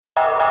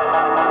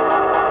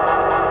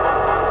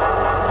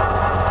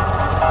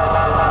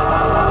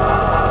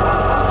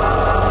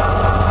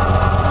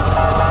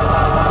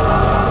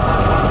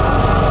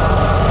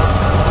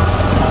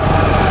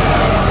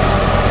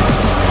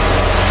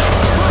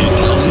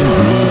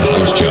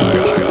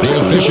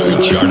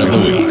Chart of the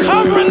week.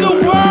 Covering the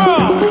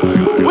world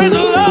with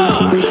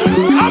love.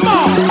 Come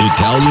on.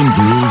 Italian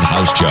Groove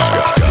House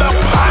Chart. The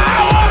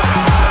power.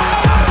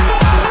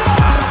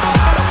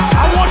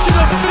 I want you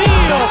to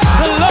feel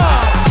the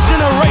love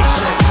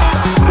generation.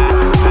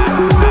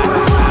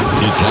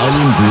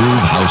 Italian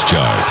Groove House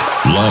Chart.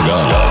 Log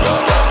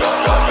on.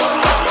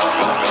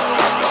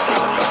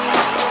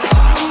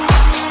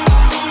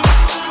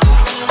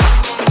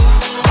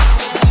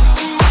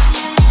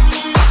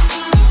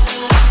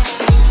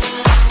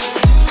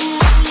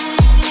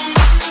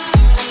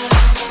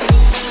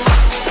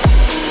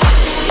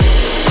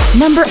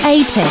 Number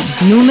 18,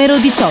 numero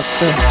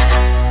 18.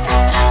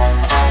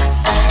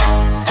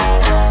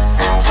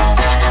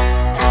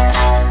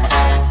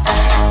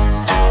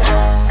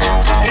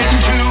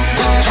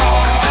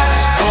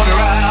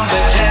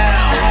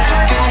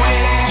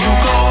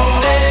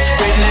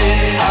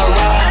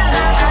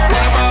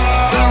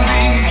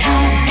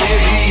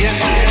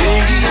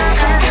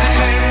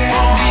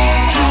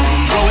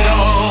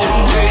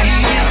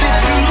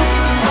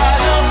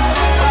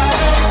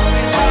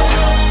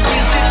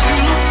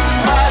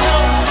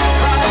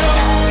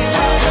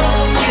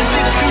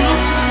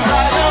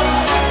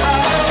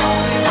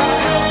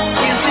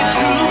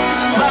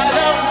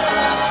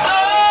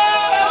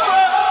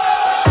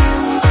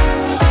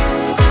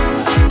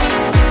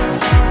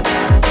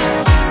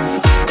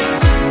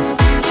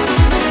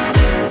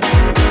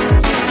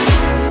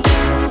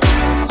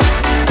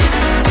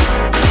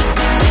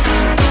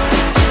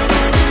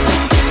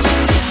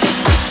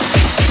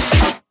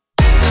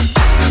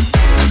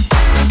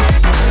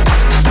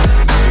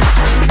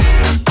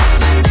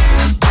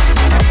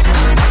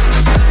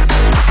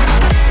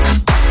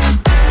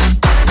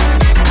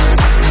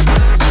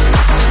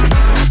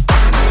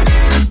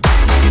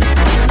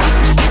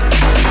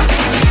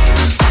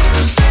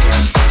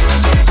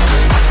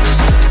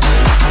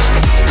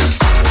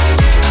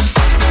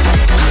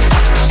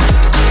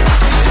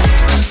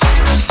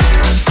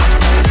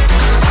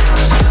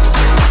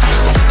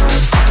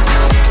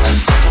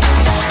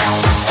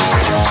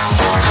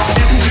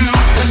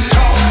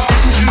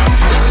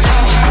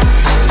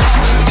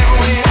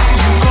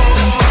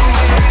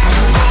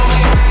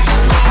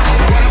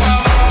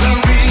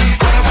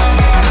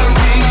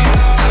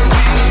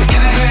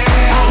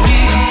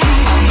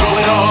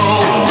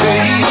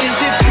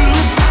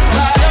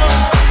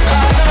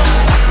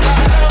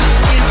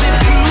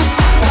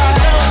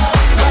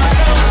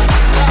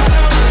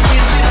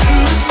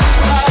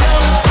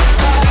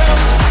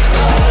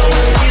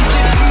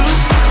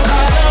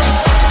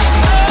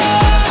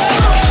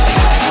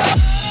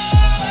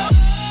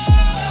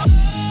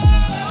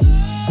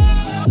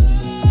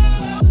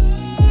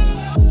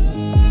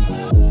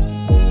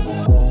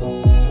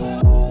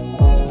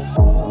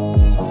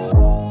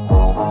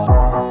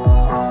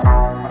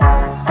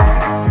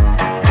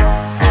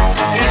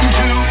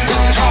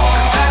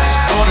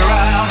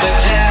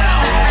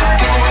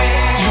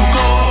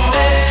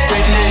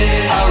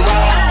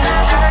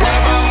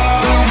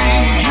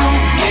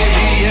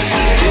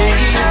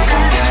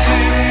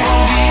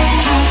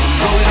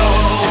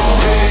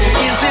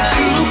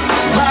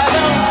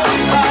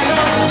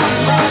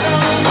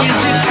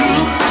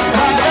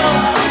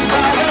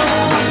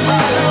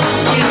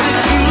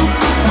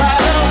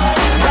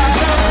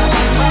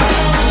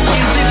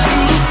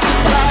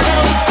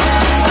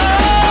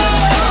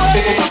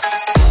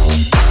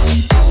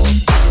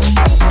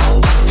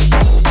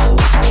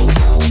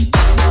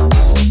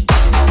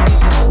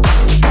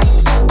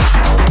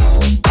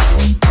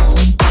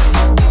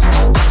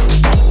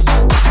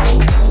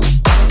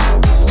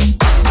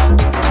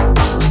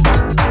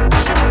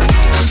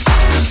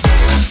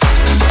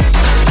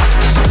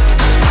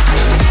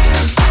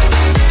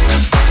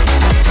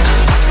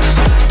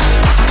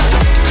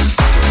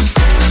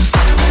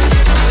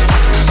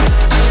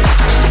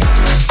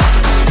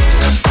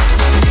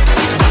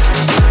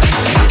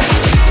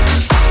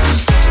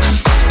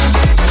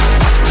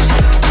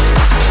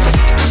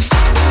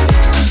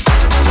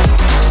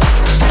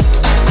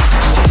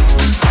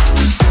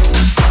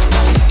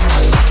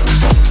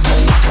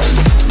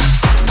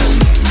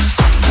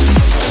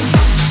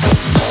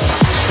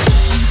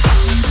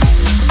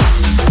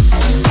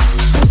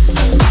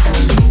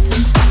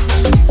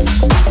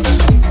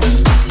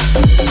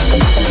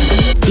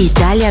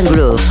 Italian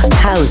Groove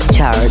House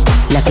Chart,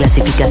 la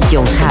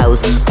clasificación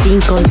house sin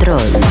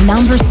control.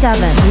 Number 7,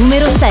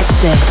 numero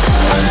 7.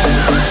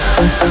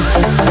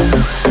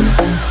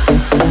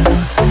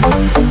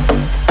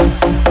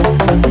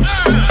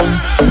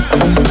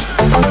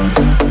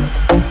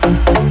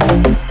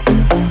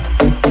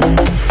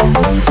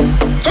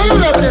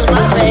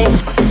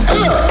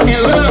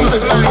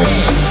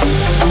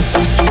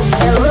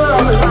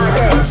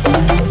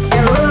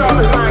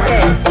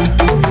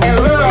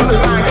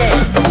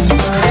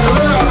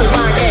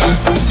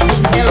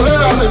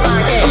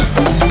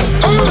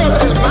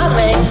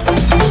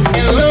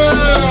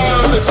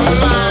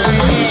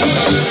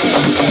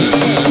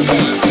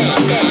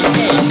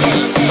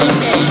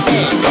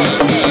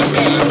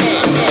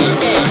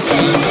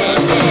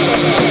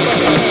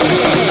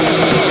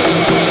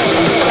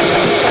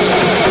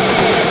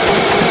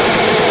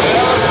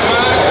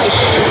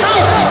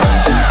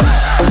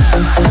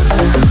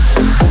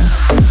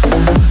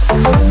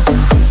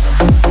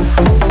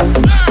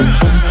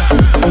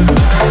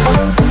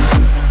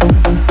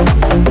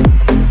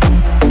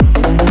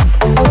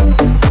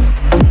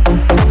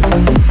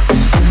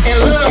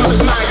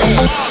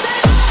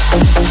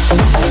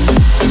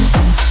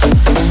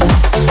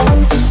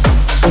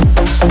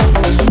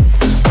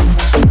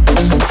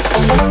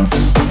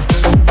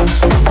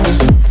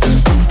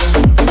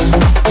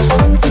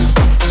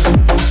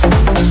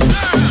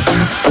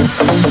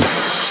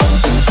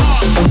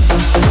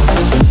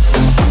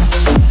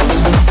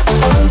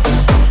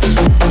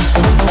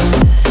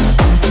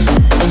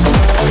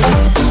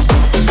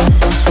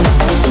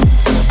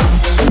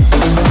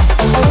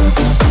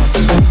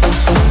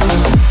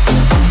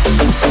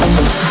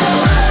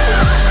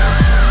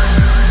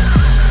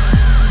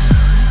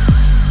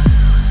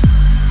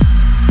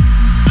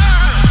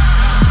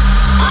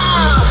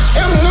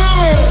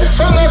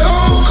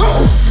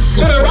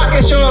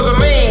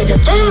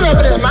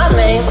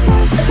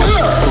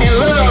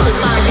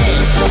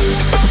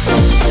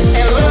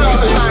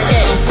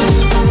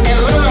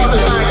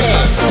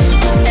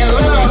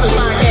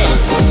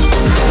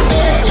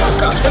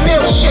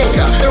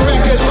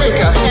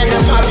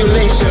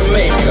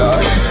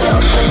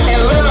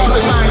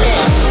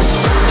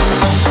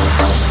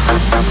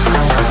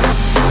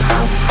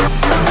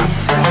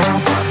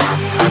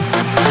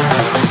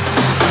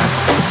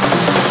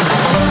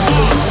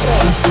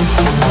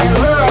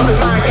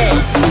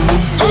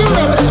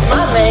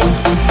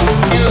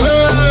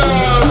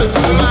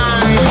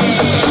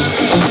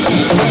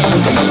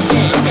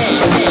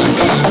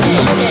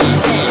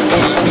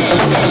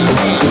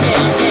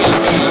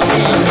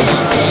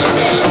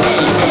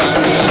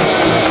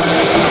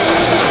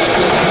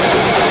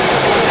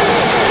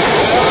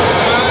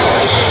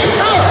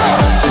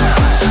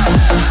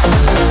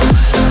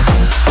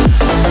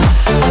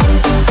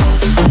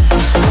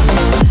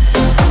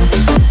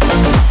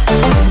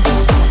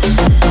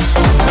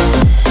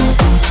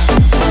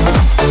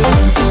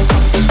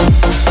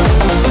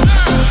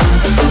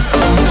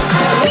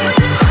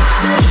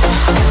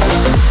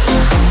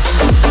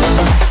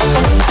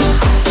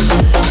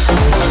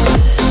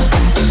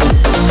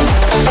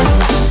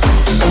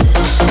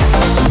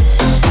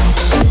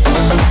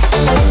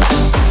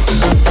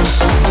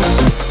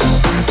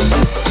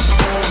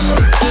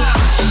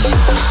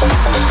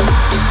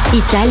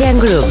 Italian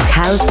Groove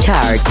House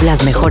Chart,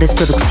 las mejores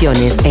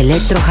producciones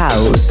Electro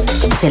House,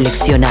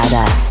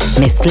 seleccionadas,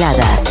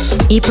 mezcladas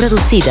y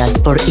producidas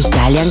por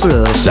Italian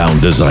Groove.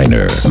 Sound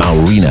designer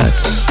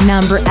Maurinats.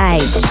 Number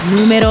 8,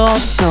 numero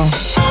 8.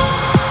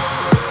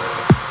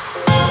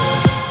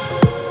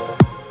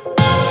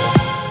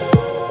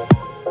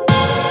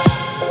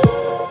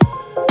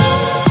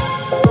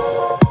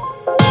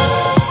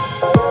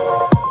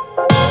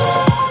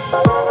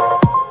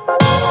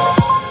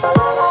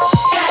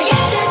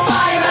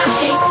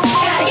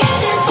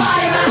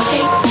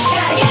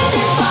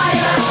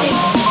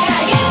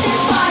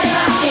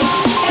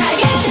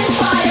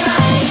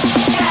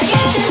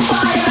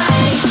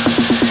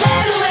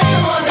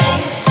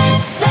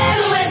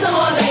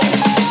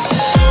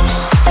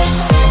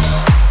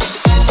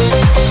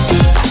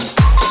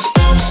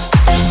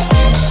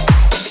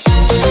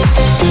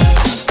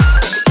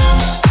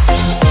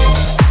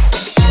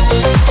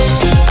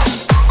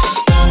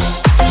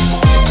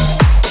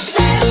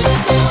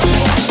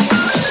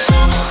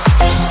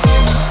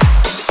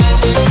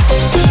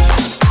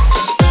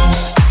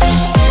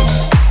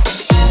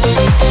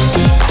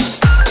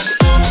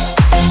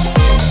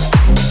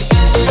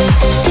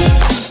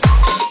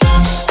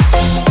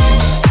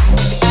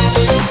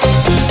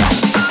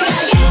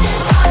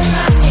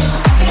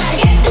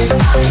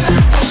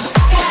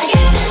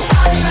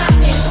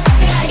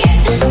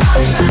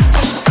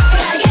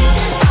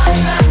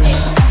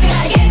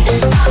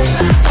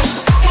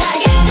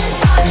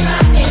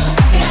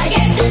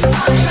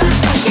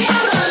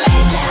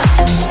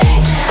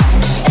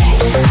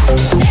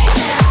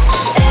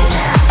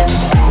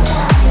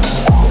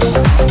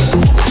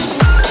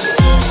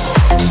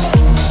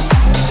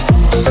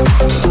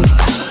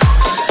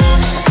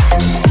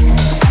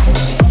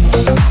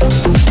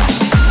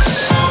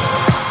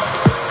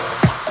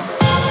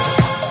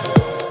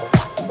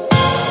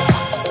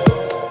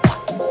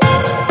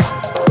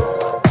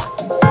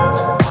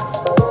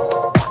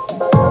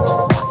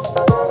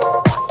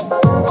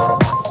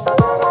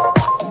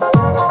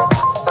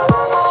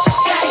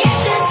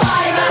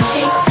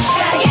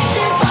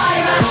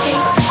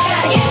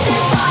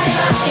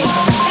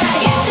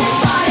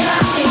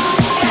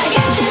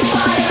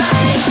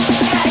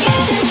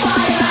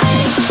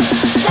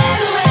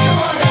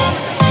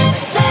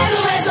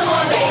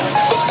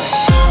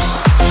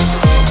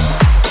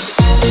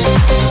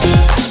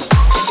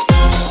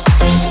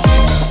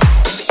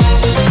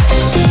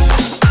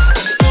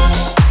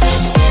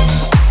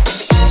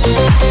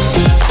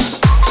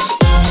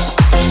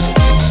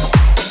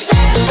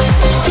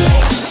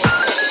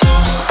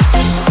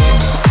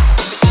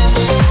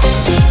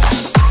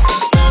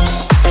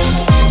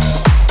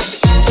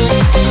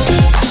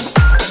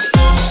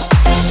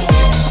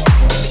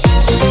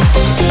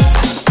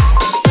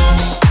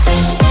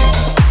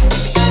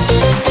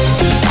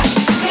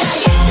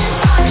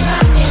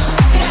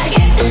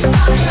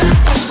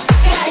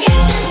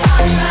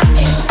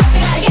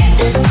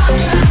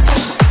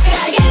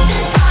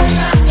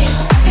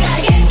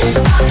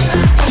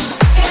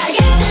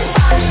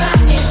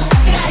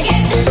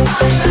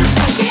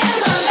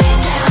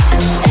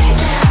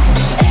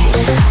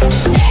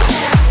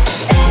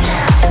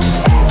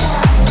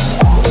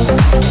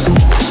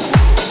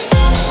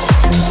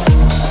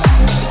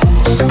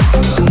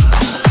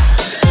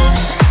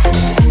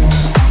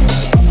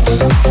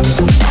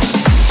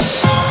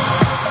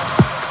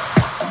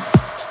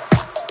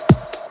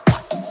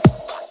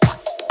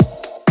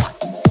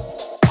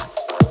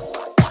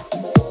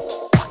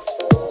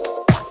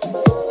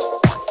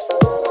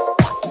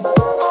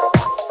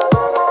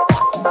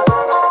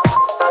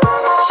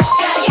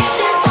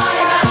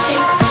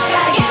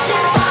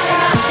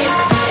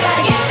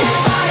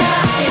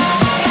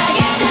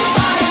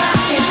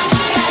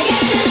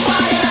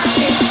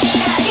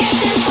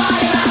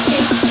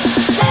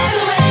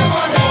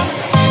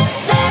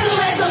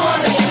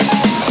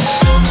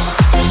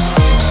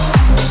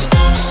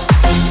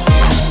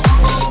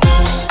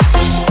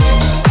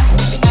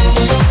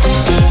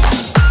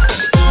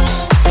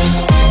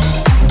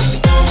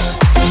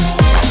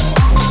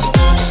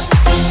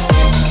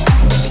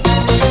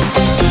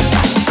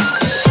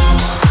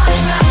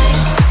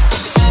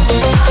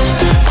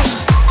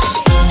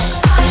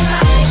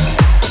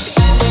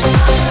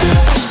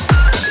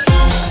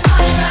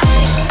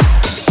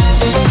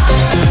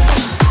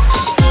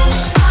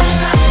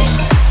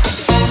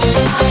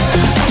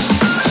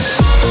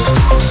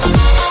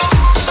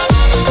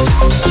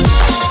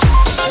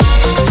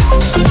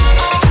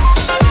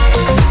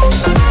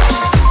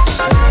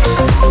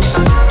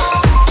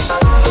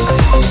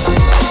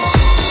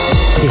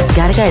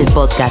 Descarga el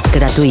podcast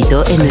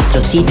gratuito en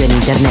nuestro sitio en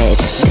internet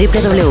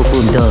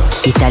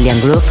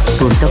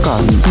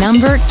www.italiangroove.com.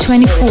 Number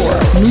 24,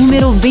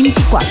 numero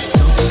 24.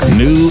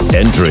 New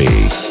entry.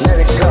 Let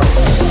it go.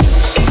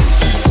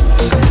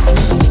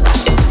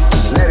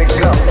 Let it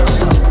go.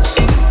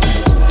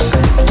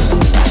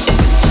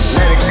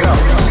 Let it go.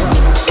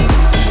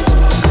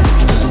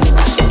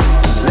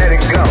 Let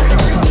it go.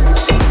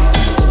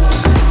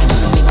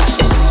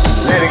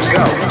 Let it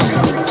go.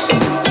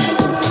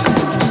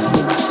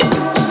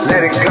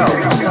 Let it go.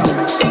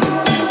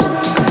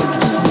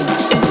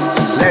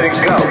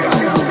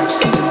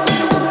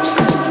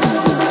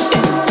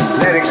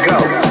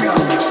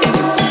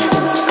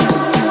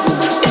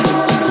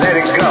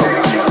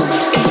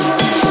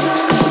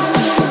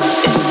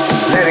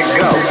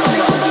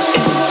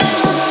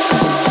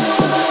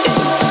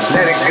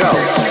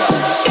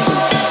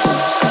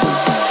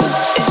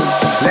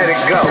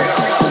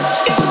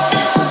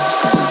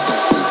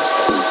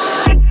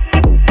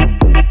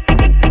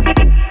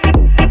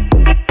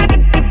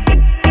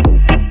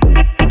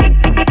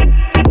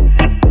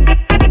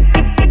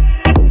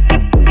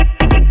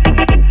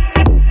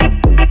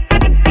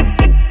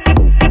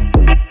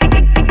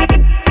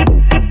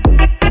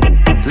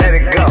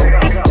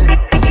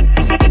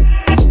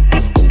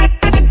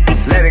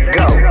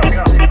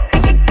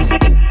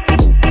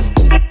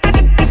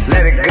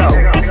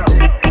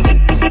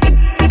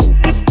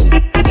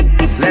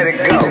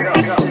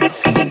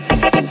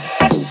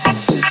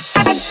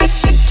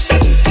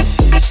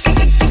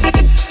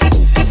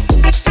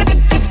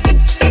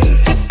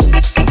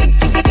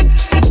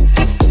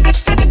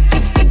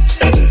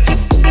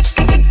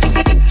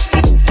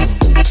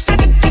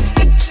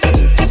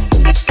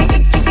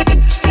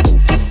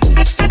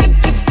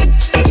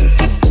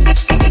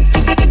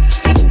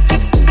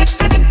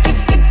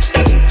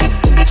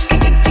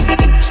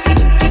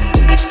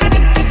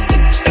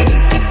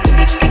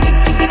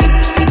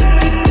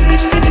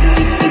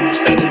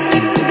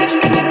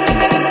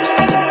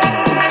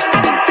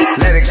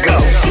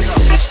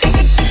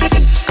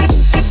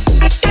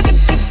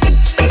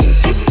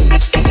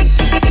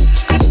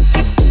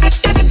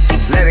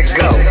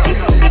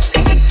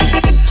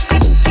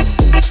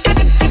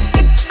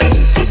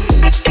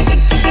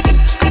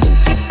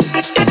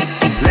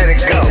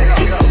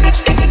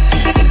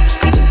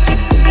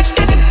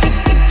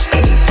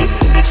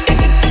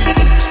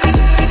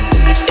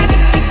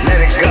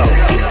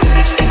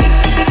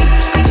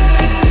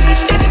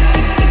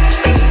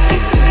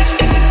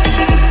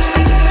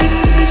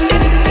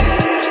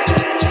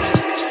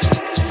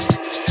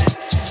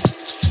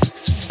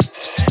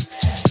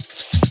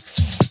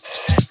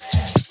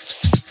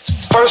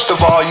 First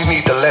of all, you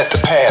need to let the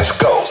past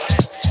go.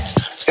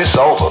 It's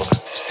over.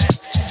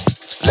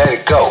 Let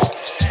it go.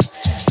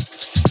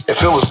 If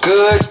it was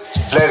good,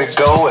 let it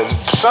go. And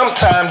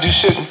sometimes you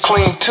shouldn't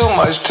cling too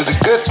much to the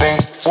good thing.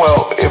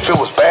 Well, if it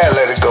was bad,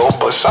 let it go.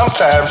 But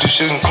sometimes you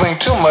shouldn't cling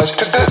too much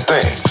to good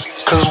things.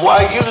 Cause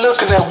while you're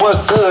looking at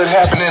what good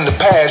happened in the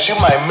past, you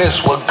might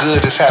miss what good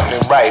is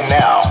happening right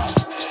now.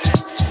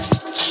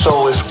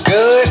 So it's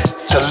good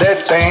to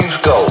let things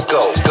go.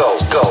 Go, go,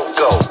 go,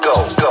 go,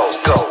 go, go,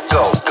 go,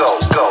 go, go,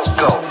 go,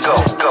 go, go,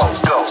 go,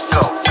 go, go,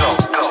 go, go,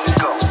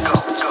 go,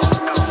 go,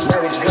 go.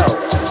 Let it go.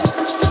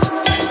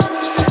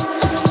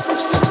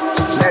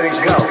 Let it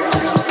go.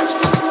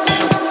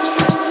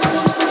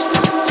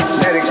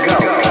 Let it go.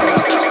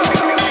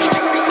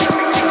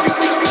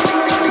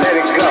 Let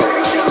it go.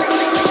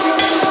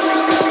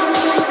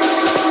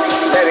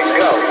 Let it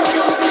go.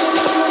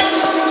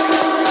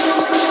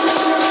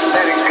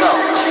 Let it go.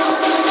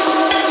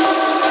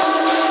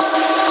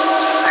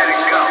 Let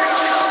it go.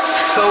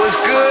 So it's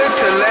good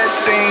to let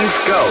things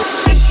go.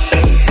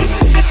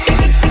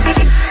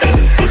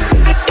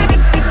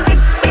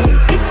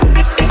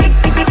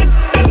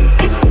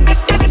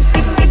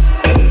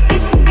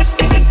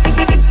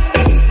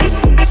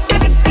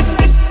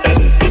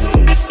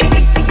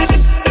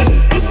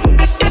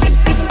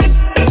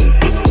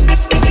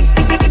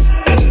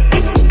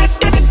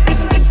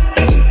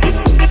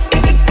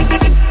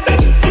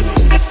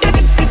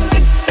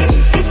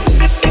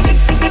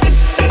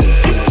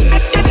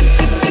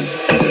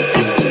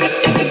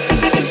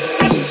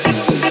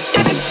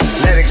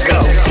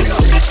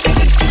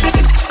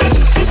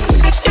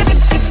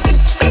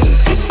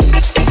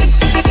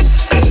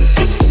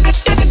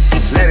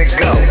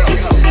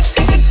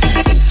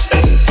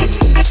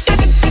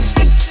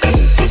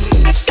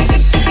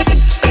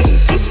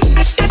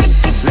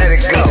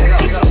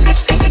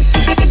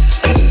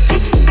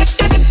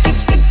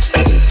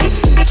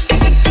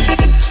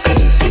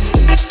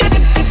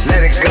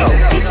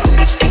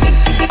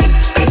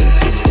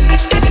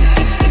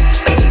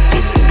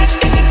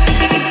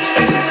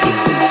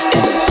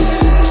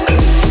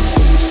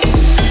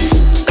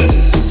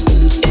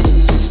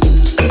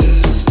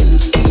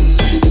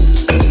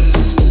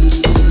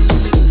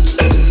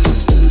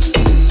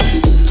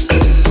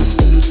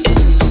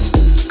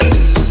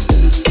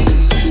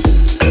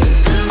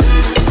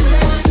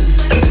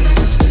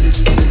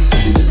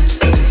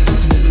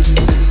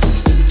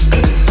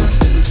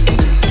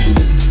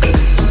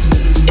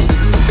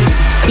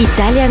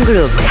 Italian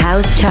Group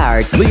House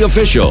Chart. The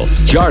official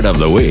chart of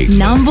the week.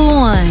 Number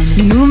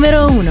 1,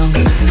 número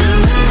 1.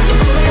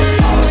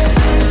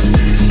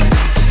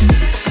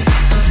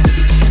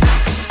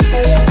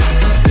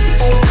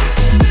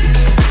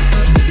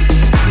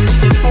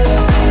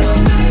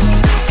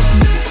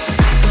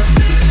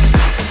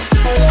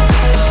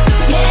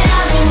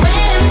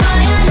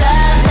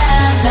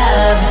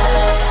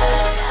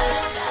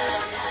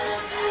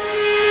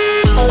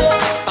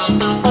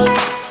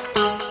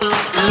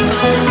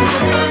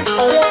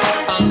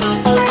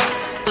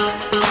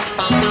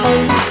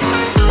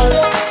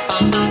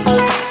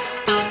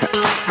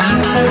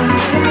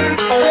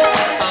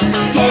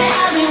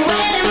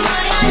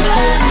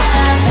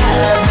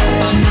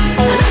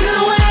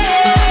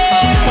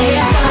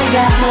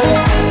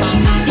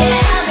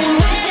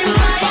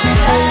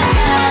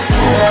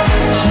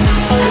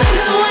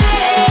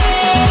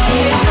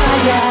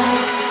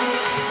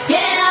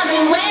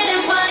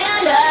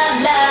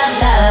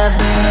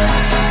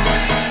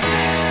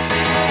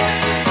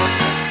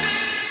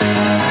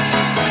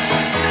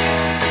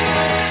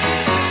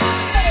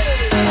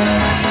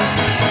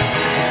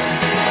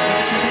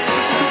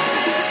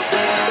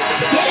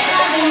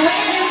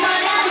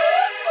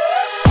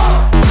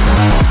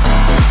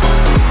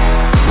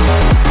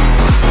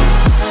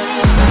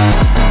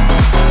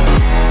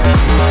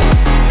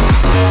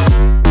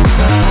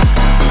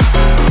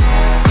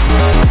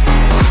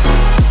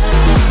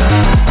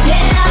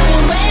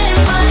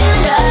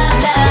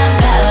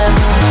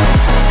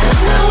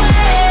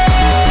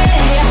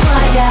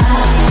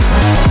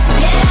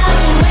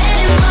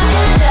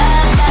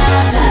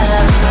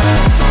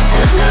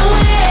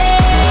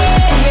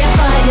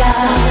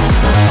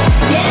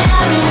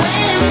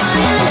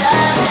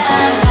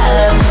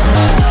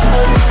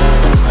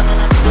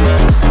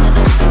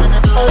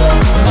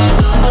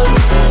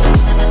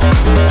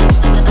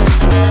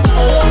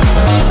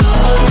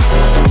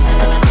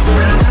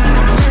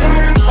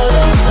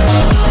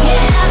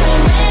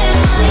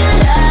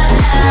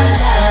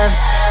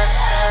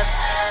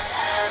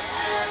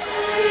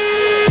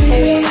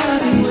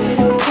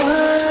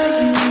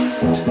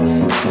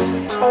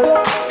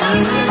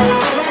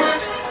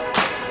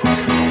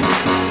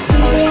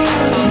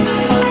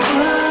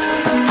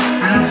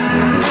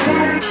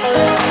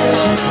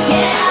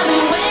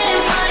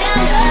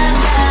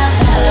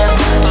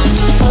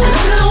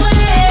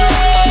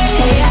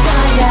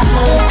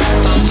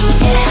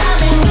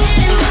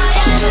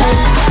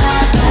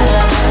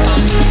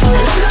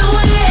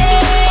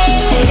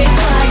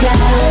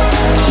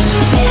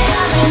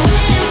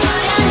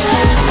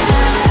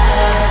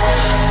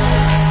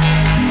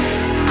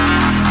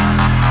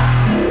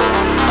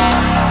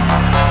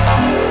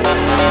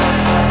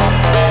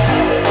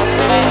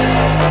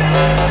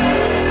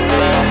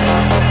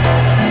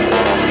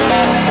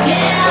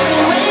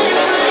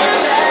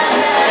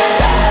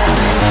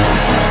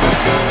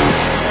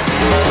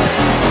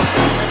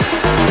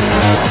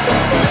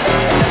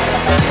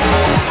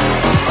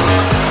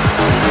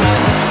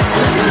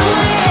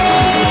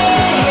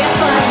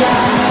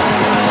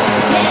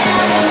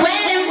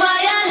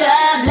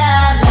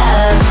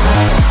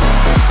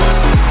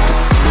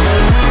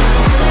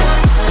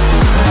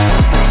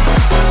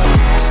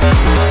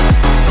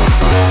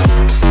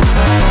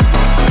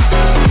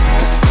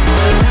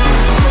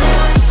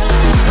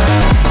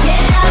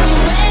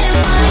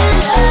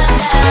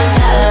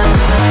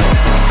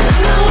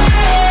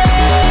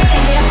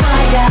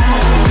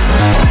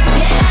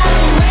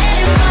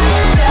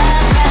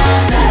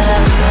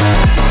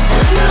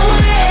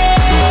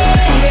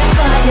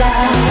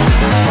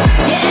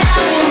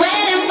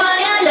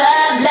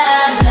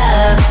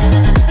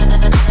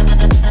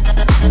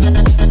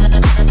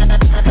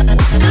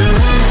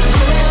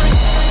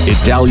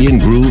 Italian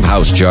Groove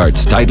House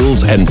Charts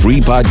titles and free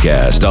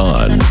podcast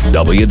on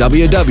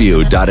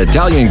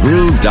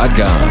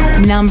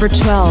www.italiangroove.com. Number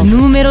 12.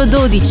 Numero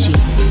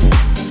 12.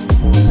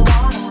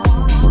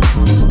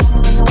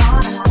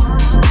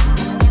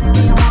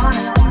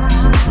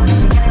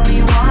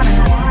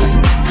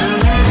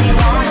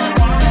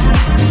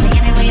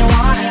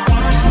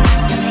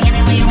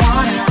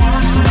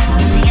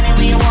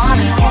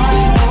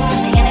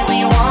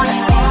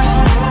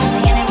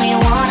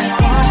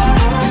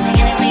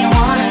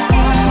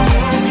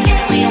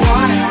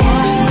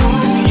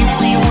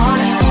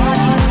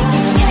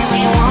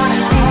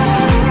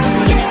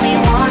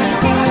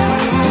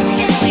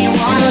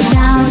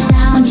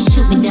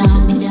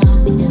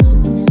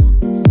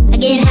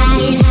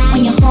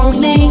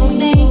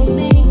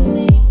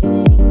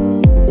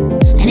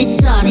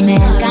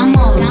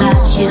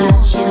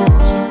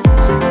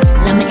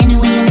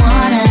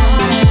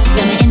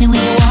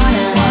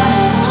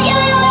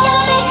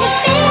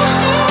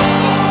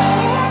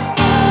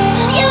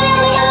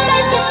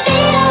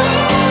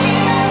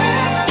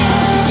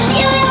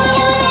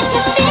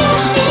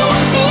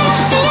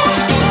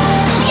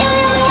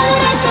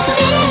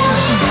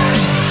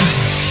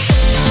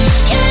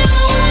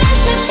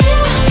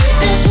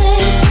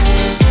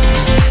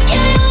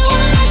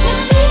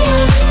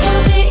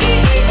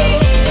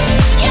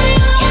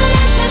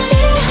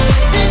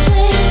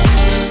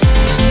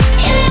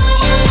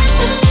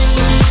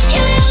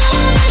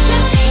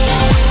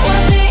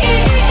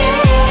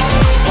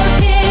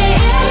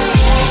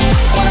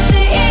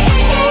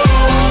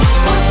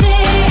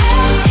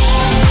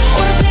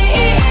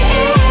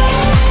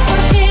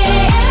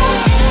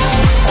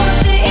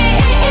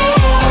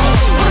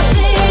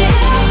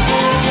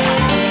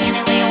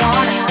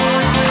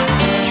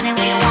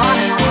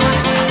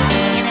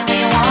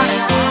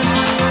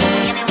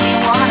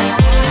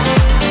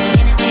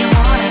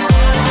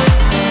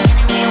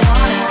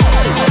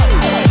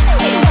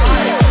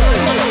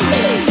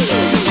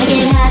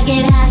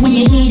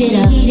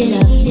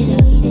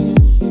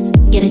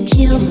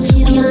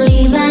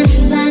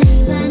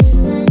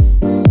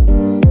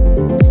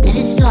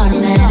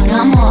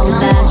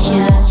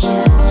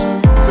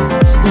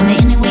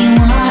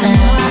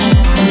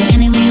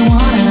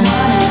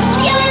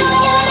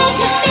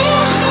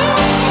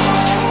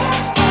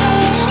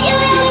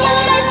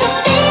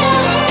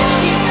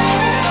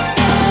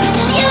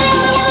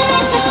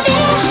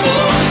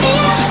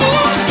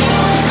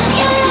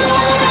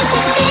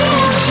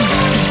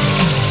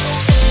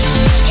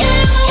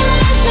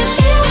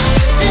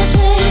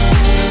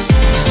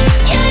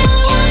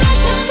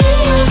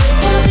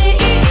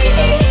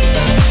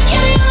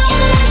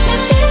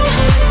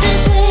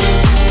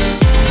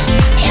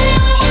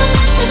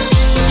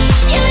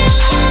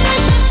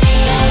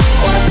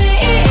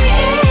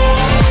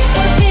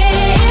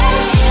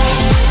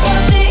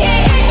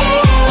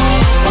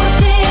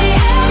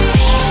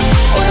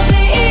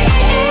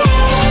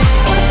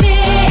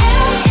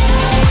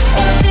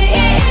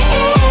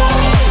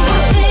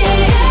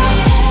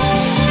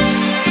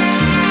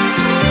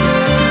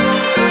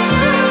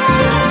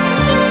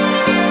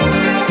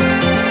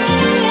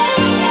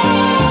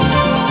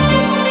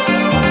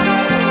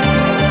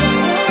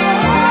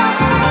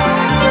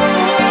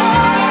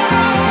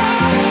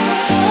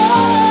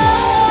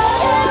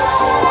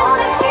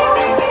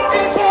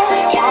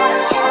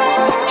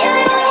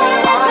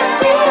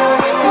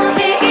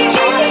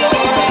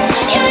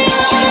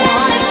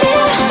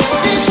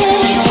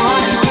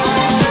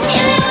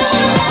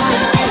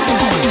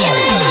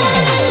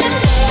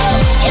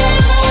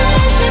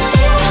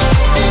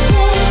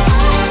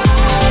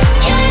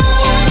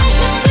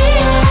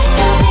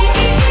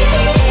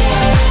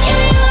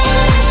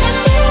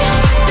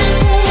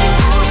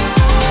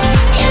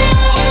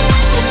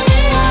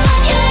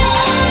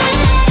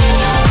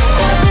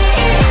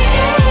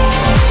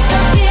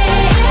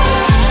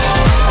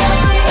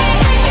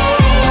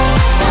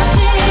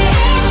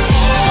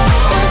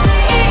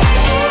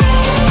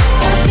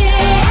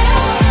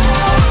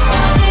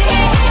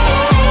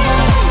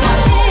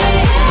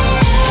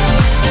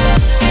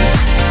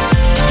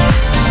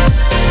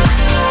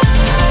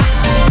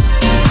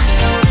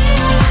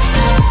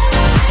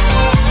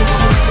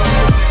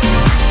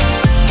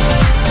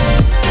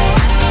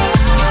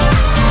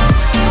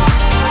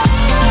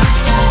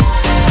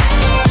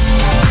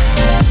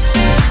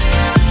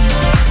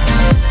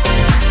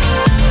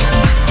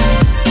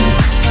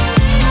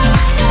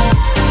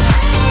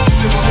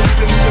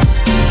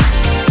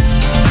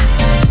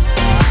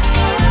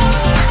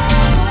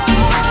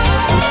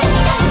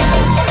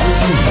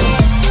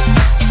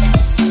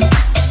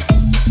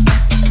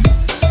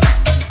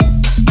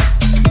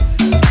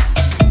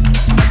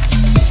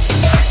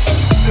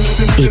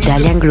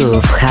 Italian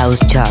Groove House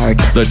Chart.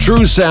 The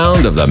true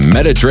sound of the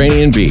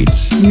Mediterranean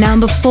beats.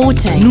 Number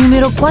 14,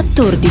 numero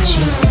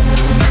 14.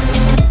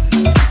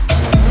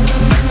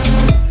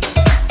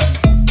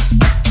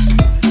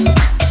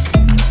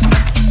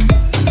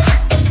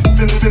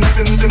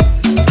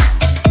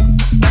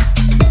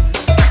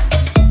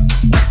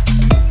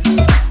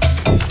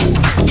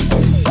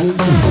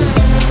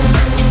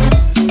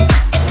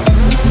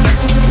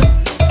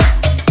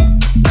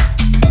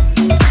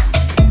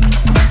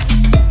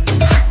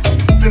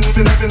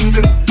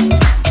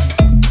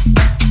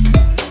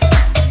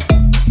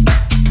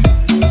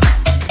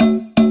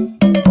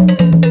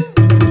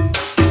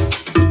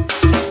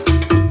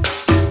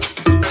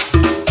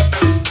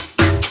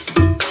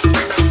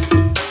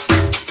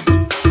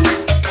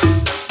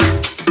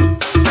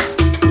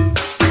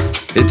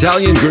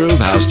 Italian Groove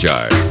House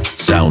Chart.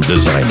 Sound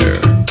designer,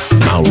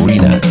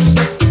 Maurina.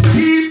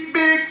 Keep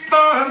big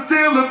fun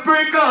till the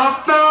break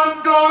of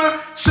dawn. Gonna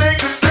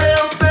shake a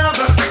tail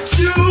feather,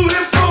 shoot him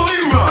before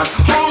he run.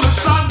 Hold a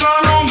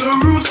shotgun on the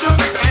rooster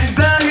and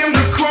dare him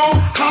to crow.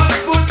 Hot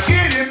foot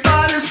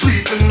anybody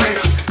sleeping, make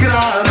him get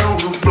out on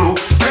the floor.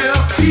 Well,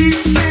 keep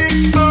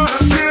big fun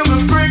till the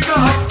break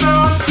of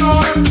dawn.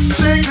 Gonna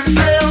shake a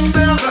tail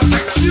feather,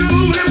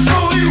 shoot him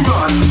before he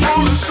run.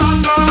 Hold a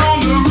shotgun on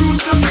the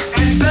rooster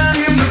and dare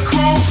him to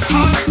crow.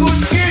 Hot foot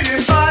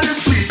anybody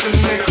sleeping,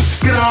 make him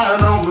get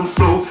out on the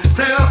floor.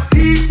 Tell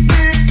keep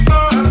big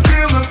fun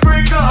till the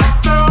break of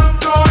dawn.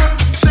 Gonna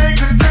shake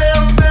a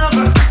tail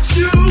feather,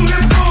 shoot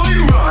him before he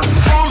run.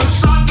 Hold a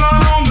shotgun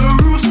on the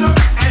rooster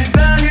and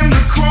dare him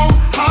to crow.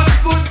 Hot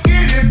foot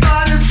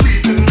anybody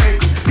sleeping,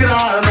 make him get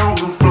out on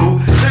the floor.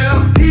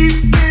 Tell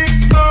keep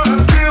big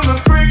fun till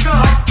the break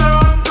of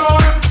dawn.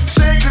 Gonna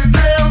shake a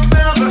tail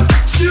feather,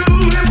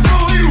 shoot him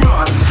before he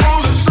run.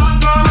 Hold a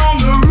shotgun on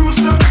the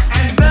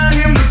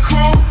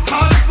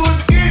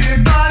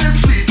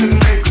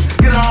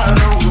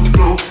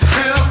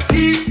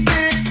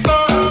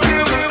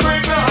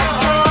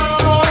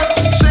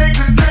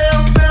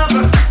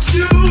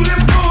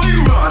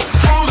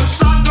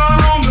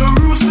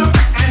rooster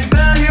and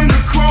dare him to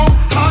crow.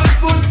 Hot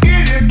foot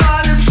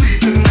anybody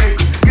sleeping, make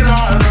him get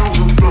out on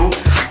the floor.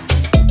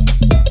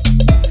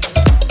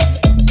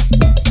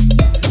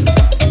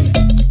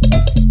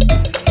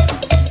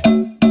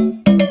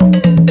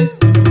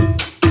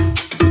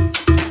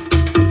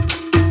 Tell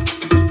keep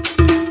big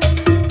fun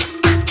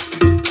till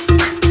the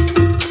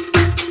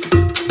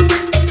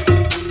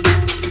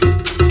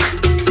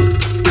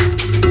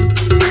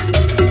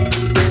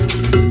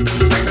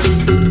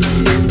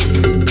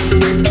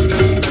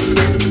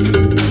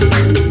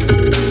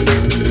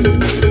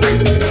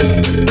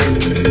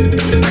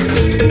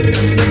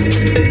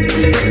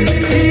of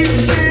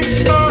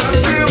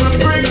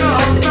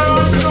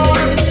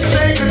dawn.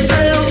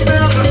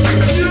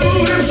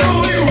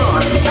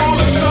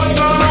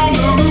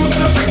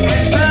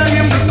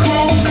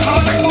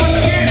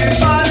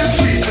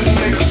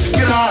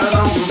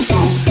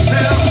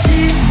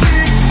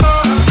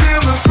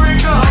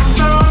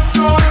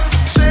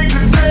 Gonna shake a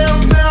tail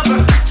feather,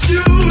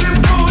 shoot him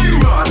before he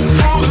run.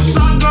 Hold a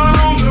shotgun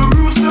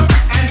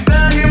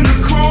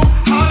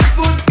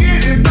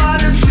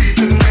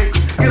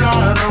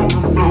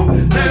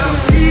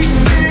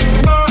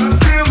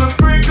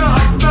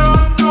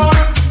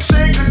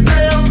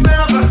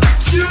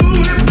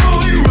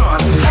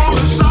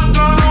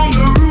on the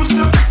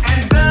rooster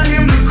and dare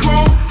him to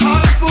crow.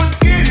 Hot foot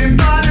anybody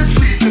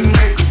sleeping,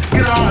 make him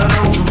get out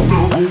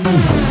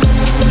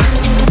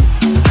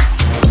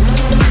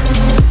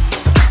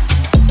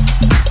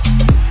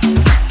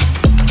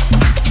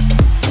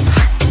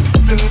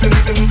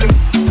on the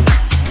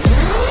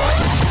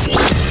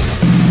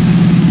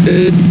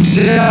floor.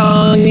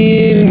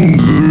 Italian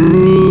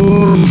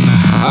Groove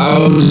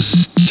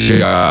House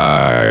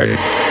Chart.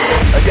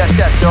 Yes,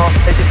 yes, y'all,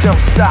 and you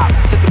don't stop.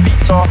 To the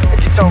beat, y'all,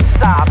 and you don't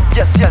stop.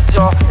 Yes, yes,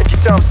 y'all, and you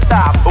don't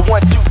stop.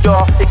 1, 2,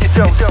 y'all, and you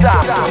don't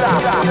stop.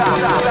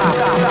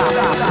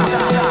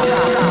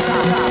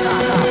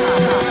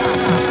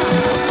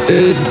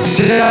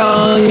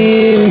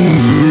 Italian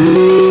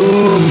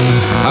Groove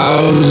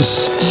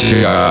House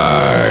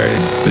Chart.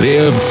 The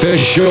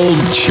official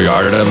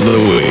chart of the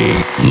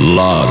week.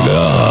 Log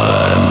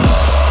on.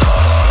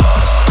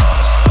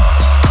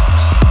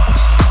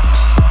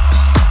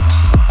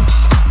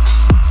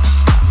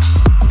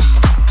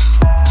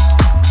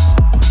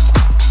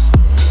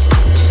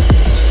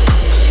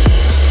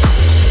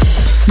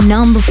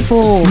 Number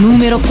 4,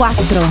 numero 4.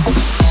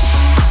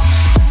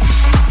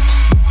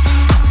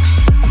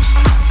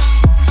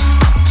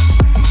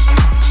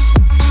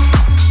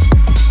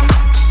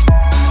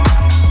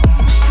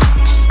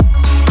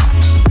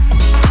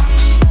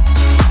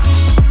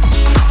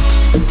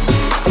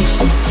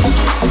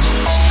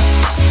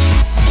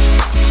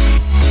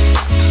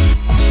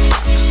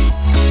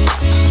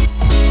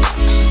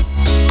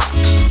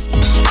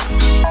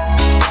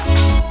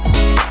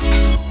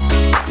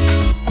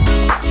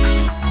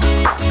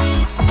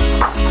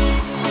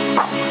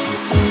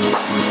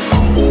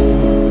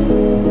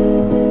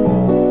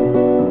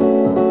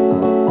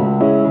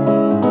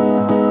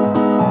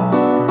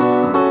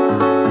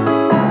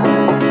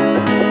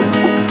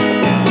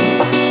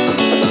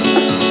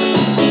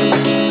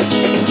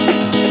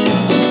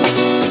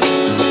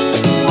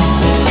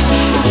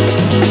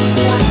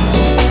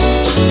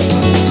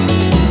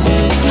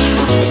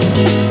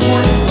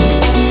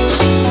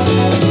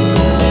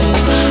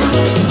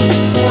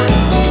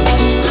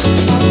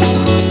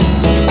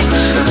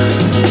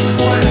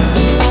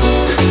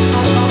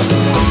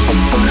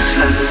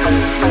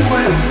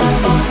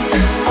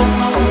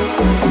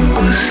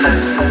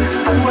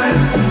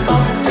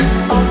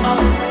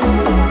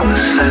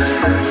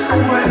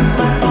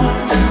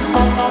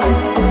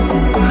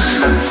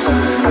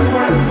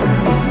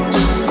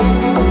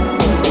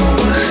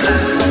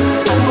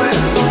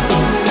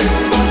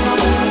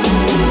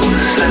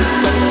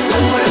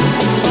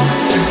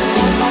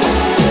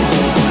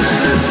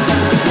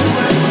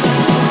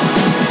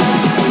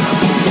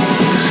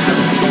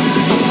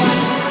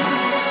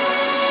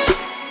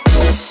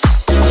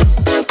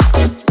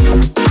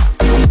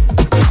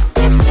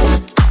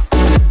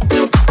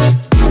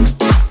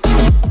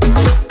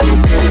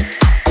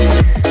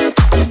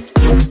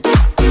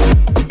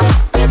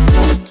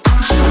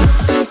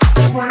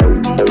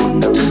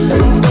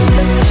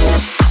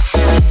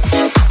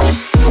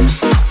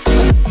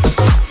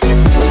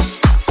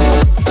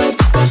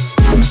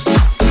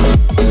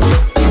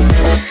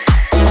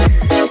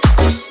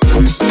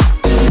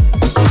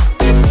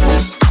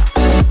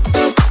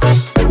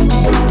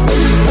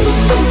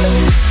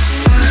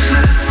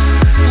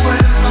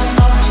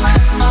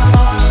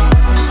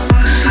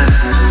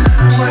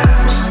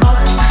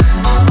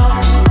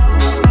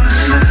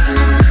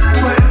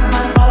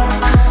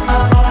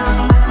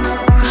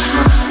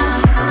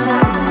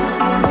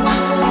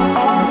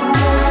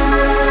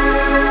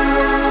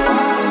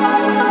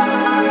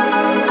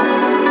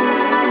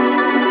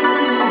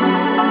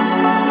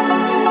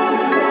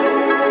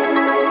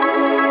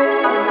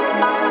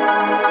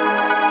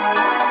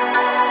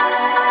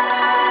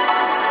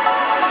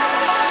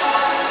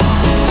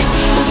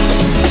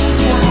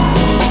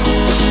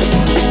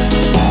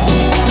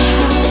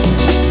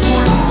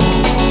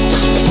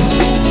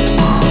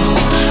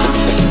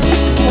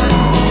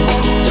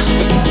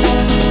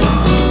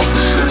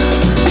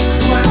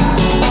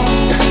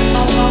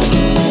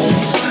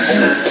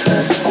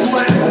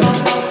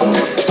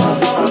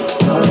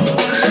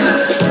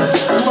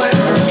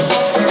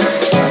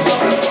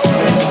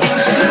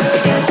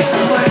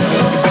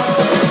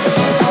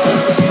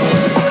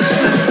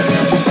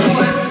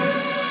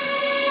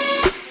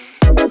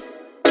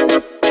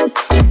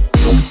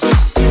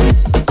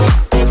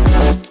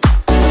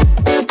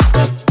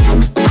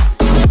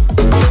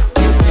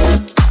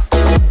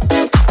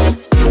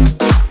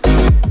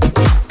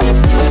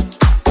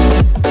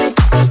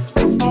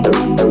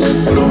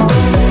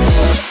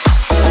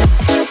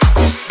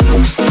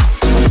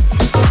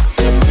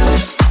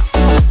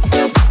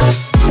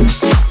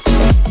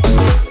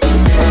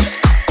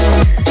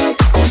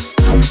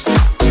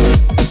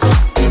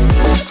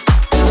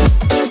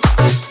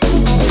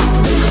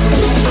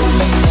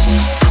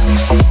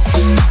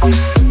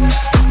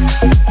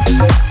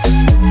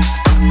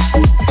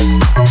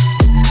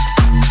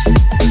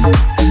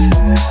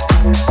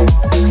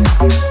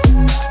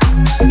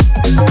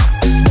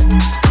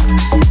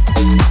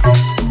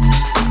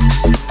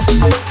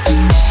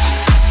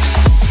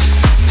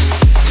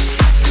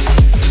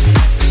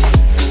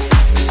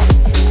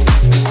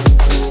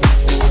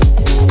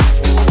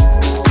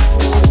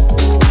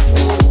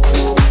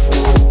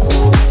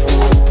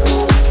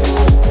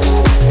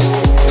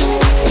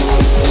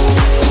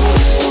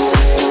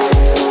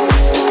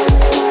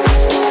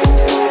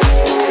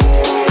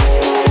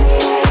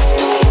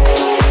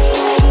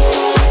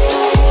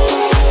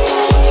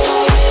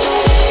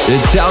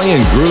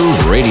 Italian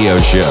Groove Radio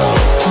Show.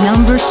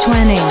 Number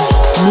 20.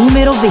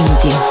 Numero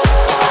 20.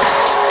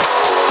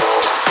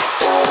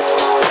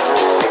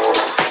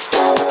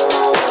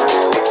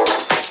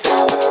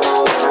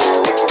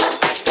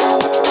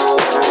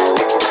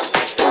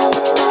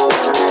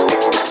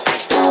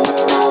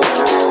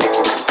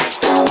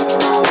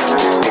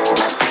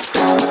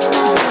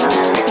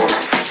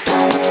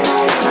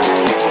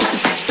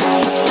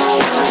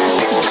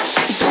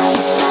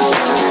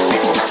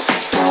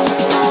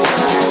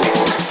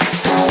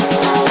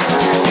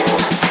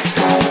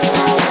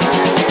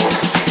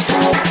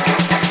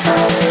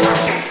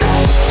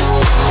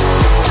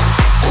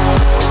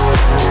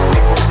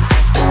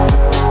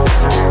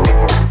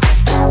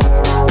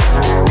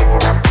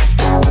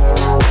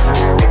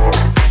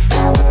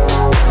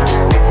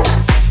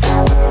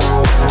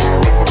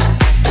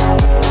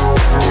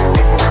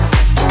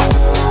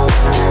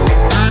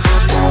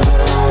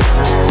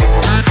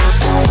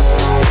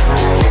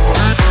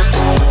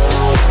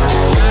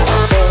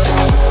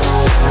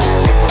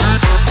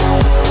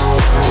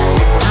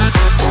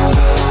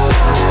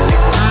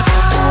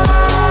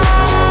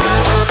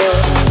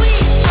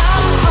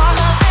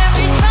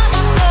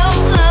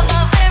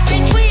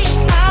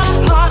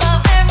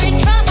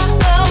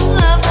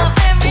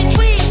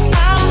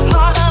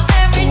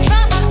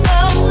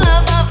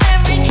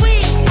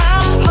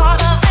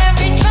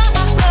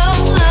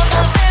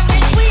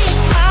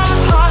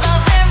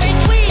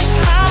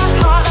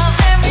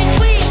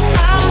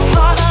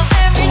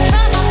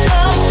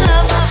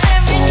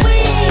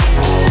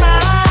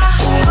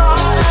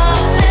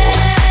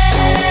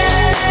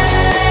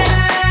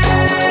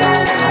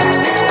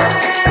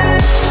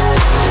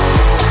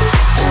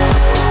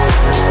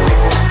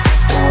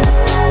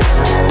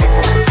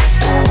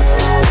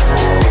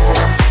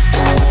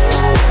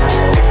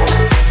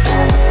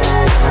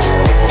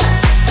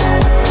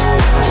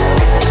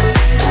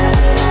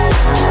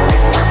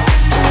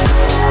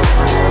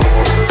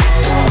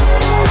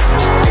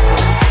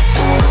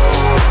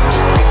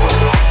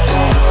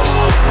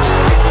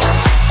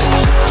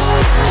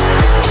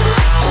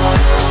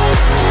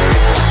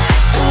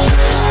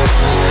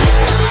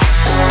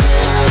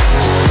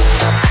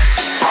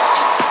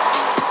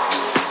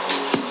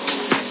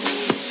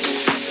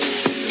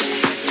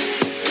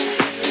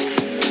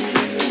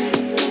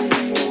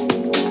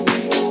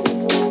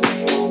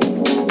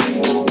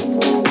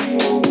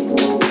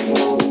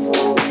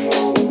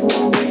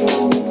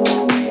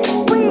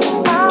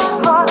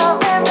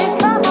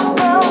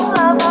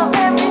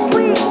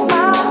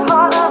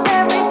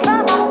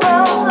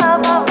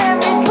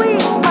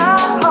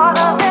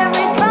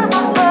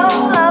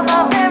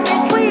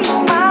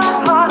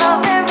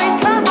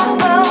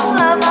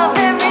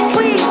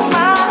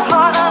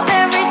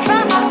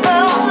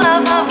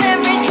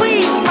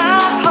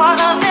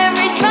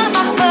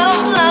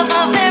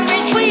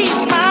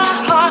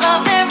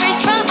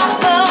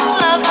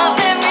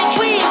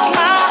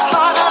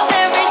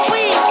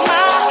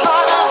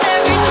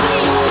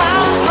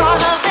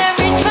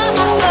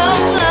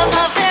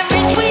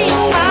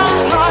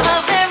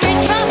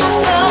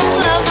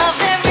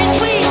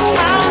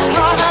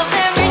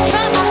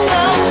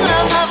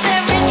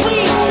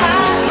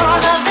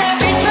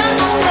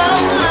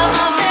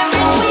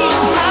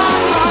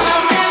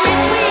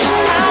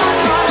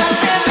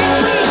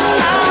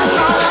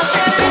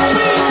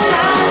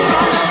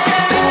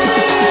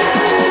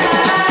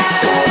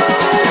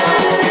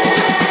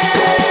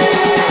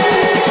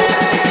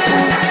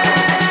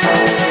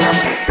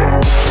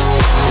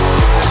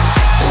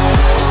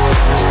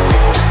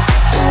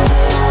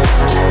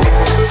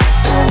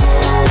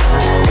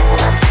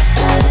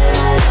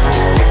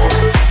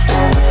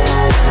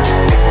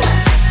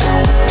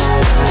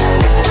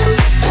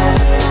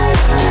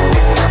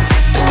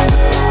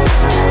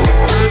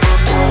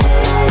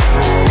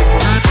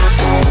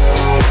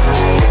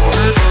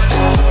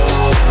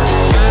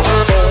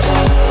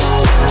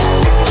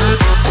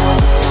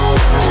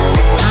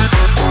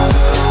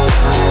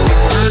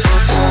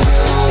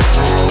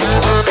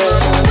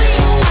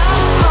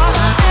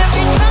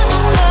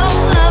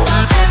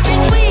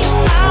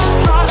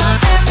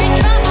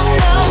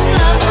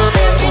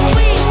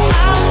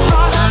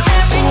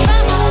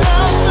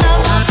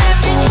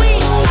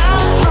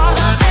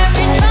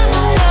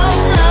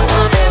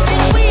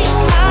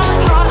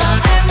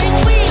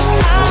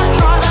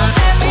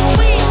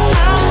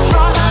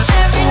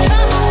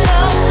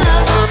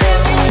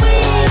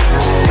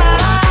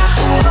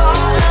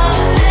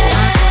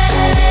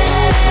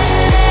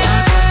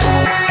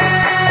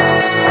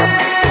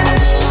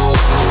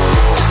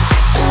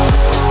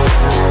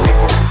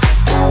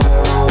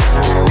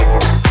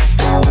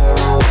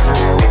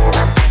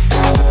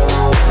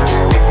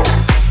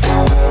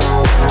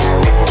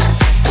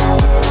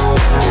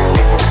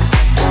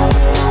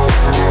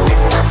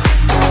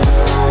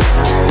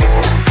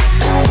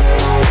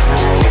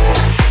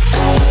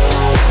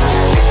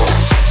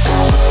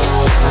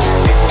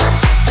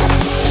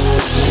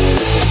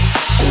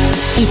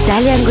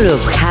 Italian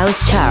Groove House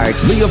Chart.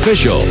 The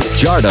official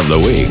chart of the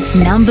week.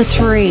 Number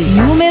 3.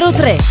 Numero 3.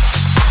 Time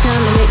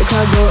to make the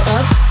club go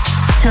up,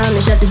 Time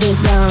to shut this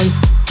bitch down.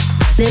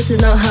 This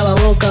is not how I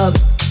woke up,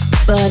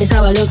 but it's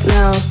how I look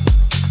now.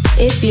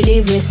 If you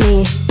leave with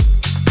me,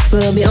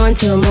 we'll be on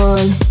till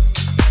morn.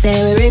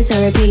 Then we rinse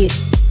and repeat,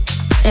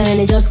 and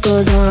it just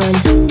goes on.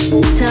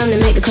 Time to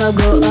make the club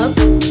go up.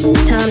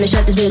 Time to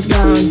shut this bitch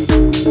down.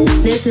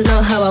 This is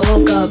not how I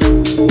woke up,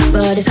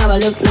 but it's how I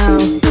look now.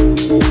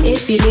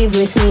 If you leave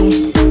with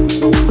me,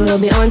 we'll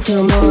be on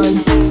till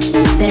morn.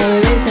 Then we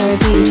rinse and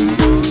repeat,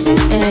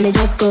 and it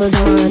just goes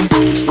on.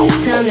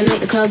 Time to make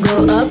the club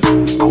go up.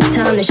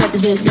 Time to shut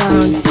this bitch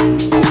down.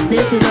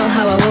 This is not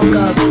how I woke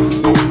up,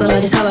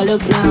 but it's how I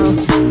look now.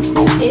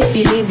 If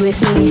you leave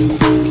with me,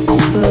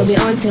 we'll be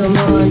on till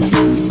morn.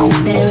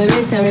 Then we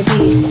rinse and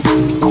repeat,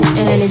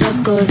 and it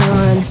just goes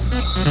on.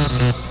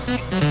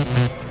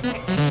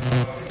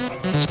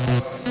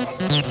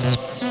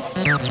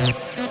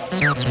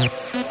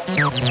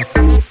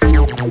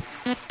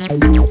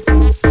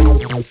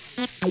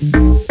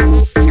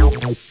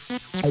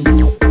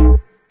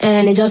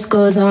 And it just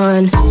goes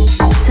on.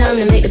 Time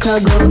to make the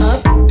club go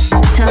up.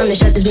 Time to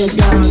shut this bitch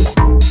down.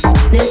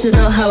 This is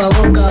not how I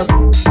woke up,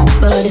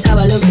 but it's how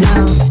I look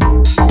now.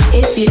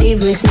 If you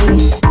leave with me,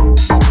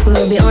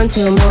 we'll be on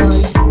till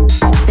morn.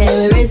 Then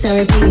we rinse and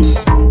repeat,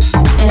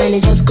 and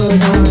it just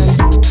goes on.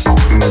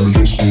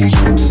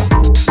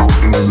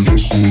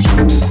 And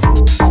it just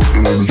goes on. And it just goes on.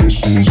 And it just goes on. And it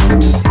just goes on.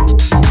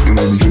 And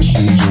it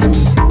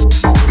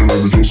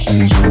just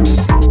goes on.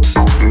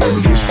 And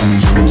it just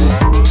goes on.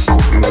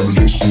 And it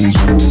just goes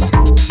on.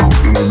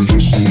 And it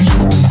just goes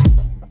on.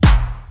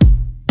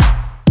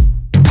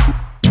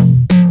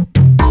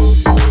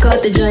 Got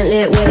the joint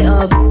lit way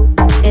up.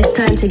 It's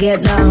time to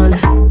get down.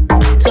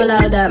 So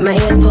loud that my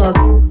ears pop.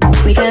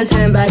 We can't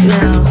turn back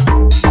now.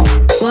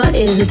 What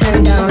is a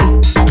turn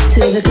down? To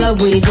the club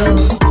we go.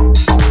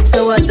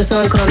 So what, the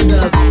song comes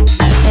up,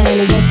 and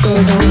it just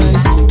goes on.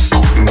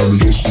 And it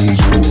just goes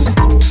on.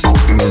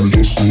 And it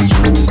just goes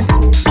on.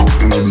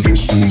 And it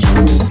just goes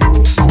on.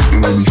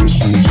 And it just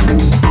goes on.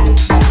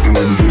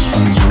 And it just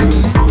goes on.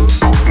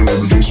 And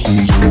it just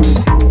goes on.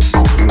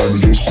 And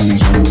it just goes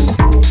on.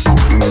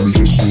 And it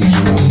just goes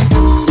on.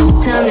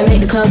 Time to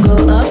make the club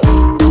go up.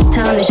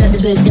 Time to shut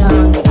this bitch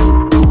down.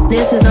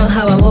 This is not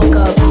how I woke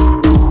up,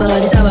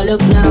 but it's how I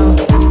look now.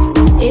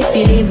 If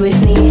you leave with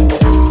me,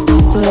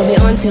 we'll be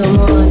on till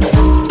morn.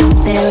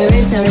 Then we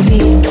rinse and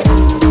repeat,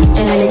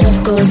 and it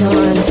just goes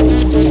on.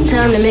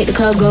 Time to make the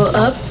club go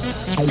up.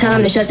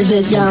 Time to shut this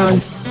bitch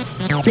down.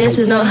 This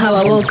is not how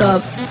I woke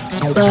up,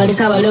 but it's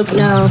how I look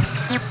now.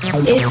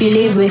 If you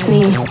leave with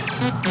me,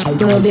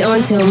 we'll be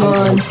on till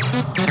morn.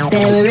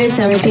 Then we rinse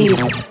and repeat,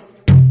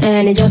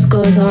 and it just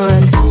goes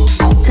on.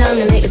 Time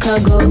to make the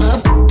club go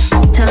up.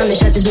 Time to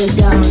shut this bitch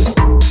down.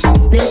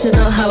 This is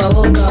not how I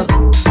woke up,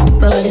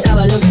 but it's how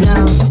I look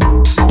now.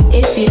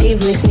 If you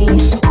leave with me,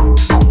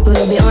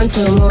 we'll be on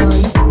till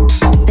morn.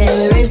 Then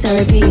we rinse and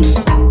repeat,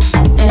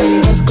 and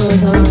it just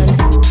goes on.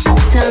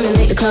 Time to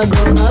make the club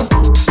go up.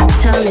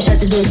 Time to shut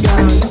this bitch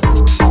down.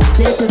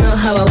 This is not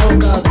how I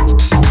woke up,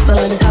 but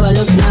it's how I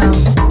look now.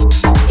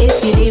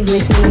 If you leave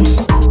with me,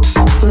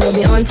 we'll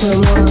be on till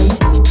morn.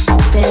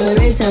 Then we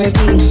rinse and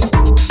repeat,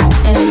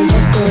 and it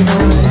just goes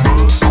on.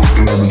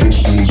 And it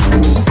just goes on.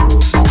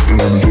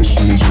 And it just goes on.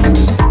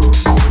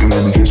 And it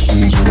just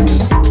goes on.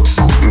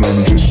 And it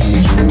just goes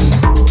on.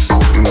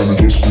 And it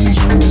just goes on.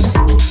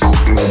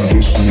 And it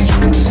just goes on.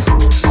 And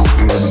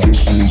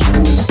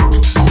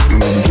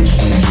it just goes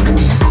on.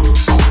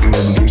 And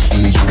it just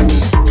goes on.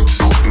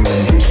 And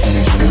it just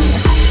goes on.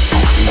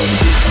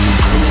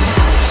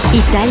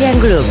 Italian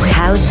Groove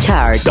House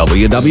Chart.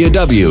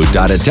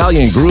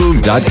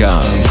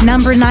 www.italiangroove.com.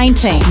 Number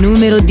 19,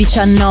 numero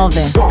 19. 1,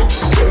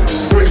 2,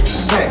 3,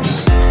 hey.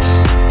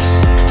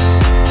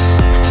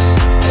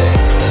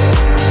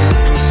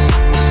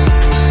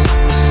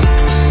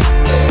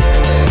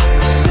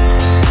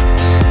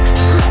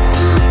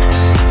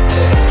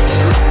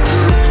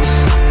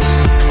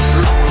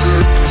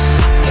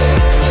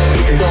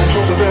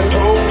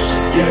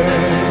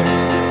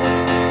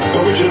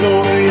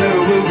 Original they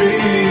never will be.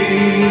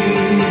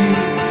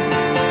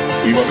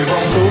 We won't be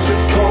from coast to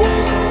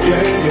coast,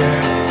 yeah,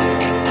 yeah.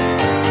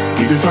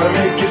 We just try to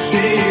make you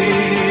see.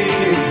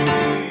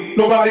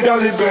 Nobody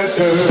does it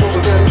better.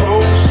 Closer than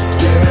close,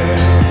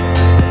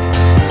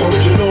 yeah.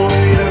 Original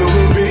they never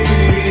will be.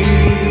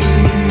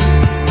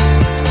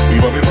 We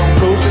won't be from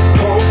coast to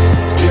coast,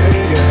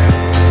 yeah, yeah.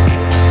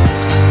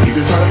 We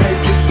just try to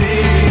make you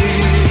see.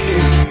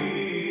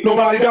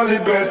 Nobody does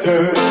it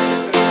better.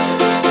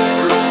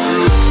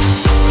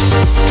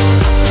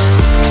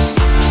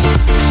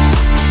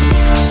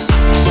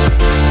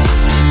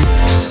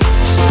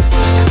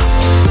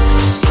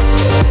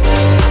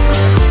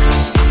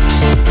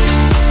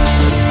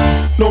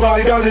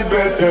 Nobody does it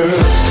better.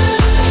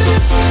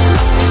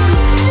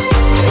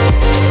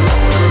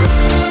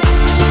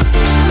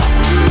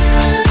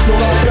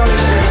 Nobody does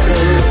it better.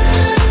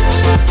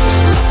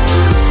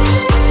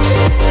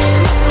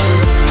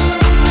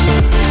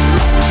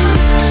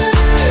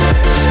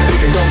 They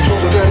can come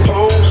closer than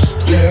close,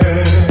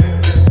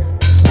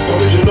 yeah.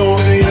 Original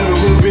they never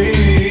will be.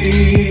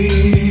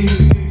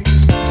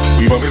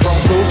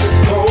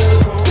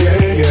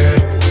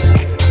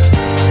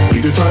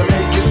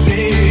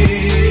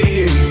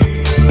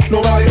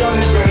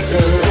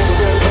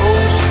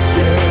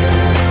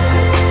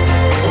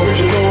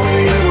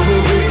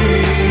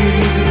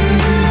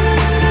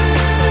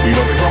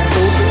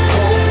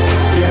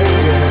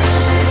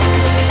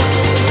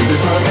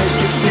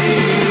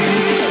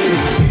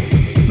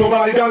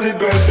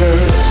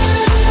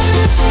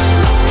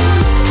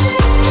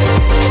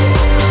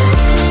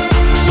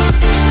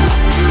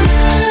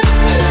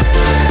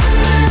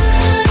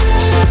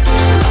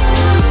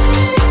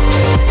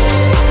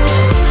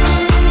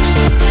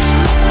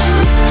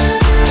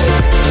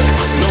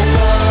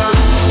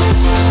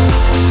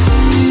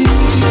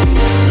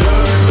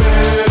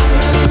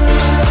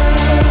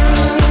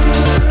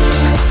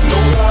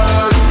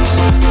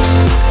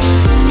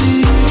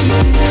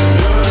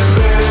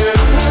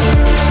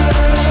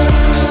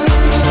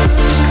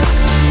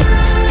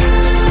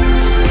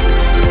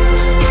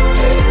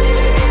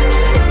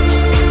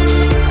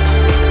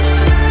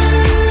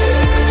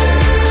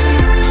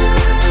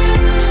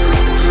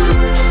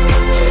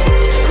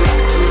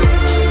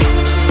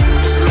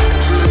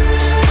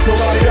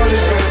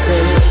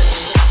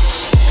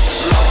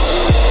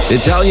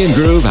 Italian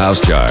Groove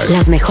House Chart.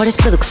 Las mejores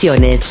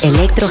producciones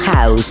Electro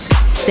House,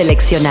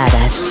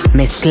 seleccionadas,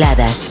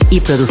 mezcladas y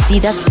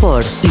producidas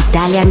por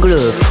Italian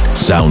Groove.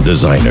 Sound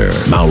designer,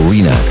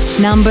 Maureen.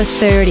 Number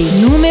 30,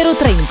 número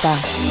 30.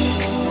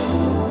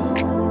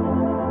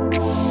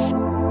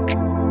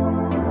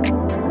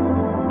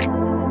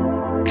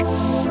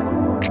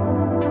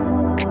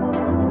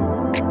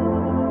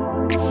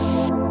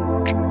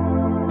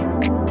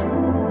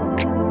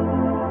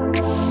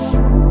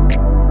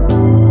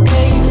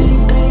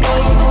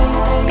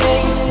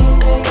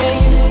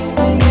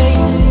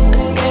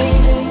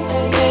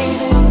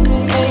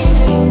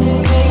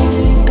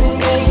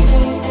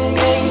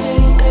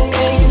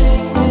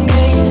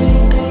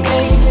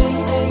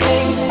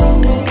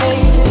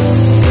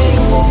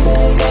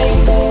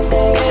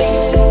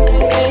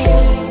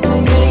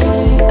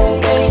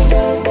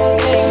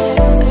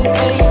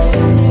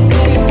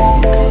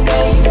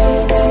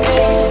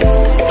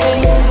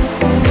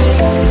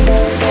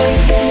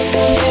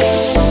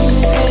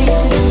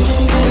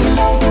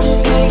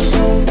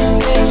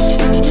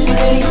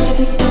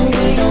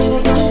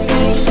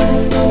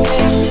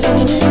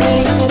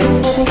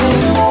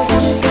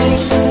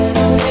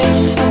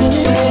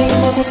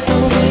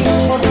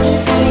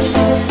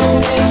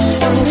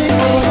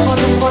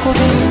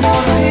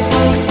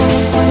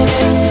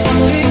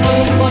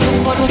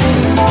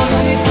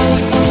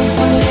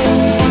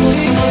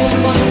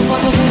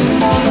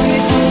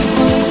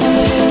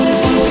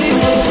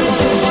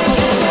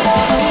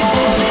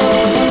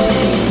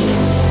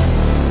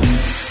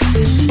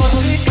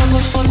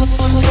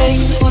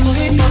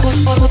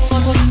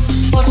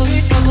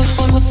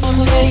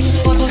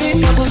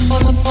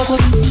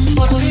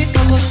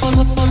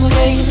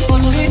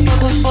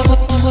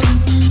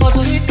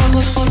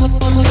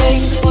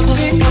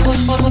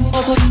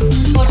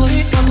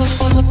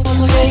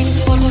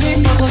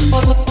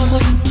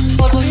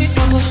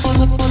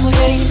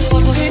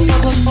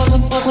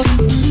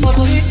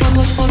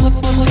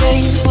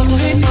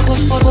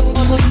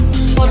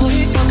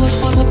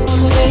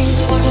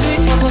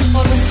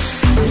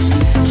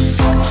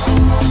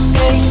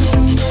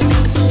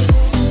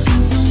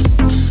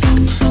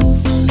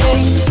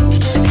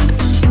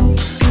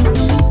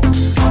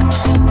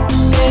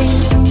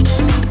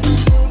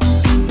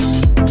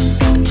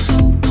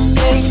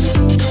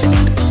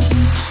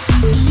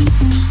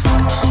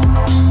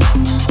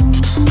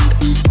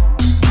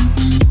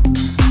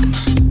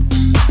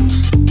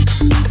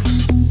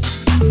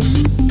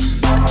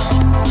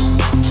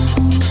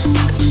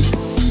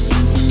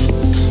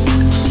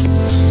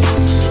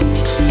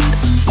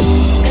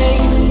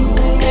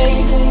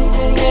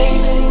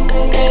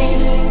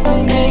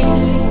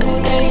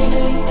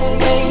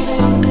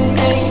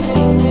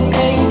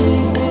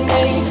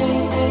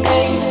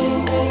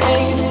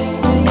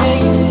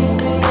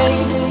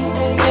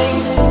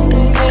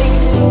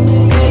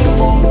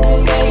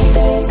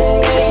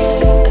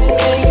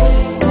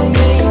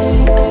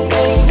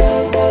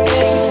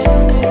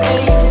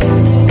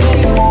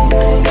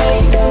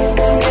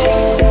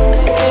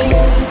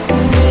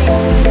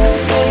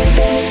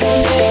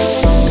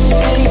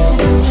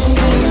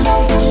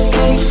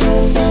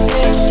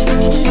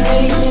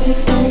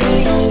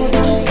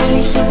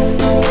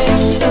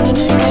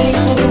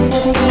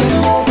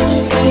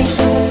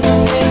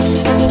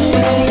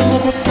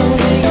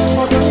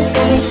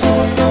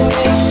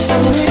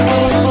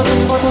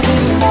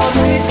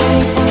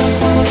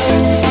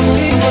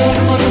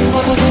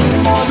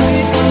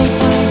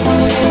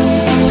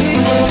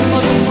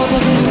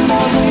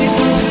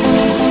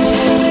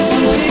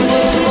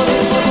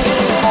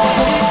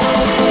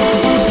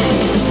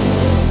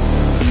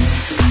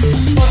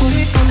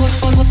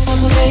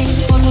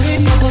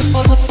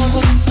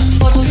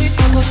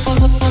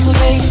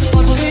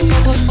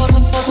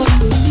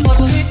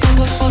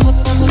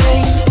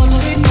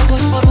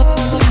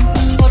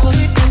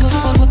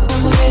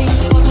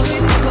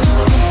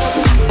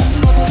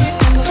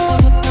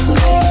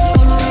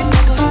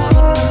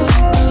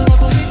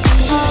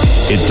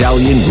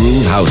 Italian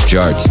Groove House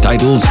Charts,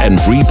 titles, and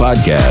free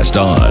podcast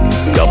on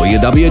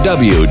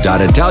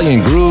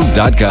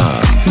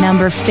www.italiangroove.com.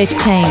 Number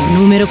 15,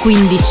 numero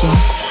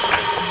 15.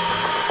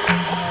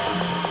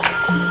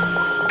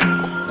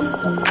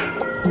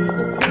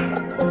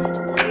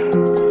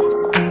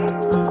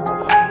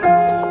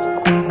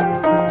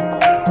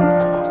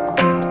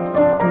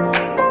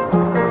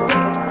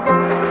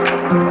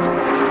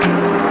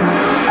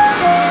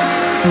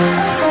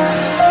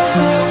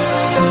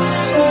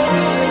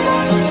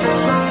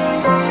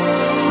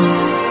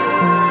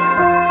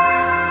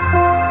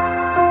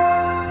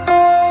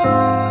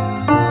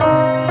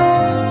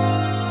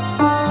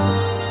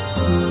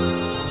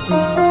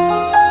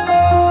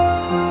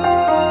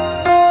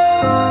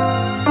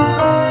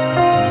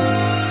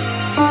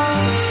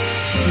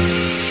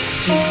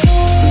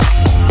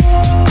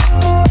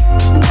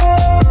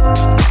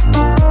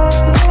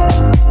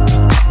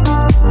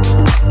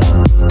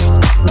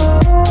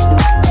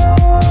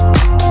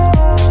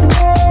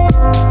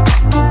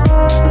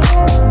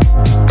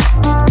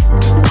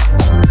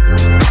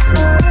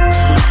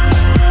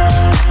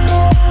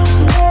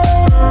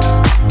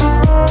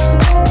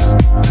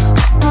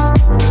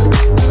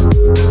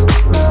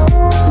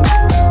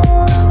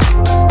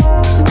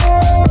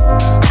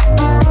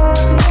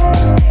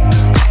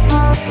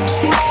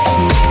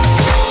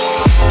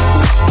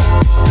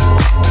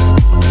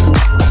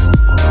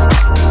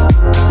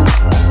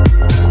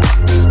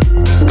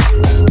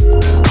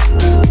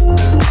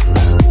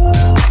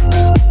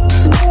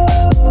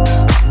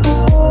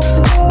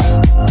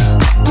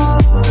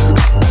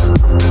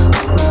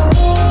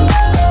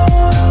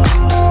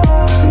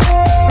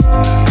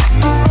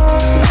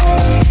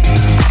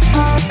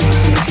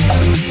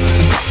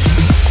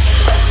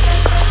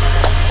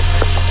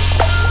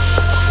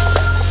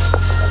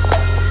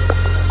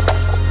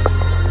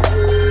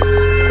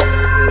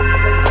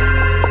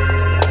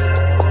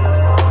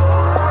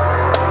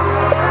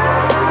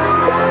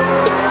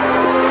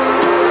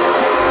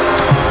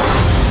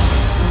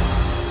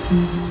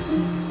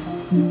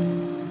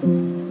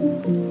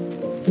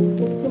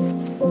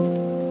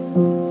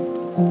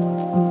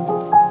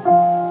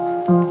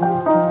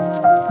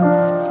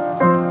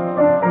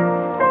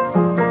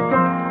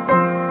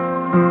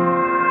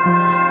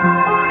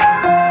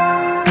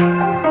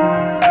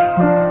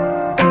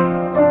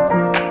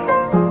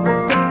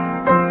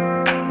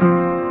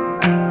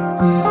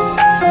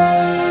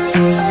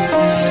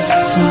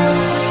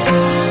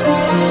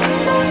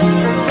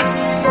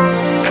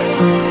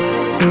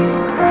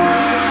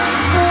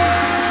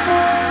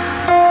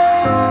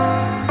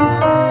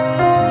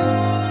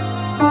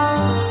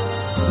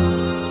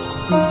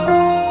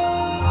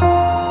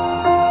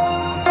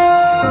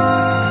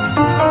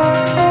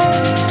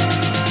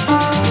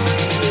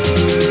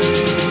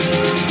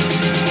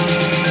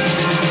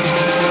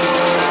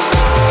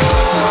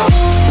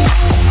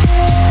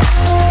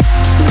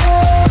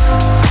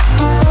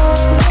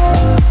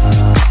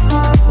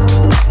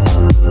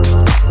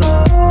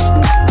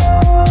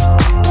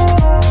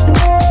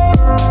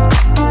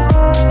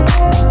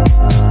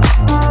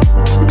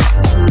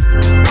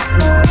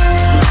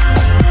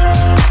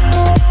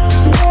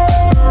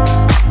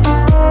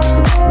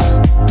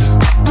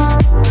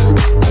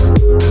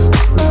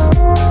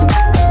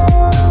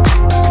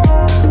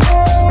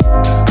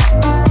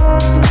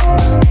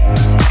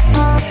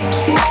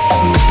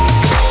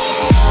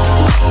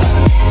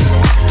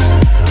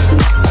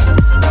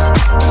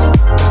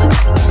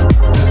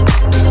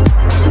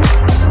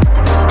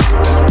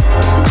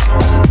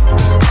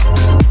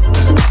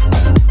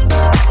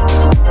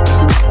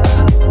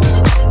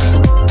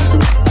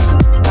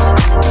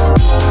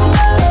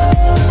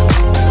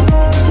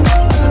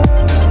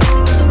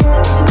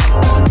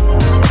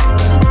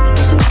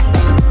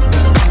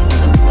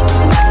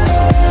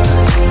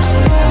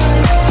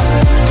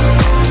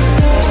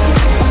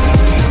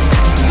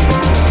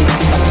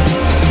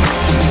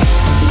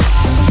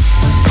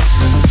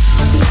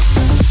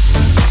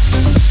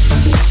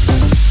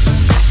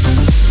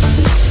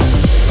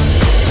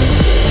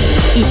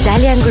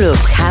 Italian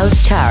Groove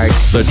House Chart.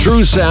 The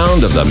true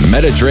sound of the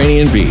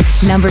Mediterranean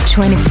beats. Number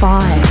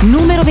 25.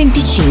 Numero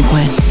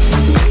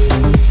 25.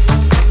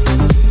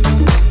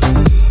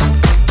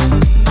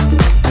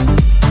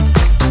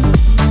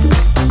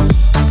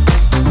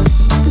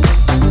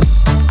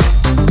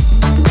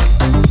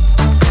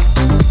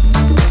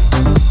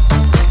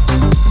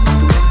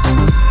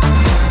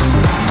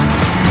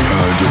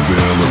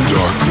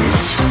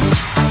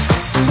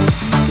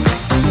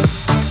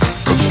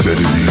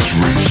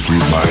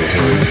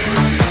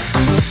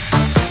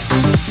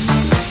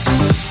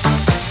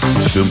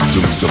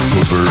 Symptoms of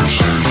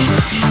perversion.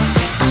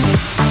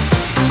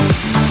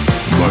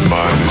 My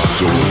mind is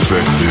so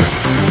affected.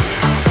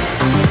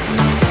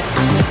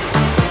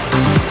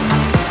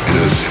 In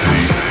a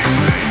state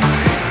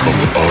of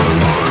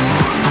unbound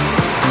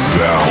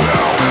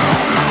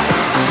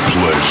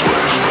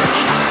pleasure.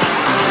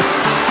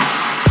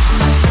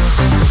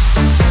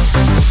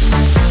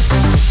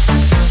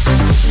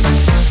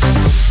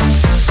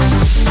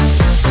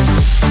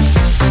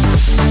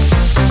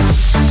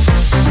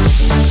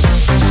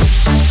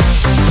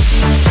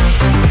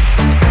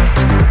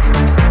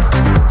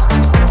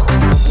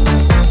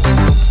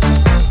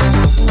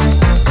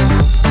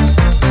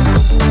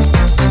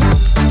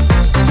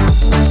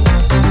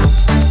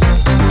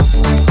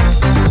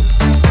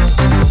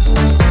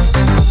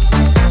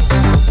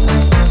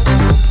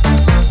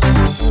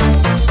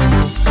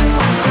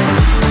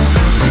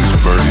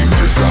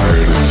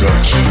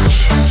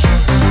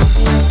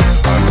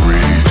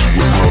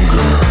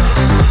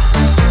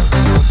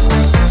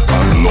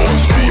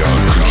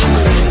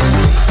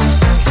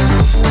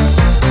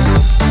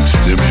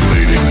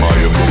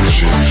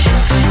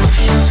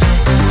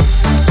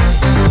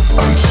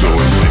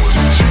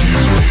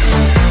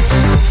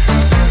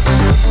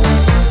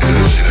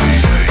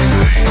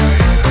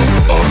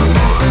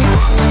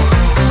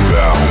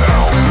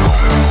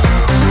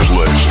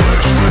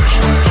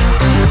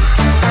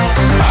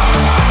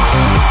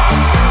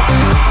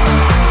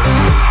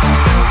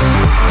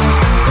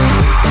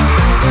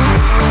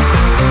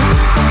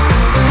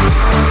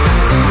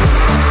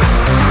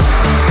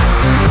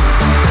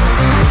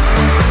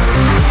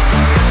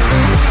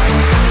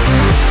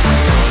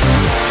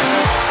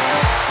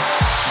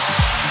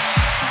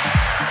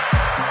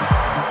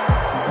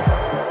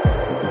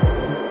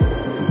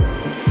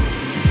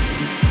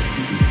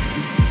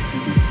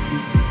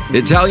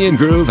 Italian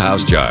Groove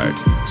House Chart.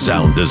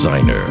 Sound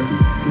designer,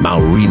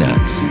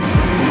 Maurinat.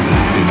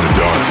 In the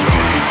dark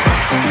state,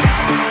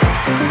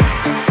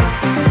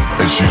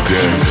 as you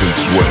dance and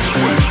sweat,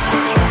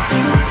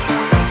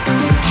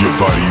 your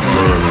body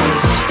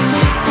burns.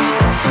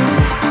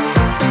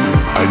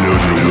 I know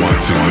you're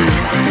wanting me.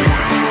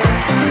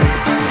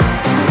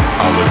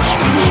 I'll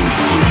explode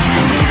for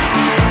you.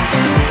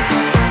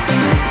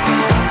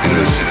 In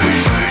a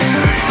state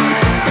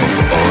of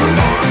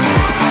unbound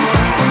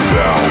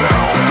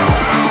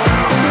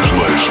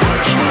pleasure.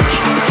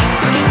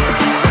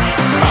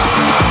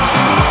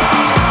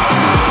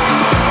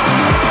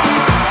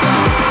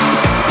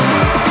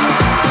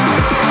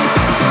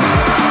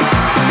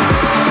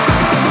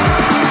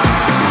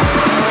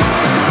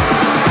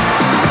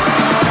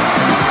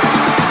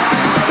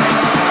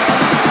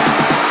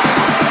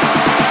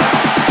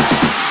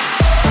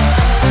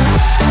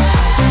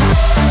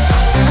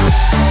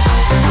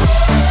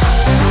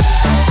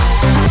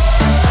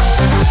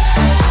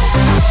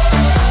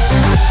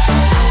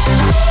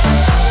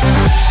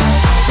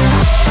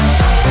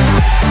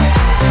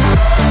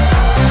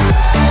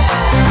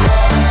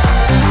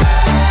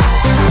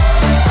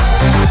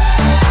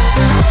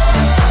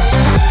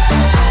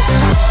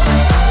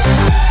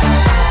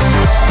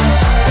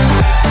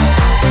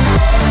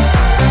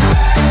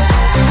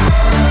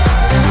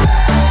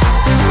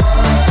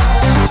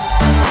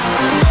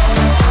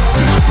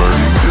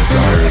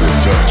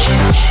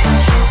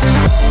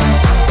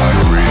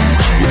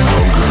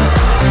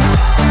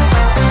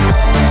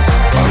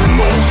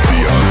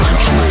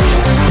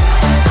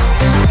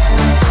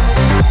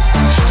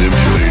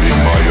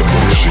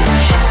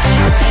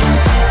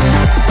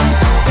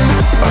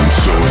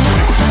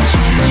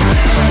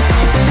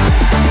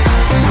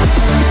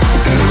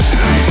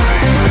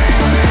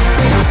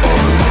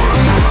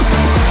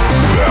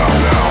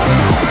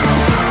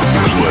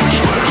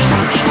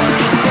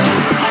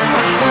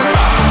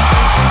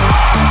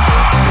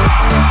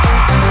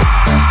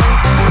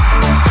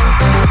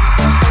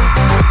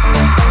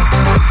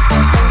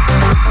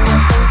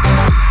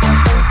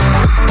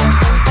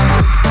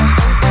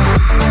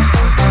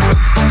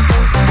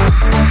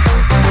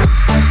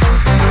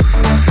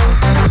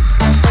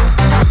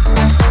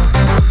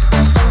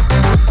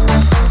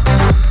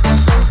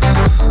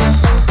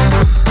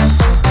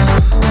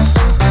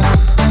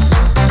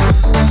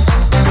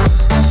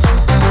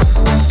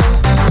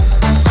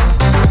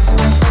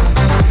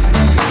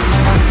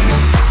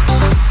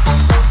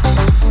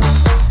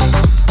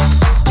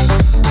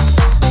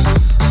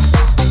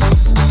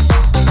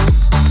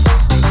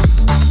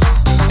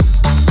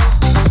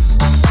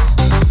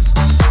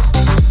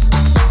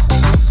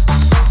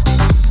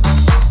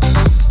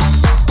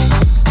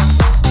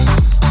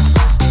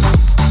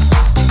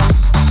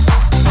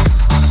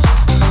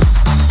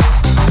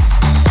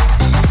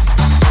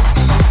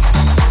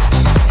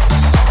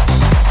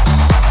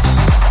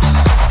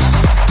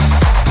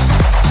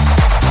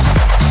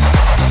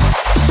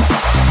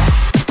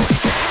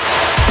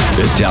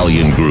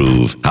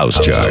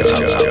 House Chart.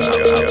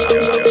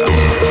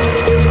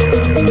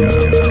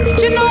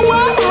 You know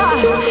what?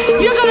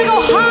 You're gonna go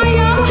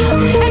higher,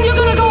 and you're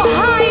gonna go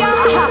higher,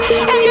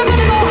 and you're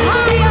gonna go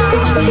higher,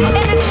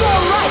 and it's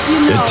alright,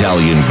 you know.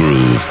 Italian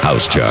Groove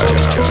House Chart.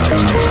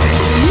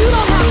 You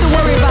don't have to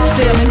worry about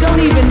them, and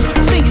don't even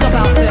think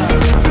about them.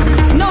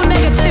 No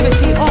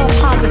negativity, all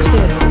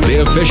positive. The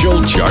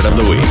official chart of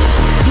the week.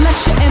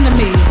 Bless your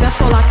enemies, that's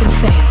all I can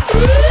say.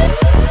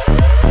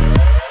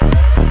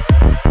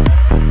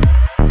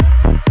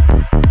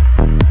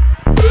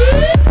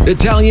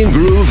 Italian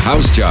Groove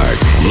House Chart.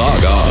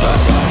 Log on.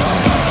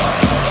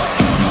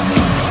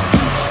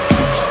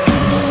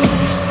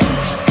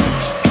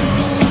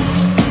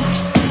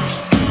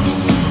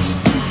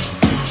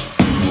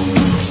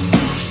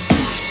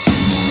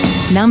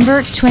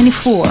 Number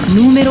 24,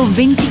 numero 24. We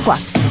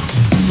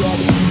are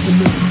the future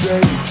live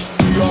today.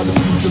 We are the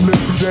future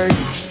live today.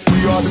 We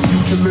are the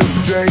future live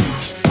today.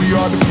 We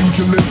are the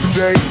future live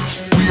today.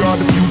 We are the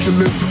future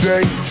live today.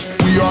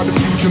 We are the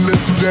future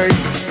live today.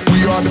 We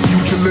are the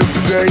future live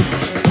today.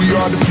 We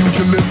are the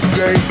future live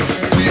today.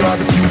 We are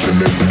the future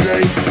live today.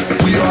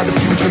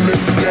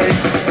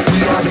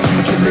 We are the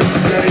future live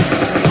today.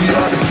 We are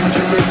the future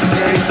live today.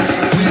 We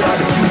are the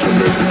future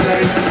live today.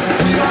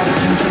 We are the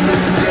future live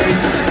today.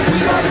 We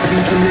are the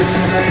future live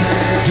today.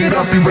 Get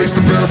up, erase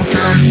the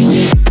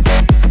barricade.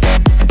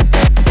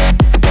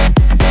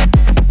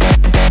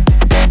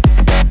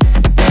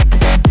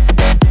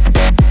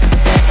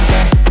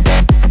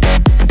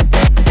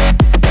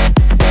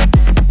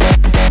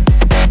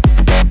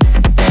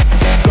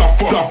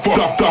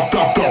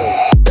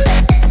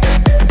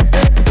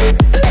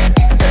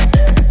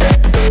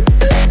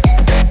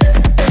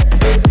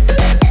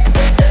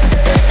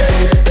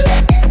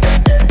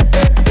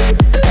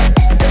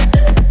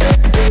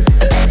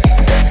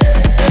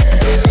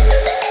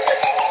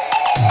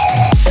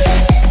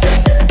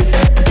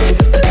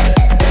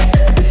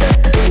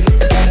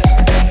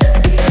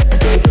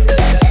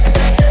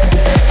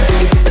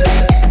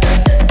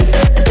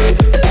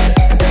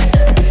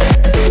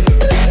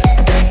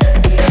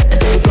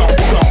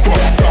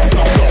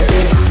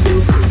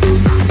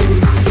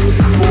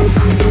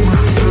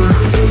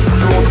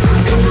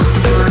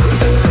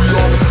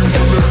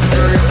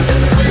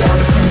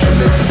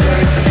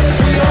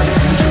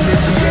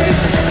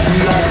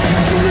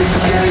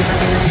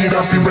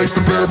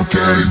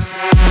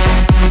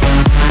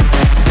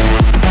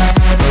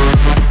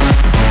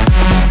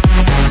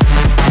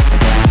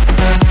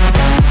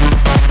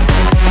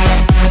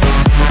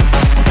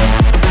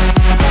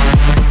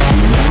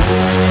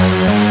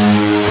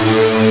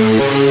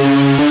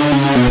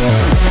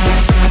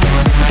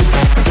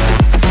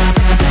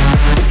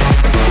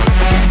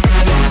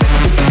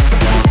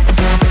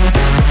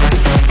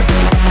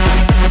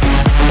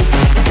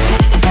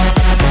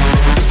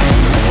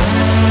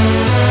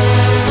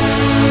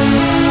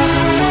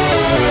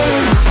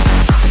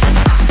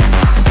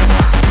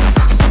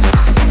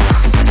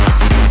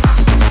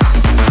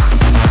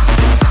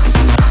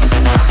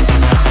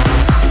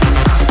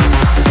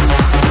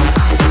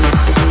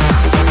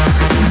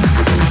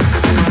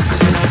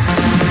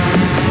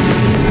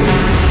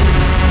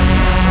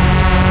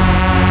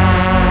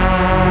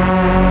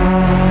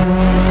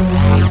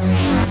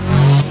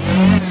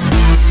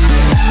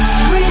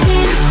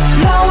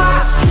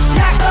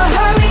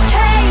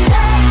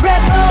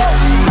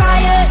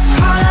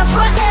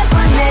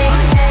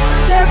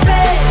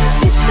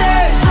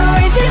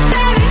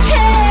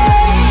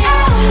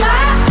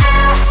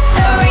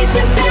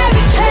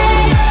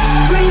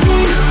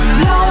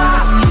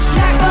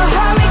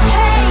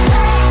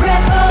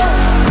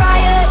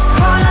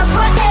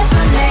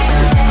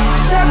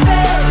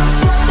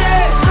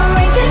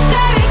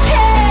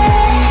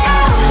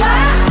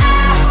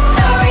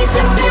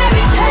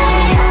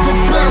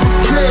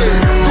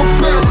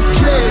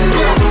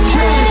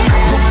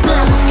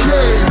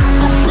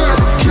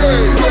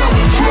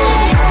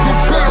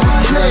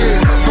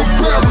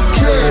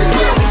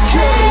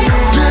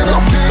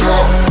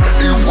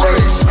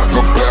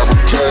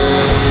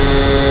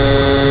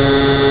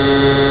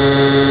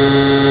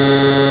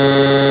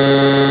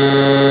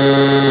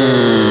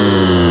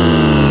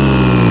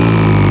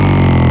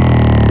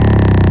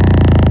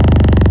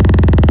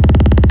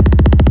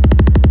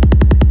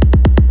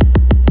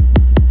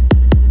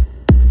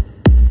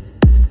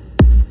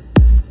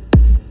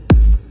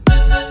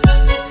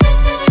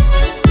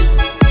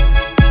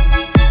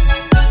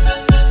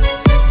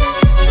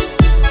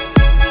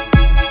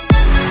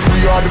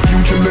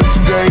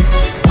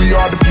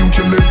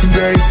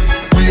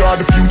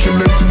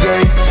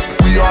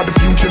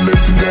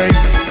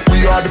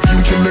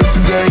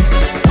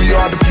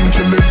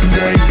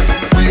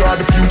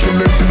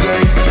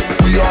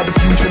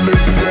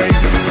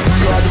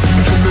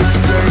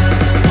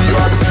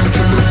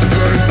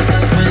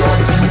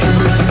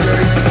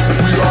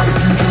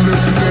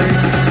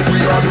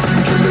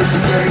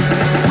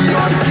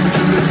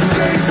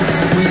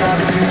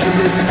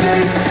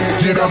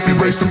 Get up,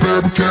 erase the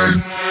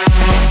barricade.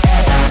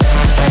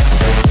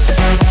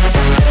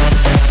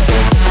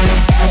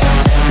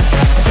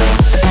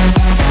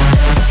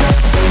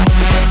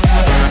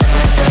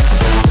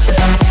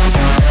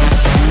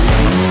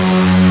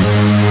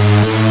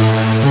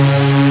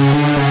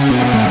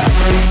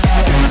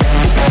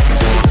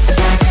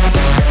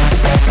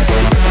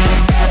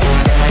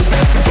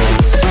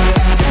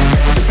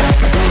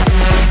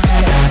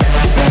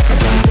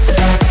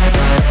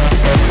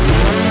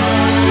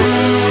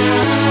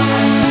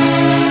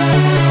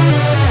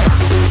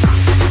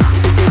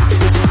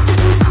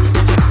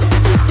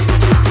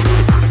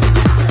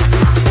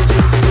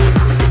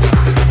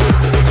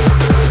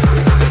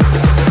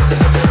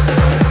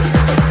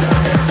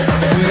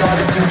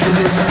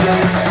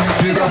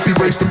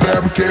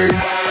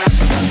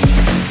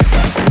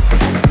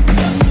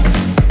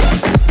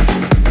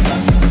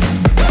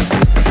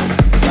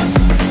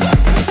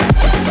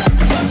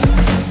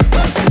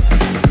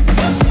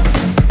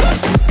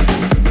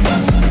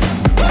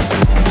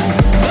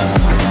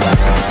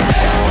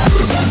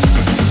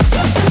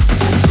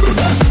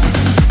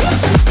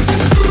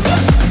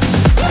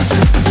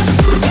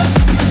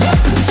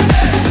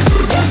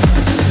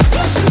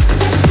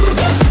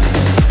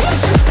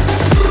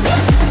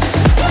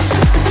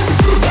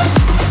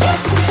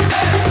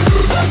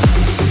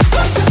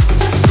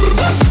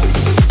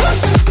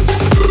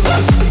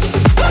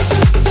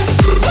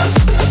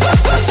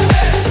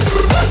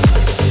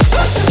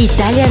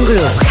 Italian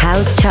Groove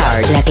House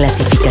Chart, la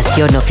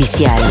clasificación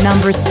oficial.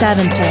 Number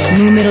 70,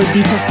 número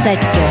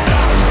 17.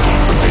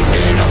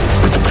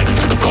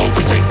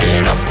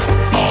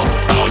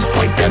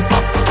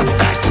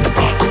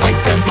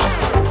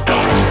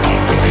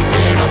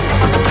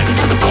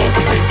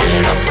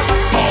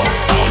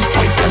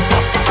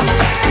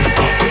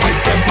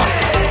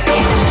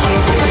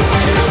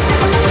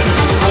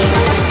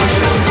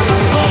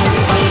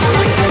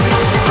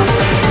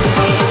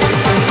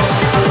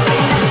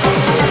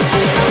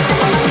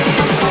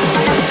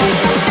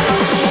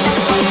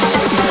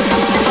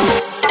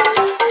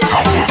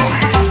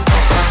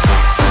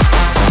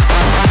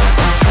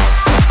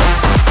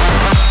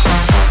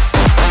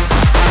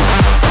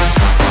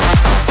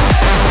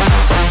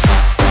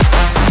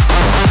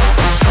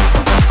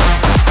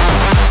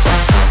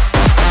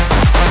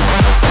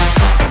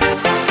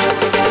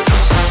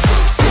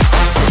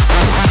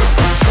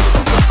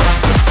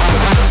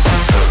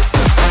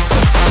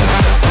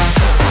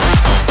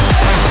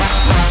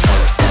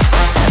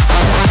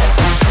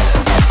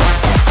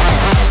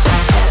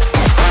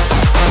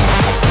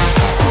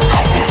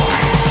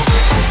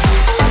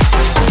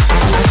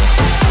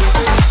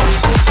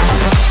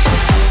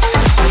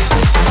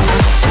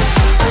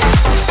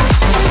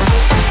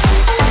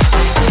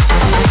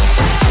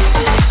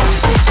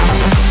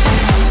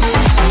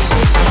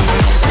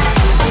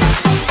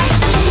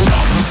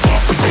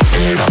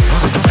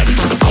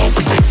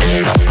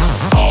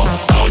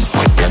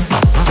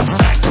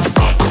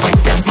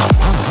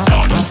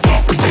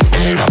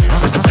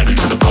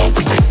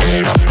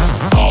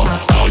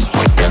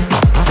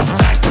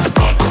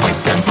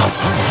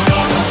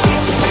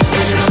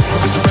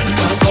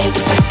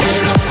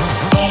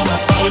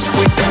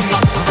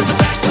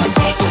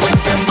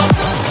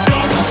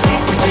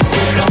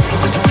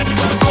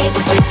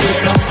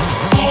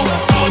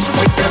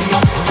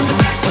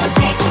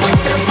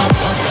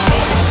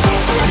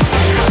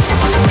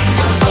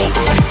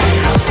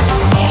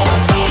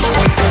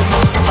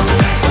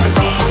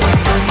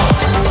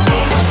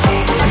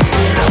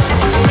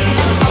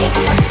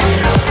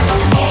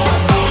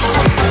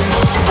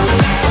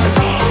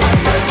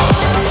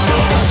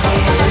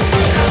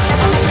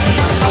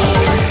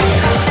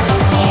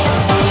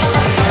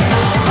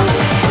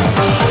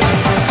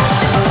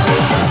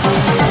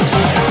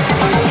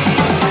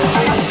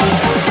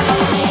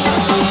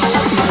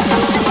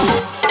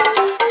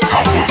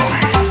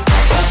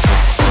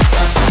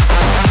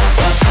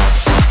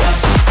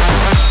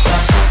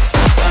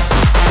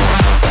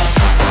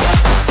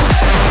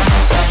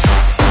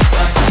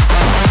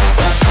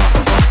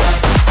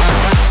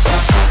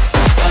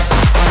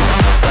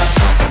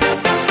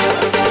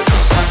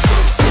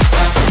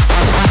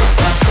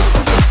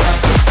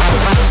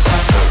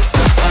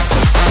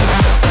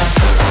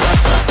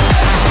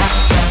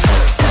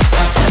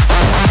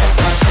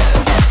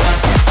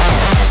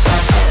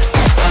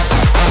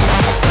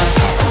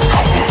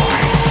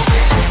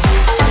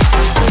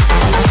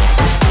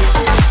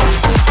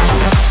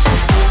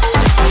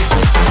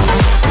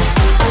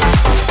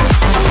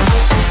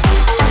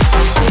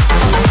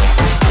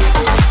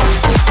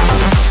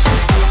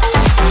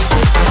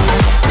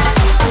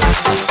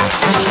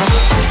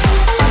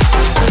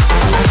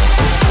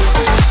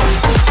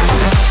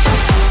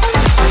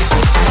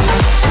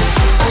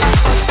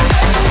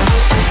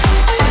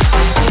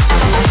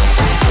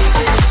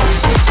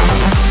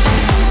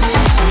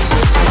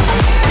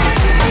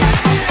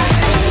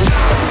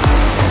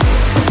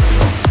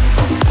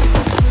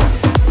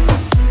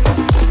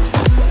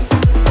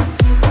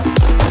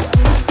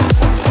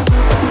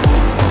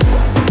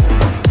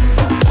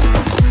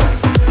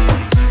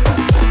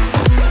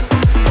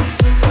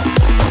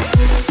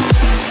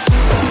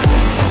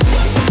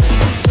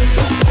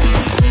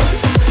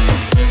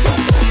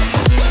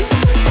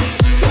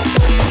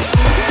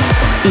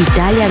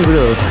 Italian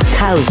Groove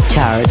House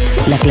Chart,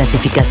 la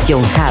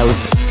clasificación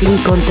house sin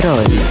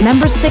control.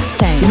 Number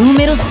 16,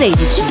 número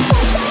 16.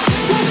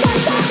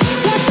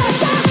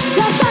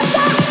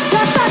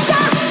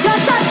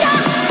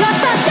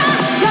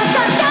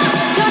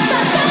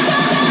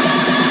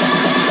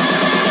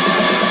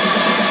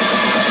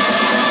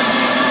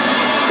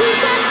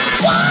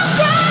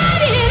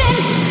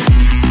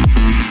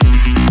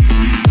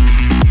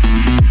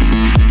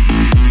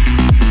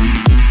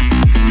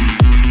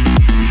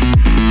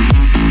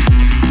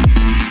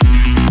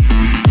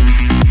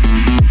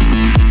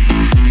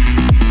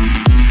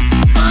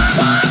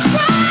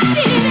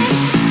 Right in it.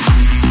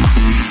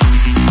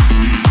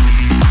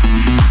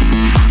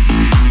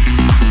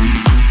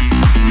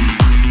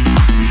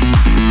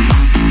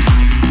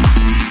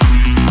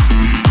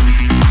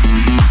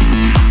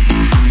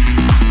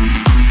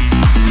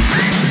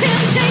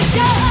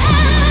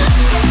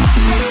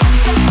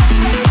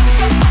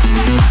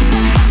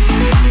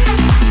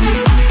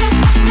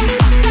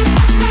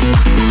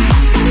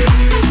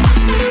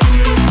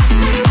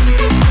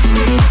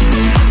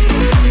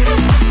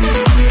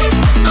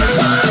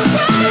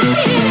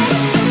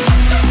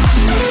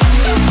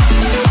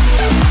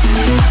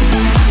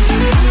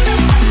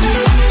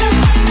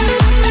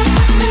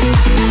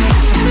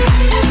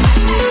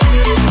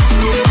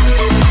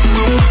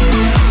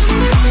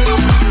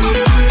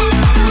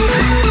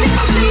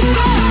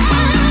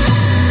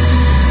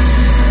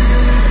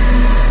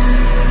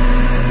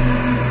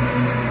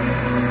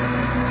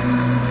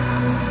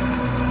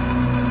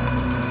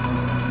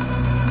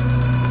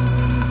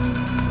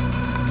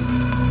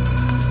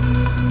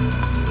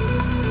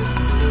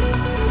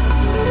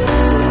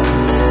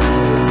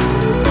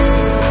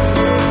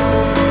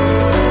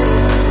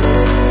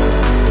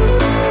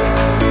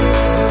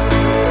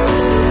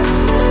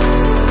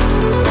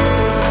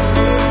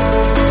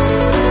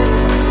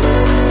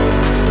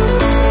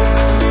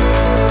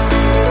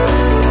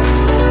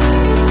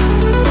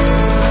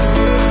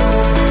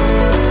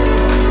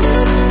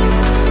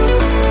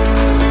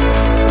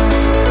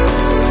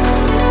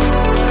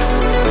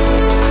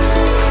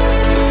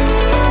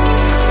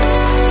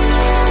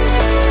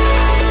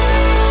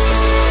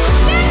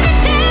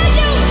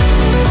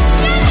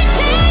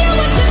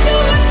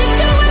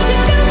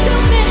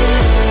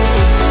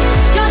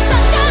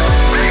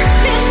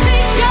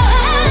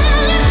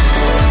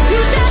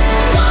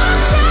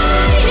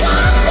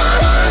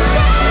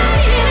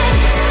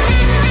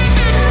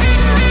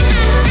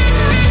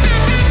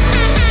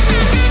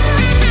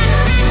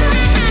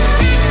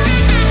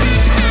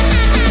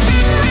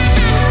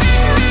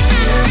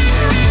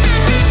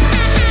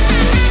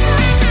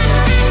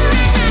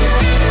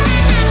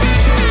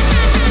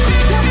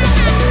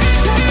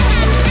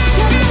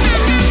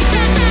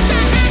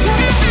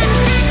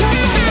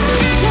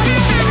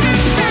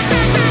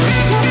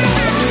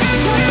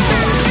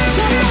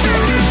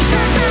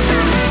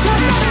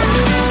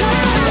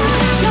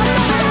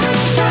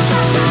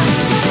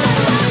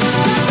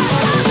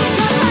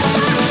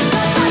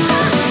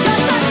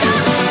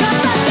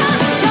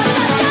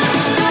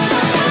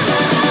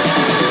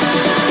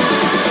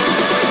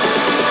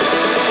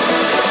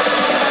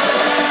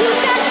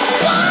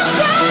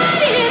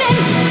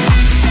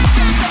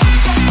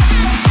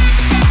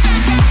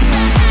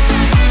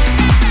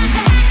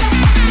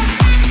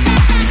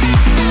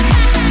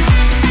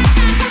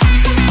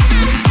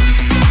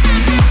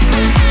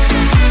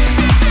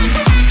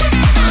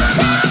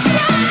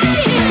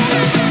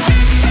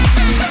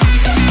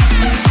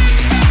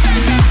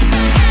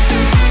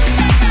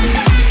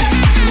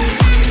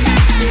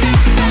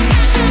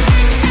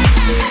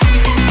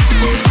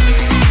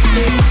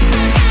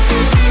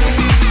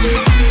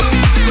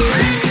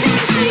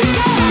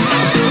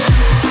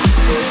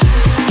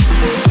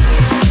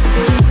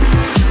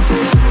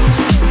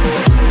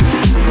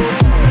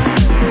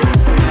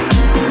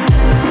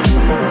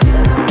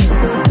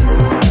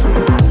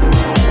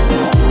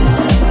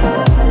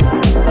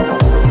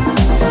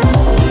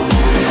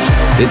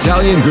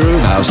 Italian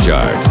Groove House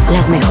Chart.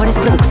 Las mejores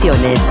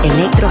producciones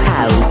Electro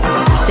House,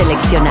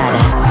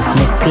 seleccionadas,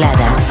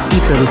 mezcladas y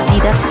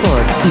producidas por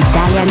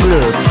Italian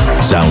Groove.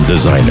 Sound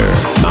designer,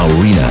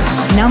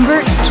 Maurinas.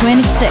 Number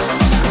 26.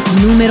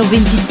 Numero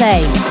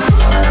 26.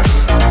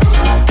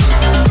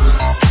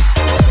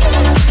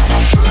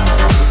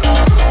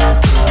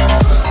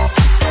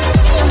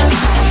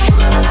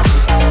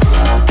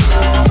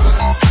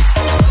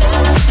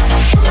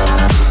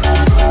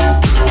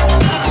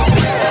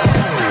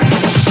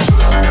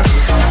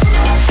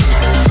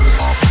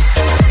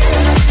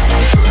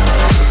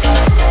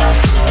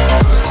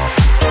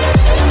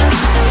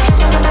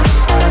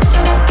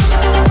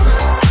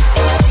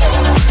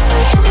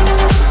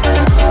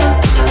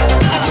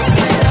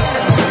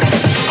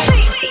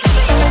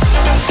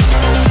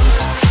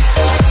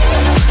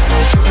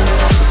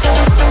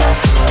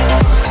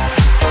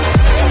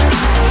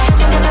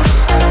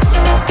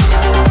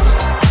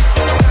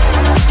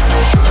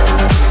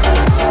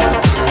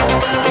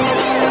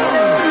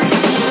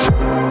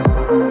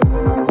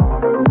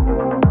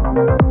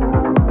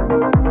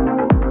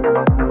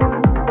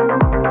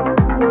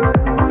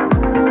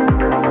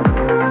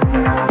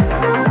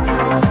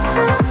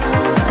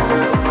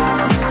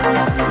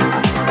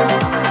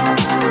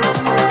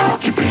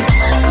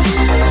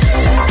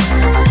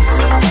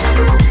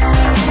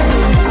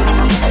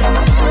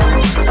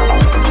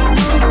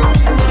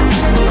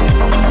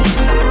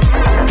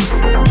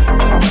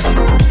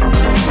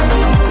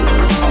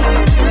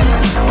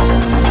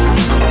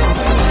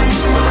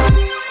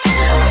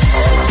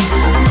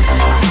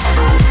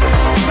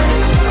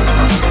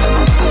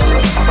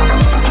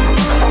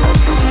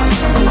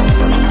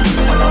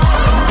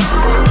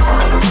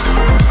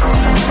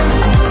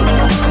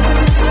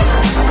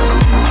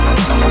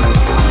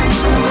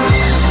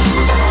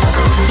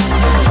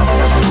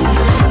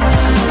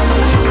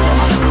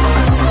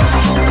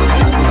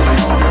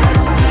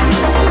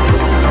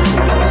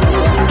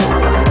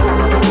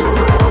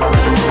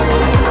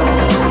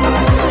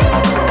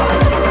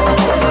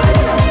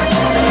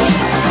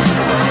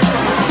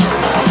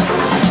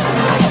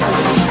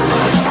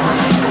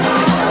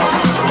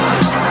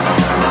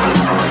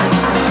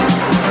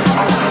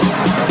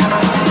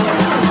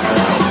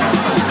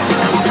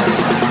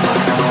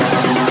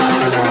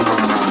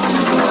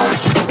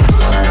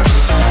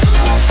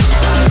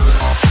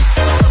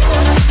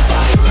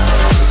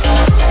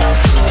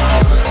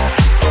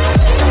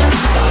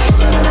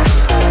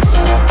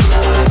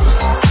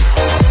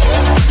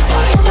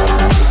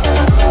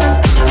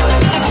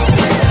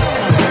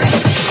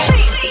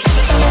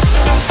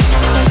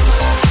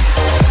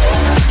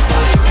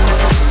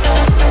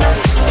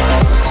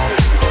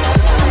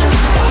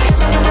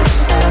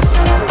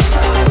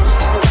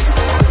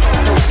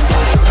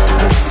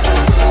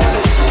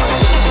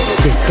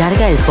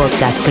 Descarga el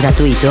podcast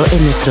gratuito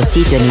en nuestro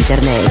sitio en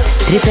internet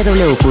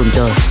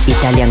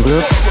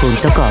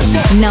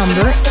www.italiangroove.com.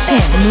 Number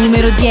 10.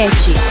 Numero 10.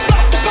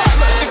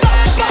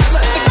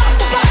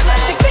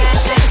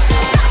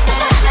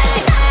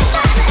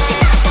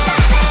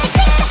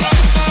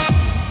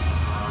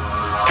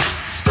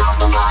 Stop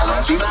the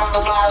violence, stop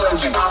the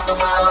violence, stop the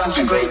violence,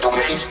 and break the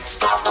waves.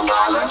 Stop the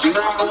violence,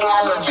 stop the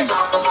violence,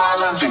 stop the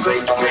violence, and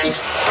break the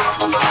waves. Stop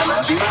the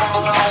violence, stop the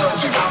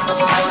violence, stop the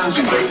violence,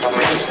 and break the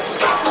waves.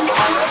 Stop the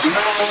violence,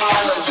 stop the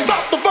violence,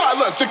 stop the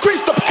violence,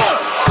 increase the power.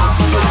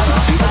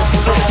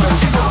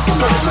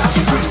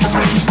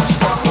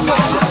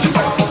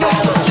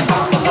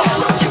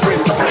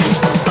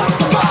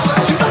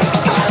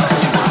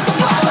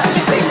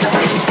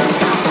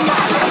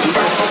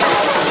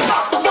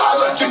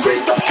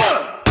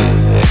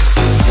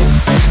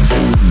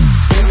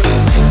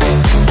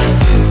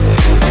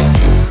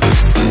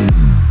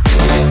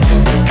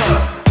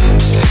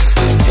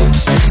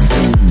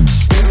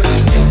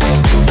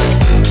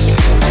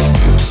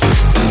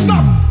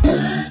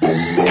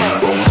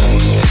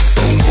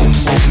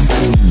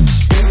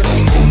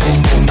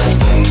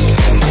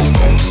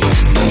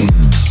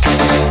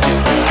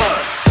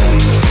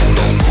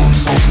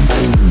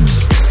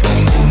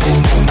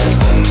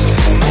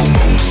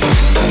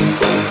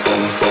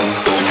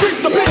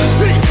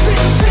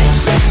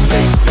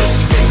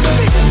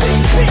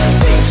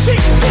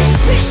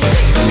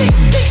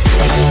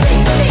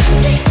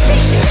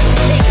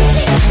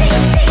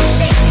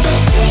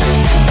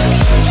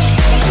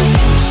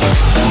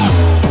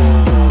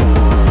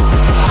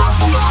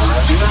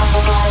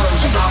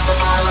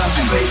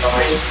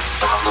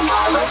 the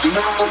violence,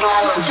 stop the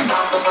violence,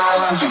 stop the violence,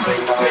 and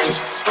break the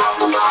waves. Stop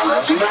the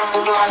violence, stop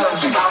the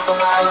violence, stop the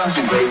violence,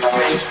 and break the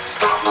waves.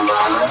 Stop the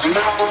violence,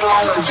 stop the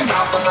violence,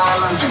 stop the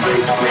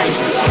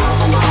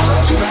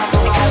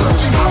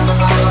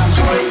violence,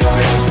 and break the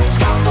waves.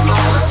 Stop the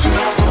violence,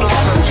 stop the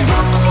violence,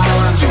 stop the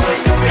violence, and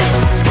break the waves.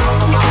 Stop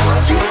the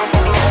violence,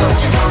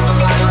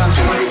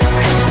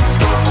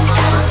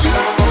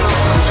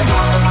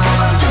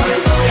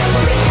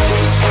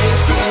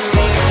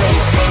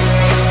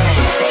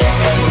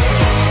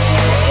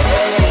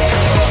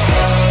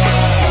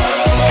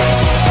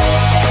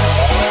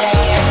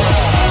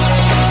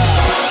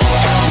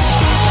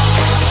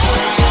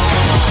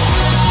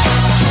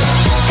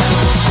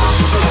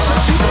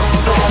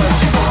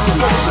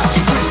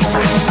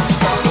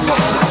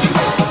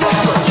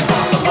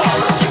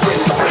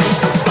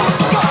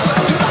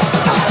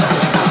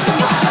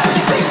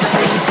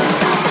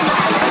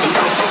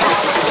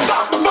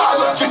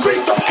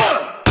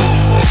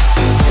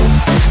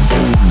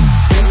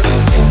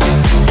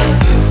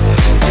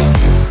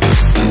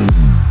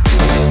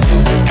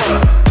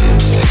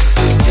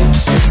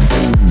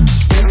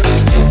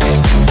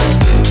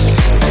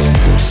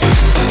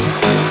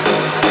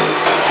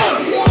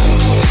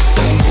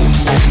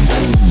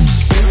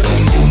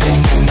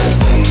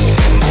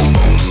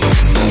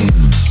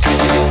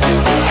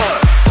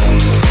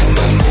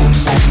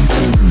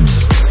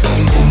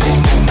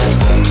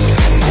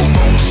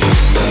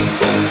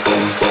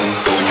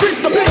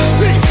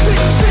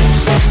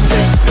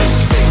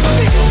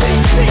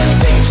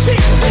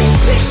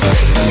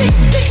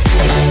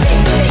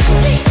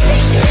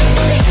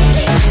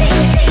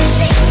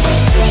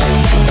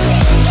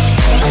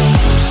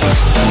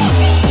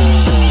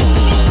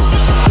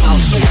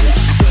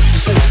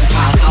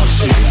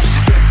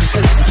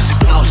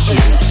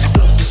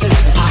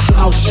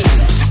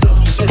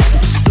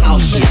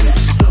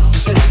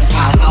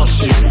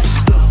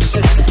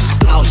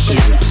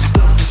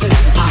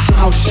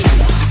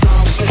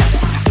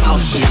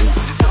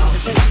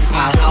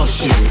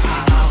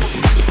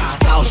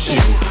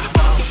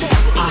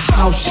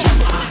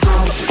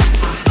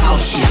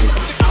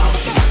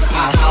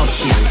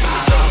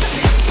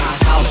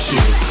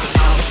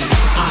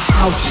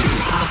 Girl,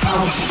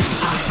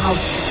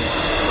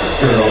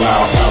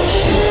 I'll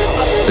house you.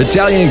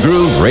 Italian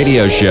Groove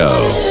Radio Show.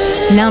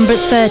 Number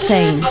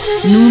 13,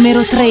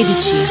 numero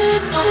 13.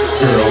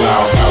 Girl,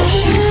 I'll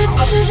house you.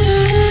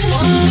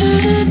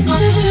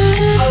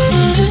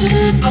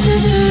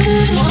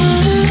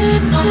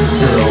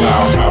 Girl,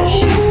 I'll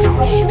house you.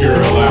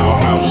 Girl, I'll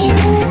house you.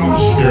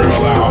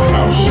 Girl, I'll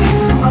house you.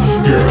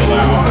 Girl,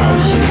 I'll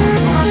house you.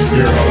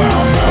 Girl, I'll house you. Girl,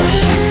 I'll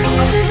house you.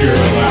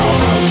 Girl, I'll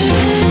house you.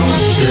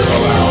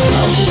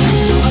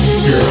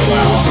 Girl,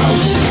 I'll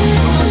house you.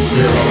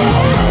 Girl,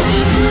 I'll house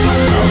you.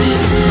 House you.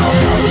 I'll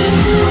house you.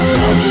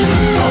 House you.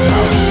 I'll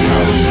house you.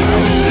 House you.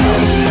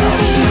 House you.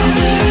 House you.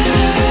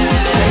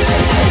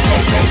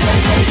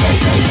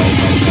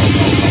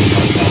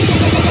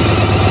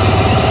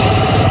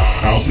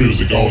 House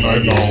music all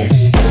night long.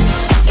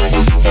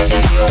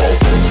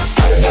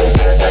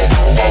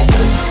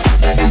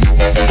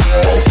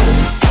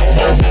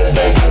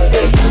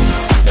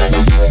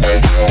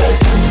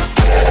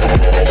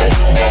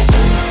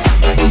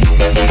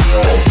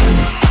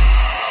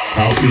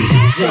 House music.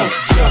 Jump,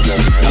 jump,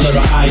 a little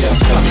higher,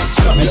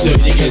 jump until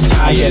you get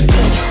tired.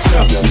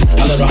 Jump,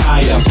 a little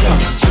higher,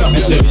 jump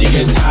until you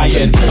get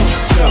tired.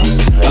 Jump,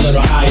 a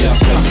little higher,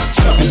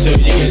 jump until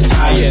you get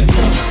tired.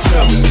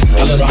 Jump,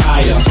 a little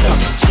higher, jump.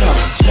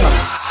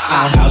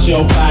 I'll house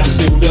your body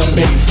to the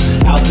base.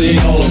 I'll sit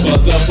all over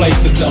the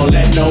place, and don't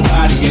let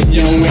nobody get in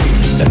your way.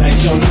 Tonight's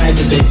your night,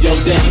 today's your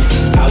day.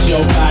 House your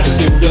body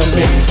to the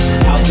base.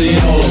 I'll sit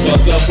all over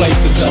the place,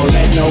 and don't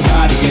let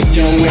nobody get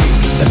in your way.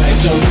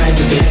 Tonight's your night,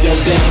 today's your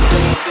day.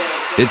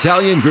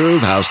 Italian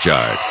Groove House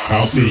Chart.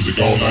 House music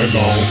all night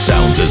long.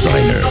 Sound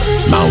designer,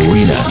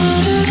 Maurina.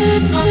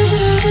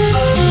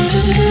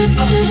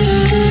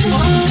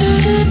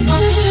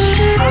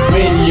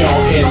 When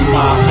you're in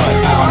my hut,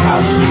 I'll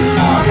house you,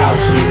 I'll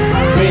house you.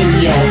 When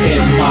you're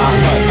in my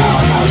hut,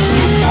 I'll house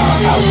you, I'll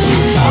house you,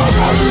 I'll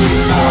house you,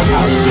 I'll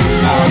house you,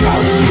 I'll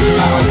house you,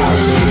 I'll house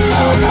you,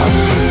 I'll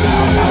house you, I'll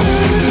house you, I'll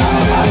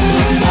house you,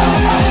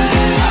 I'll house you.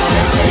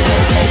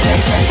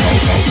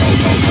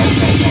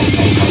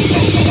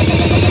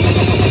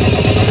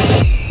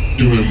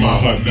 You in my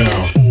hut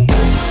now.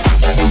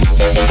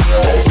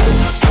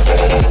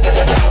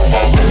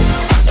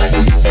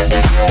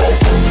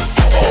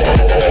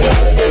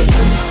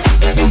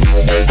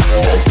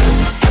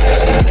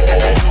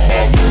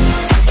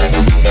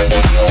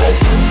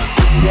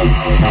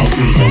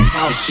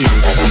 House you,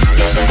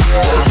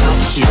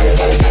 house you, house you,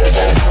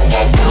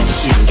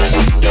 house you,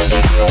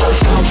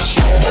 house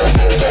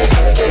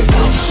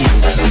you,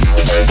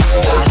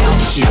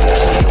 house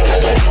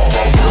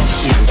you,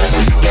 house you,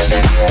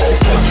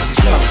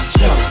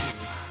 jump,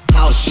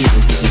 house you,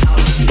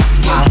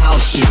 I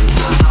house you,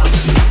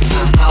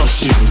 house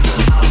you,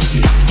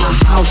 I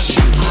house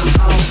you,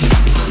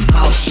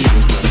 house you,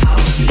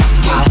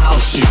 I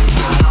house you,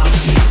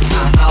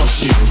 house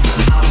you,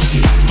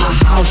 I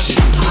house you.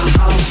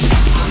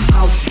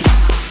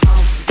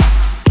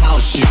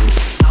 House you,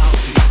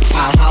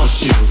 I'll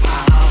house you,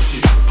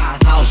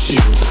 house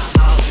you,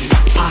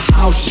 I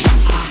house you,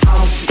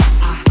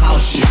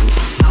 house you,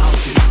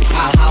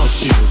 I'll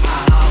house you,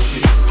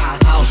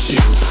 house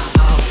you,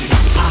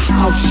 I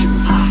house you.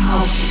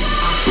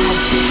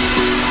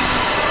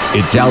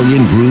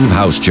 Italian Groove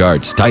House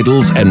Charts,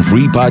 titles, and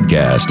free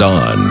podcast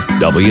on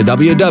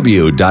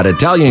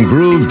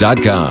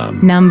www.italiangroove.com.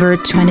 Number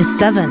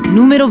 27,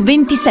 numero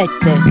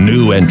 27.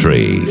 New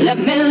entry. Let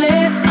me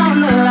live on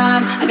the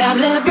line. I got a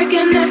little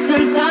freakiness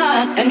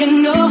inside, and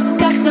you know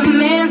that's the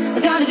man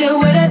that's gotta deal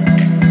with it.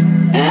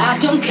 And I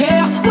don't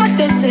care what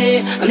they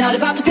say. I'm not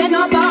about to pin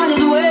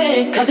nobody's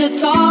way, 'cause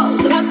it's all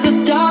about the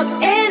dog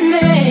in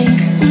me.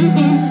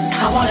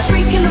 I want a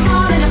freak in the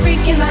morning, a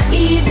freak in the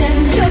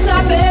evening. Just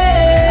like me. I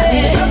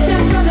need a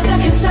girlfriend, brother that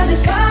can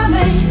satisfy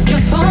me.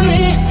 Just for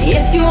me,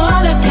 if you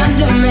are that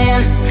kind of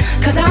man,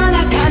 'cause I'm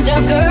that kind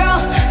of girl.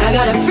 I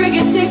got a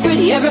freaking secret,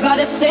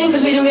 everybody sing,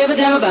 'cause we don't give a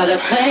damn about a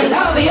thing. 'Cause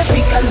I'll be a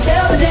freak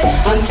until the day,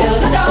 until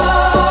the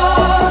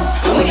dawn.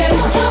 And we get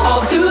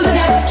all through the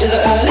night to the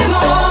early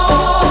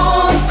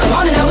morn. Come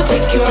on and I will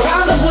take you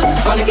around the hood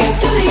on against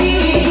the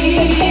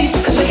lead.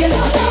 'Cause we can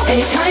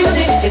any time of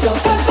day, it's all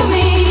good for me.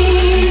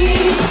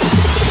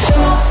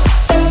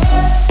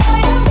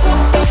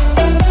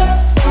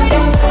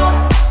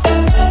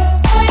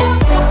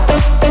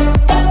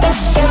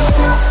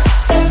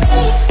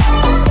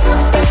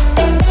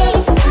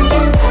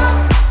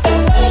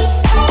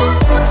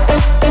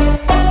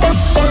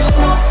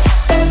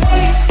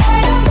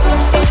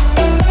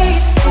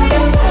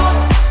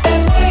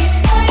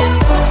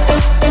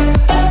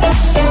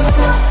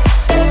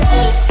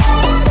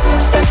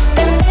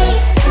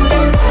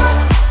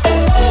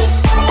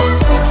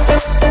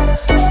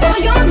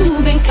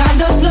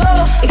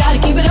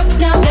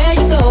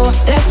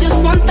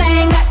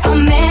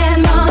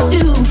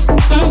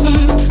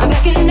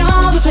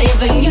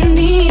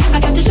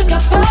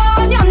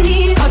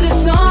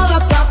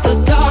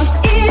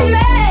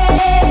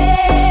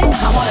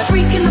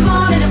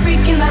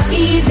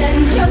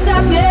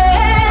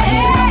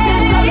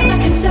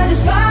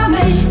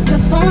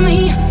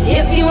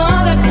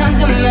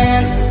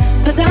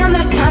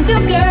 you,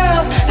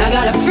 girl. I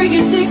got a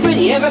freaky secret,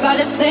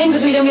 everybody sing,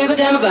 cause we don't give a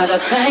damn about a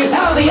thing. Cause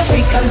I'll be a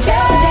freak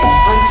until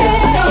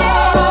the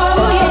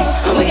dawn,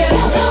 yeah. And we get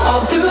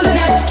all through the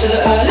night to the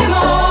early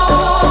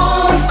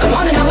morn. Come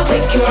on and I will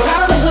take you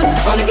around the hood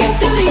on against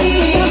the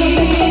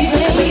lead.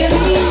 Cause we get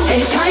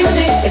any time of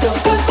day, it's so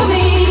good for me.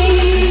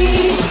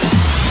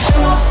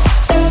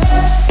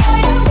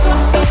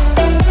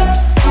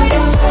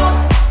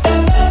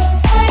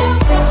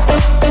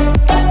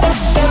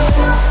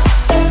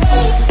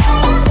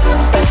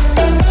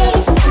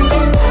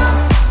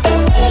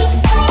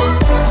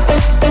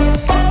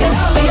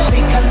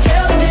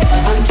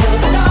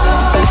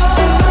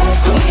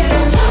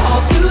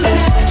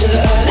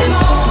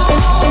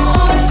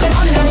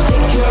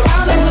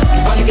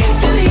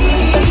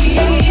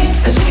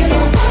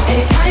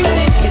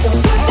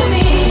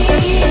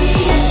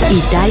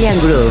 Italian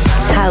Groove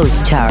House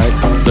Chart.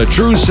 The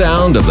true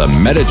sound of the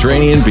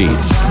Mediterranean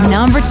beats.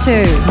 Number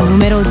 2,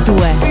 numero 2.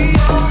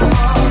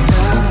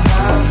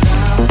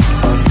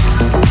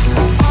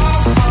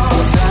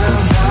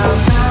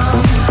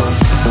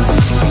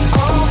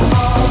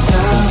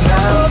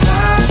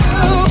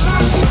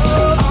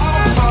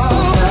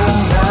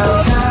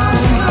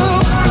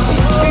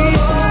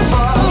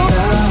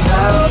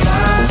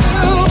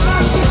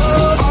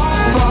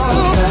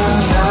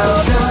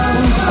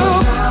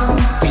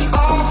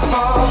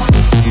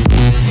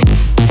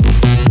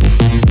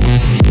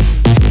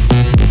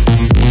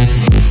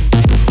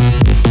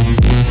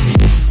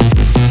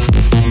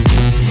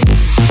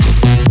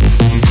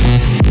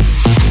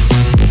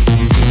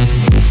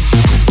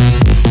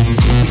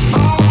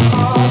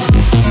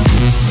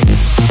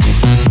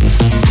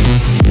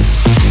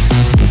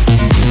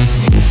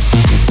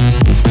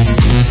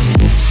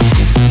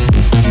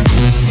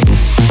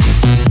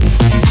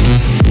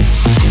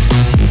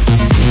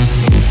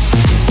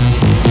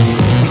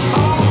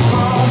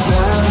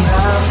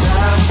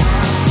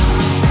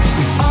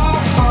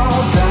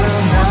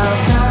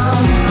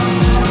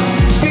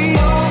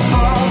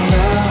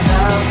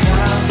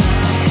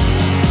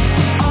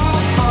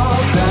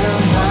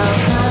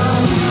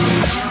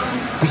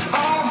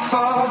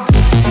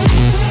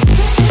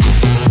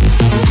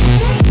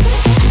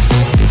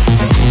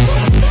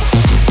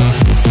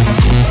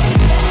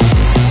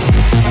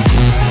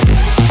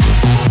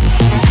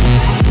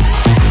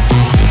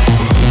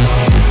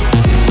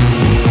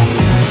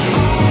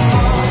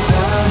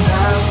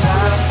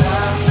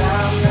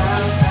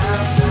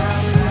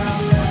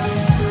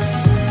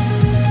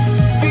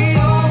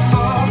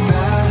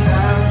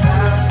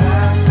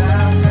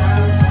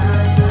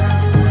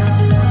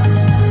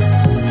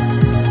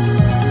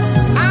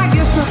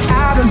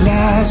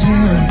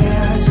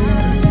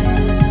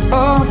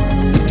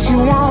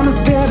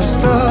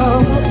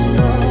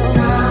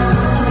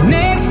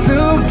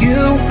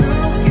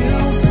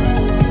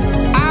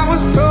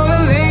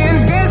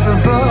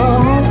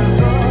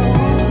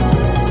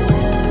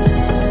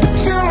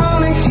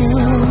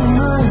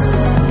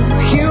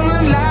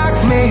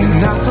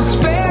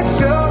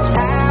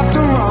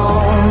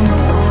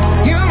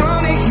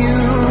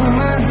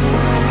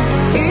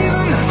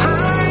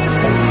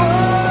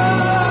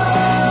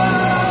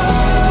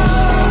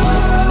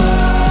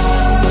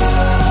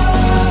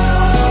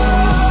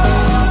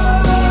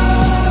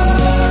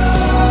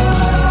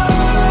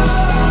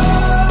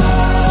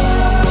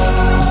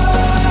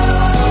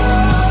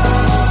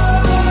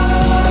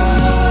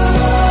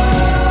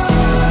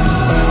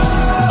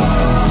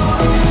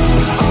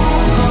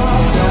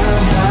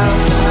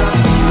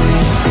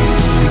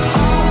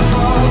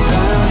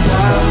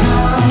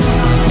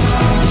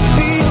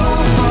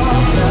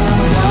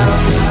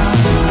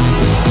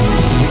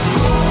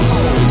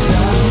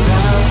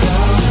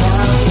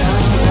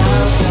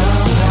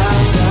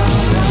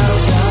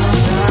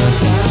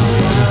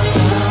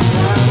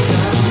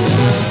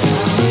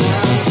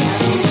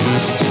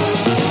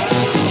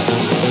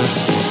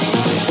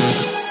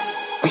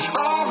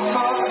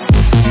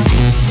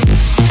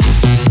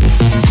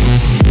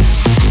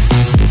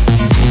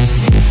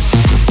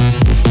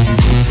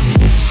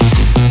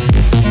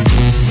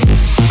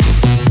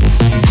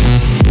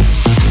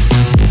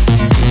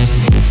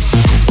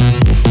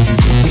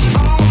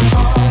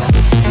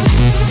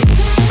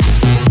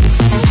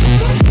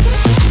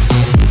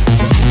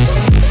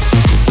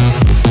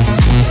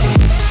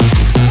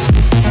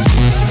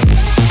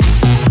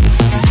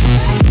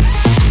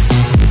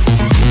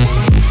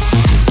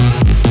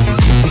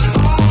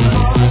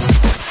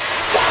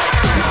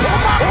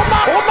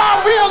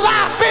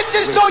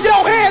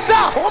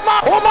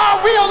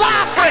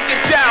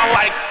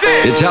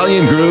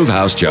 Italian Groove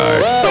House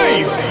Chart.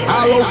 Space,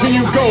 how low can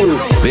you go?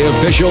 The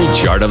official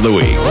chart of the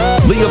week.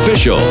 The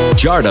official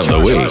chart of the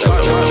week.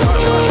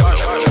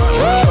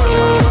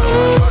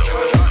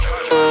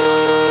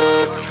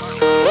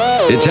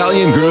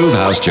 Italian Groove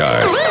House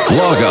Chart.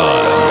 Log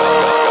on.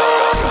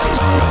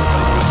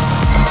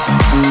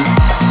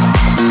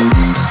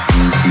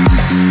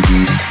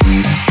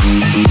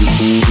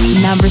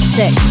 Number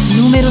 6,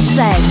 numero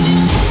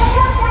 6.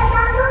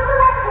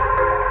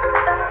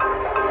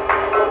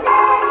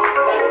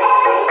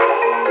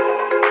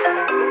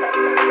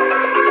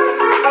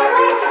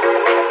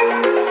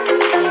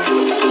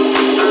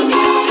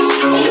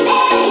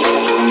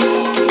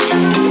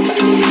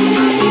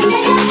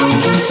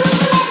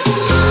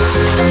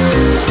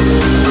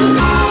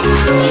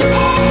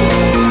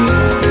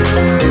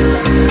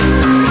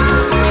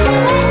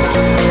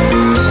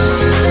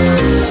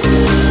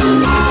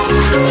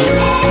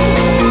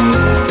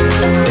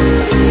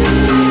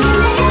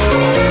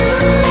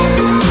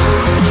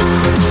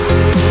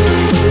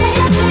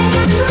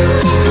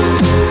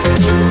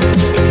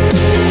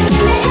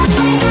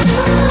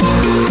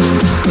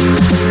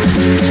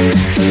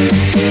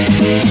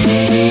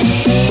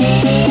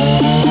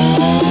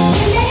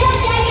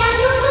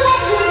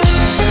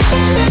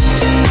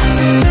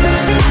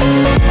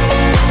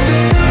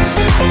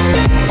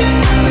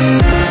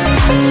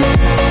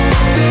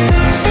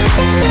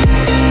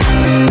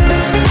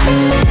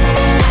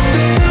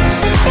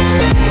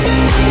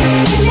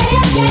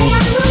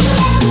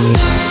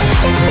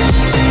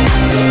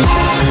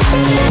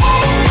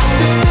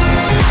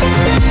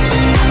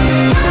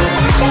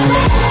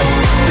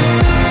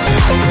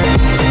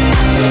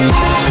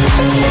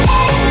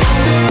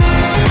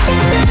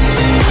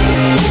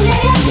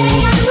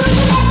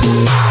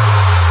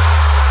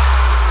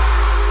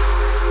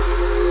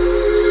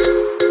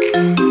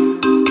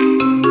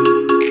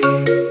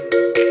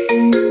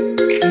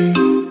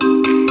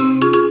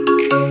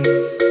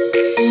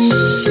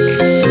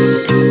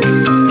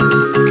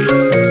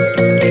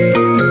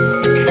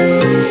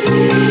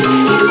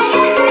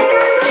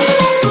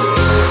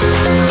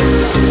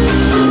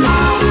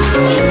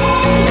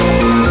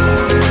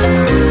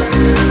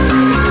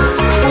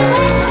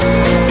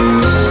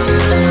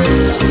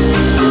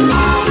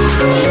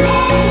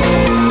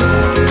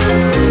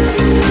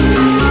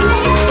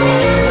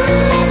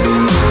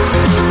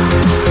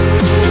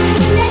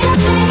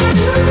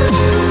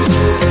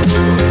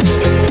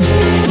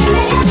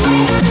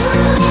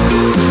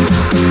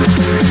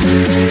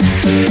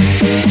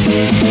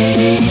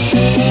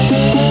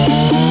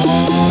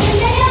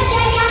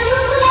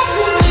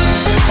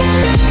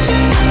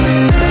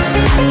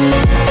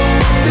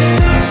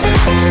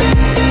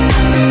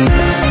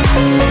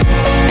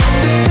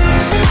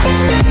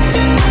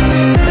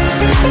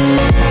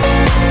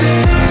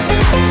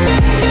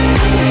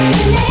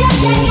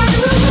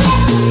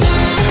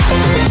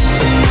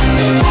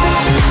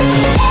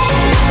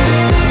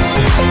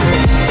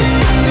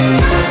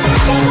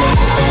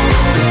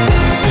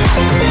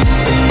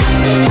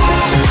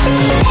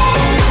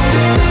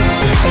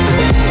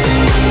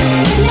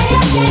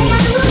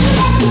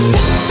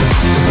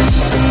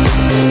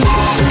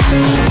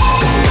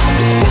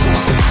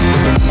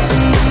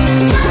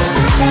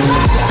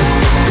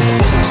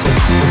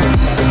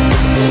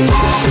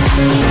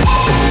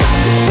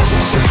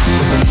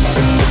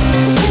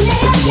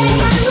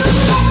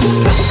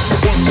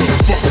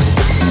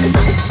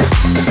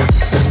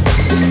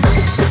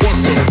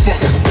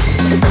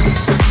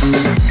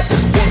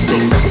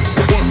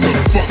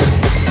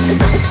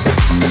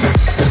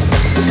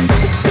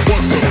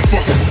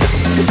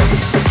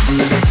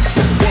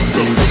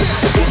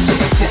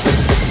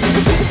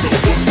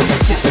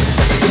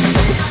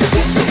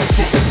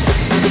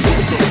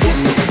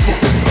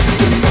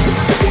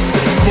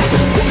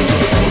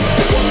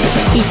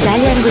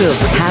 Italian Group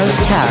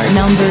House Chart.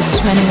 Number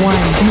 21,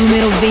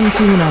 numero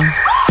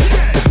 21.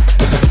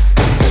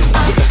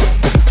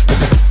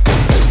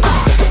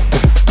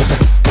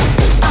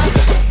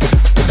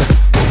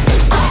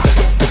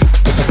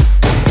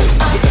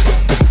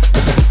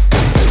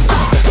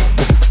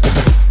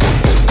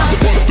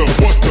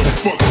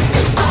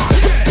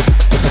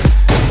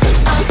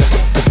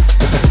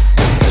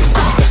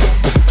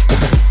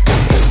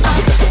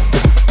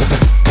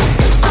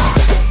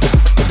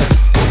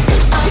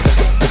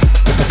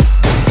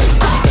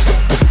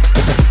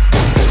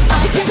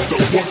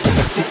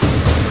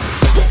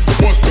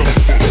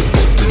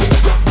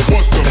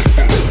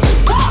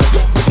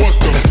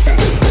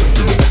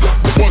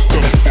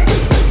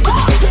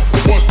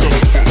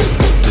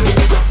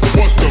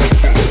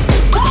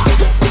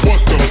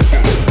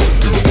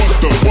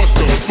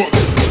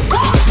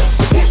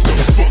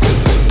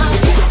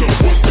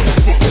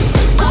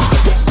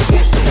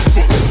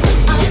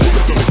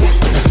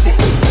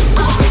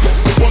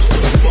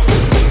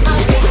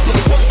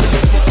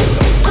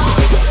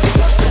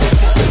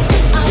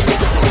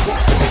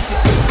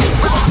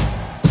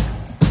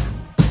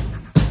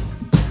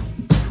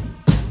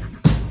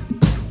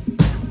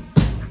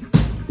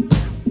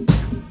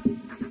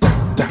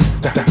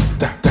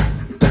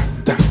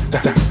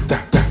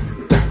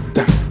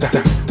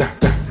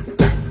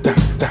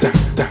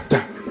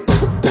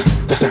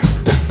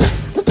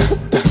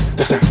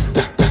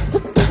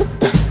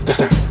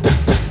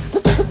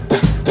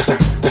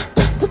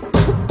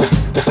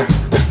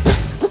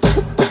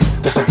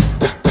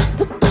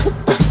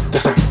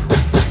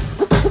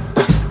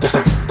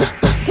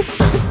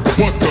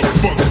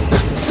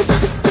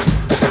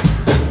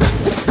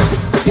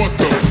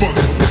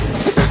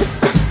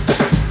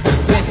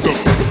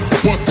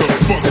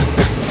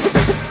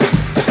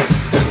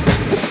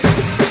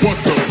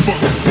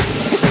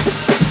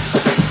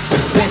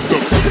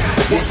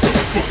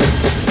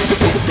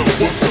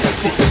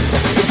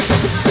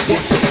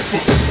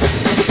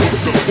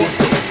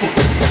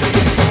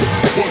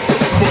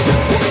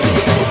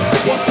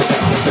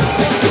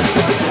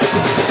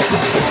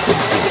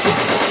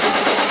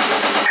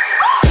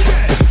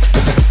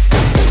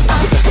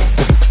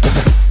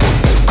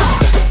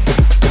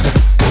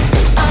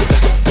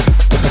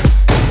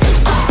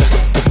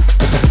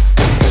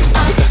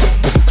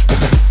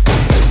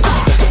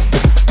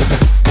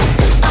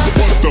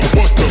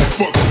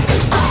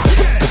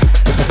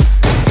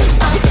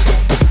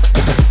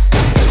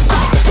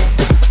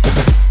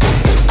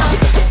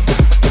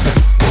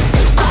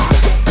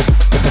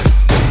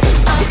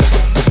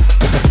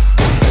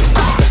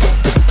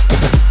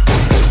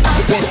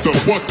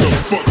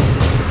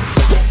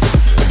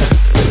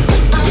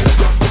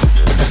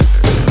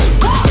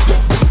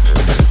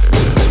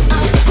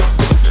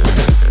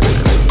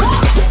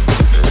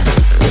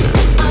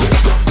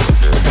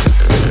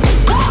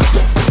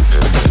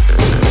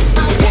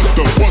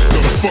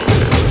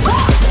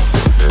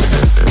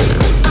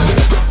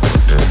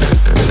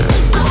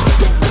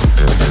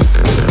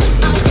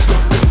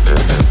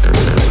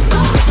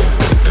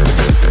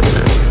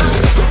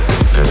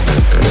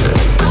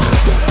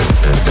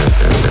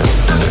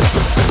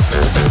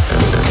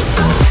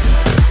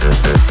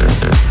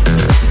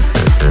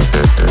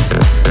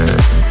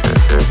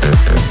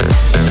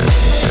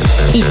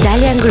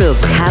 Italian Group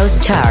House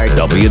Chart.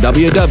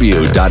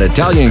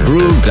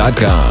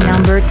 www.italiangroove.com.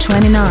 Number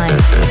 29,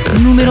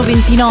 numero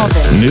 29.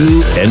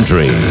 New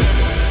entry.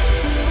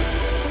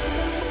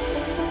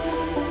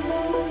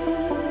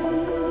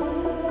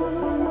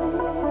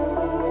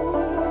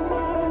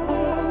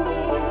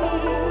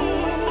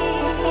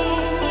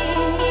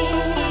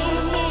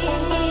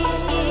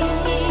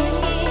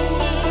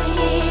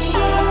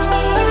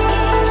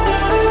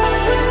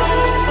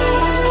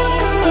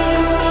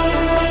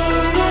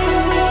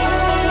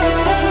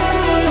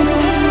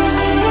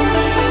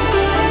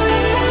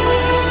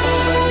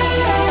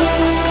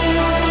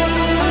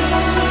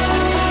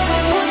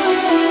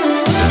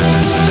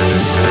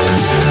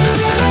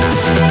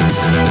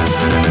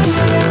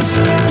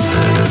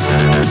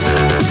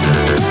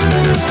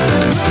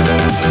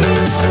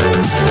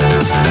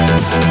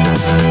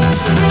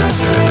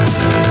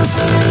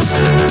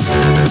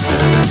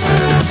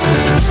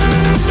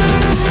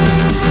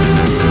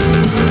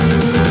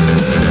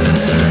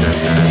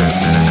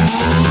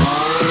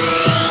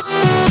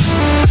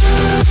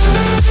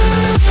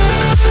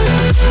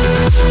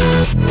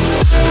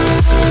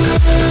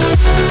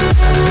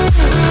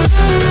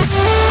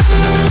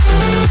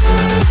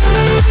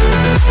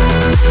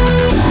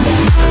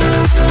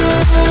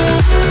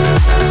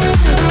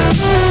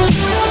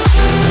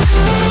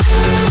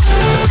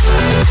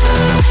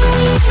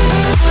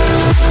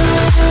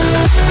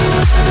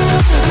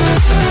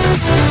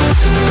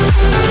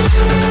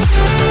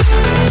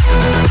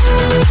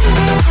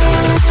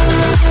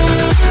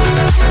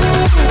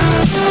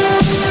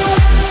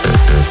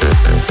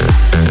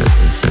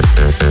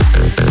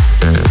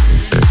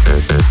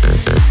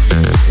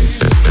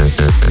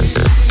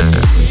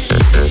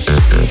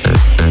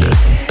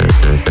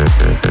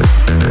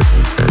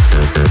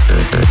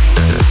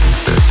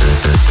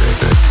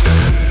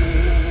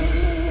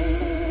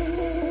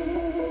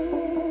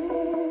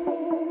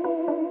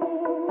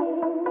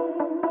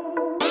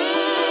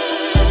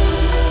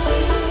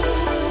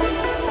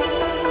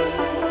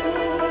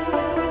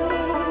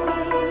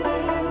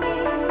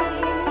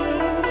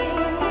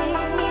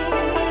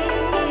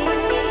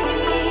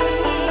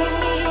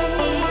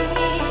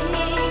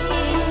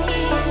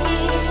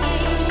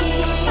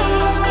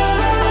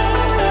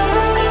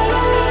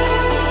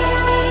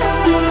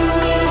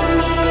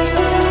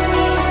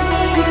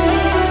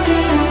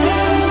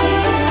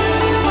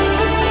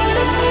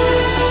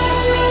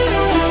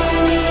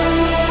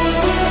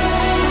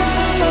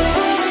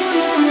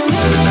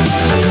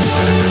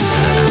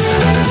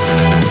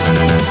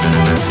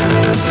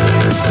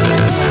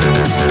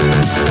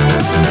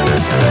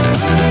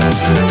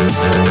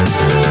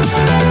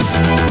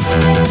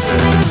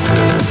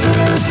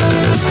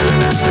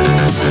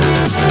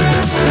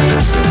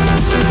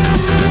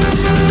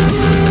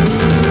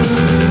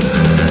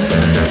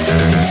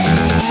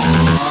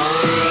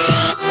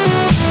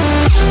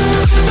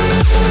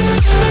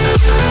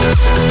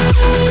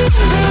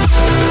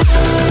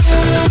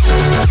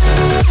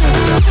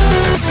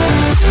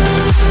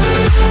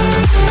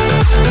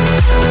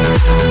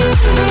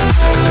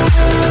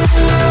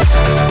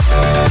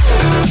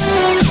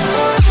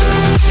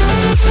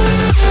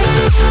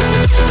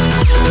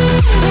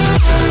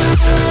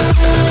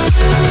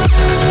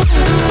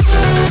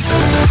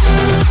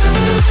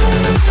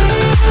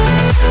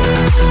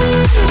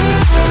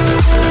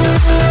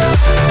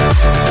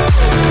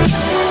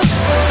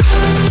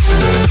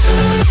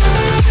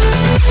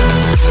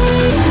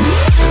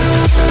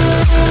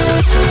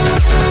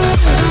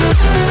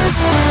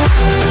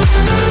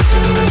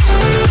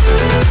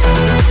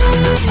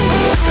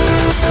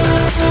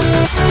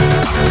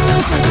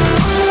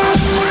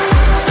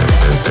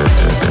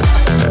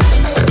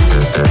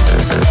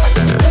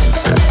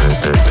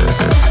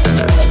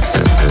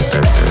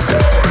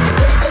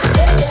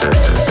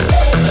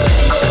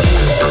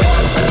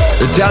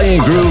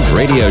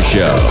 radio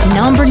show.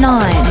 Number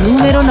 9,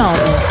 numero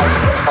 9.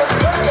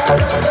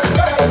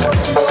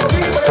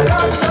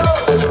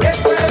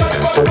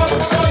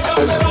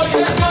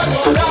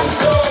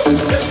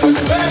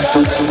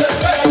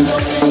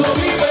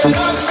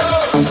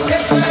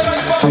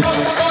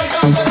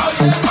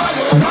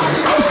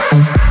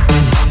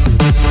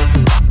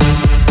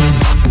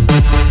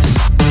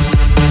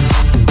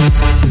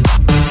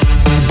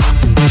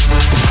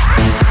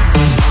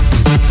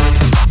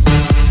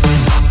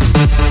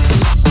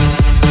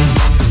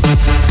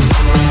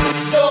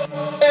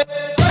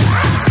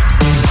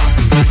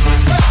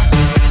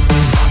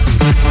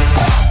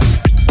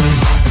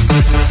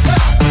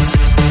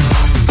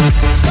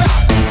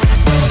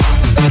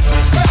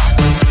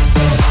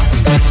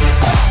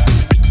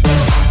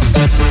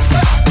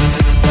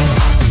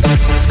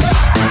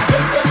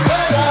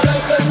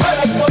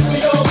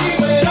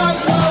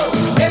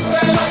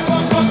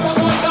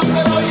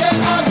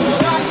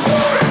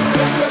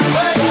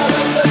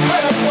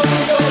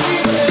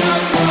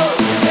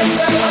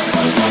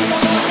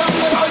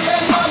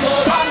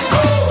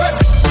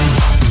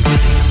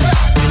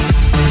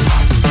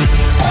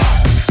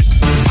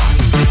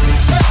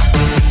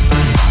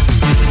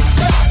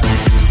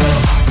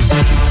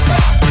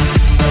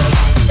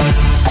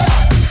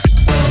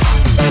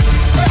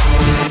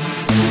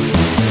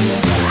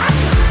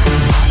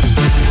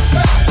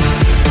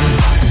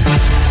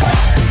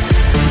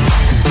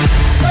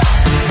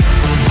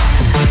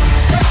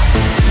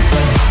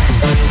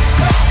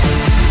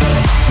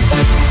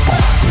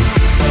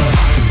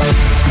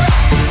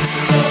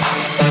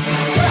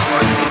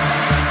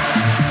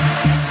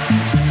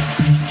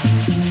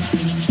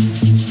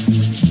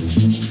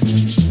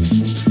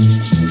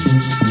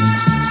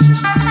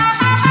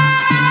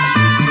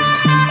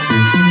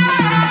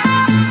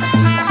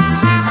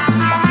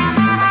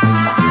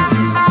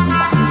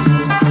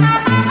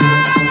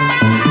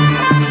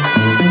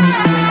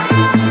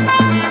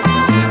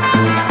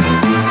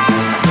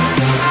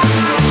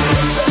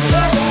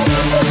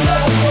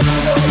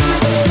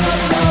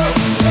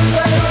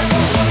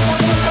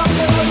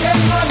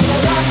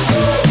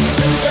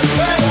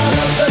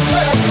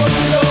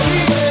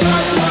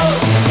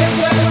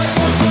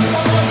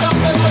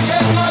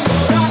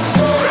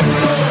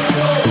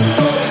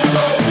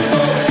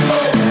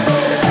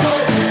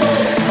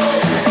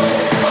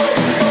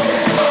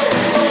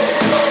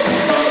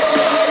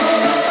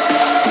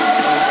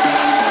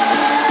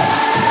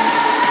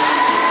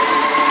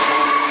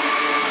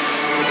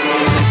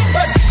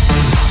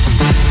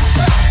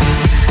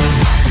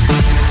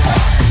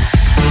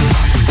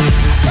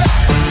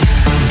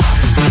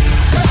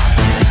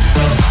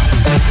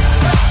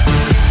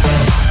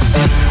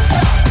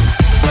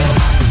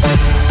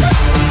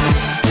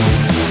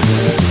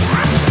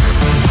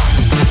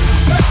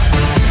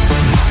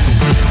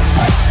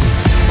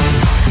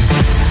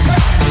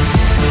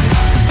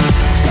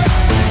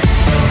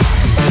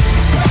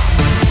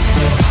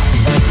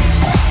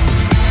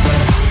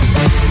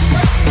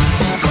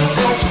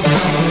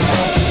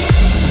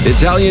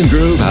 Italian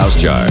Groove House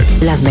Chart.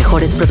 Las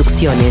mejores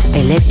producciones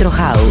Electro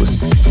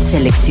House,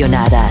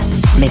 seleccionadas,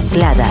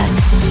 mezcladas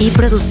y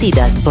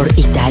producidas por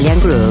Italian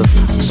Groove.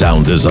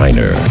 Sound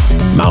designer,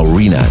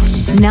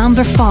 Maurinats.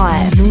 Number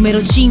 5, numero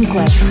 5.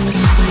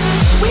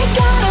 We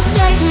gotta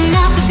straighten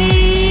out the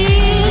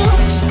deal.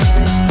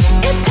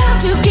 It's time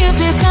to give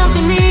me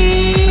something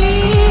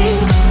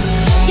real.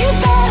 You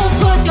better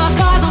put your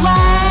toys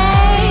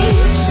away.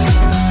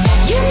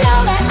 You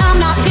know that I'm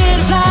not here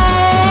to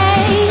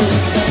play.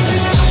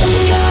 We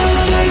gotta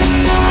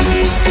straighten out the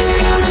deal. It's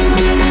time to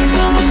give me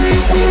something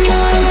real. We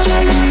gotta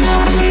straighten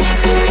out the deal.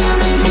 It's time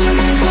to give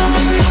me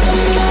something real.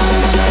 We gotta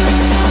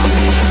straighten out the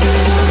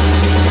deal.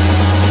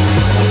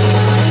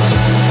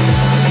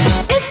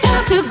 It's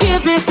time to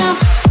give me some.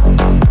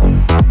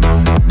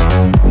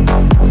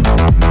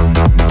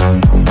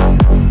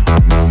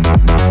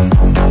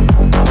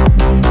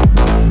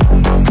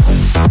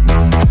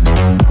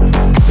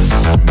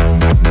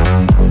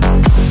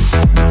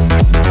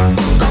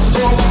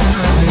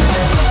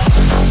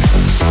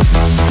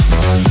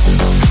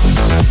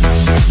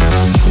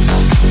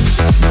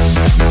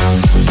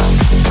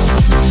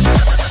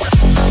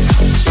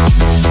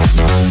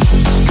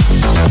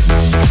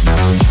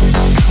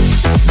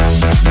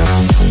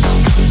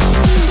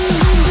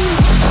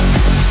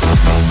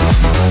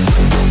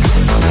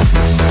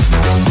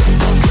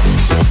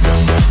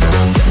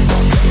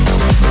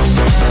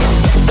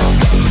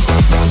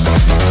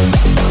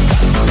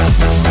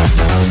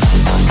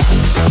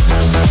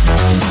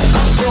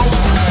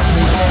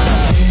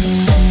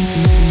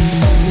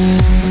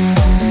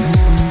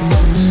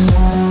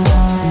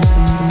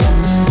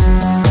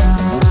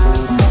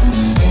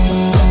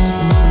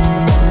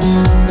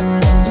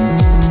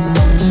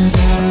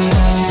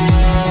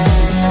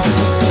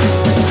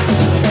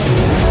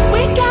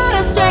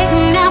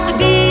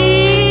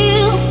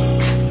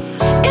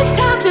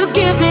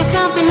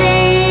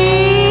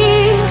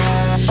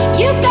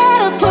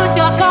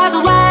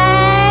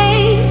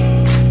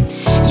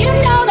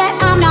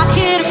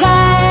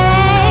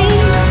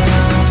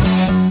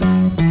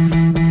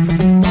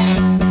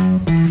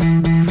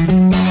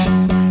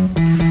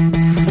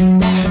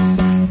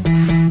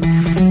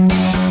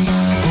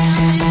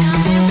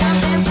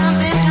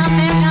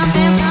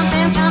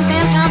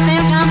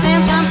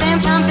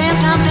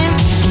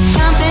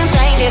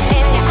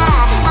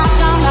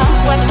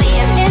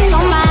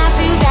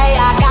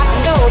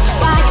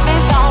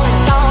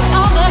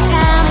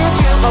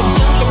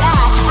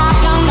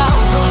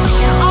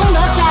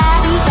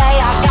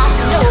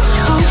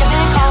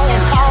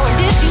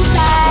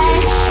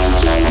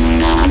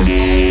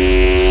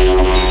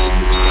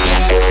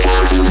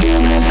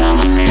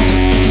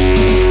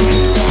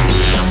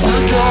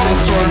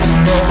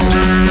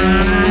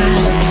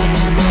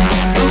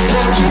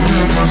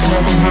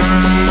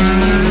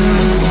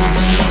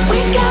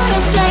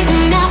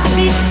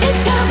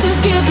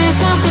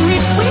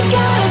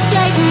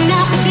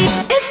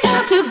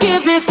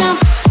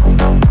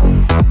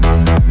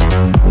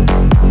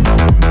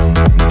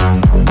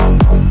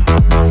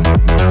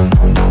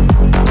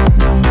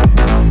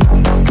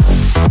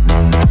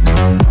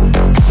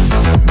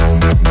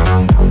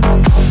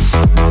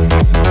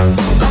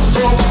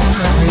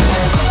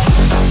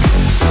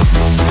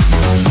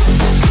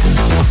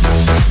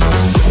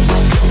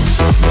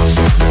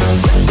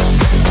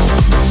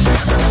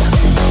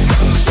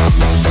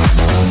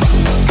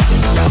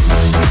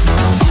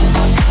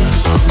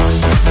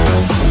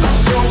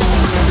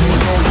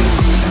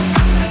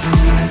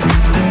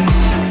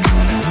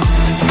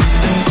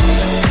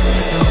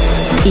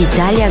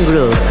 Italian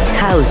Groove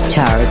House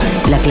Chart,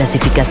 la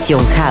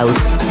clasificación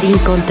house sin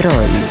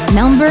control.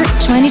 Number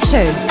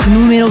 22,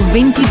 numero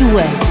 22.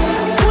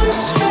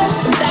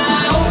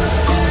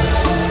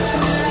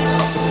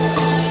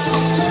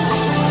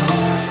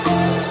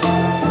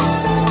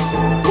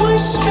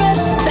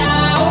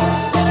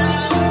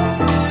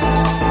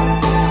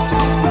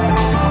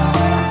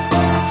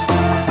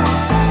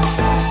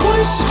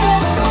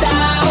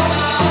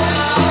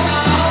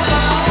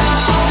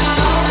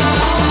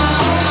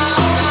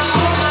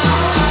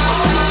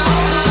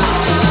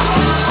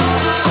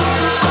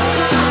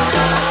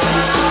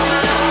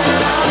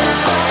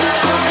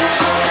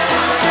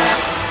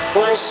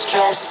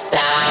 Stressed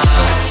out.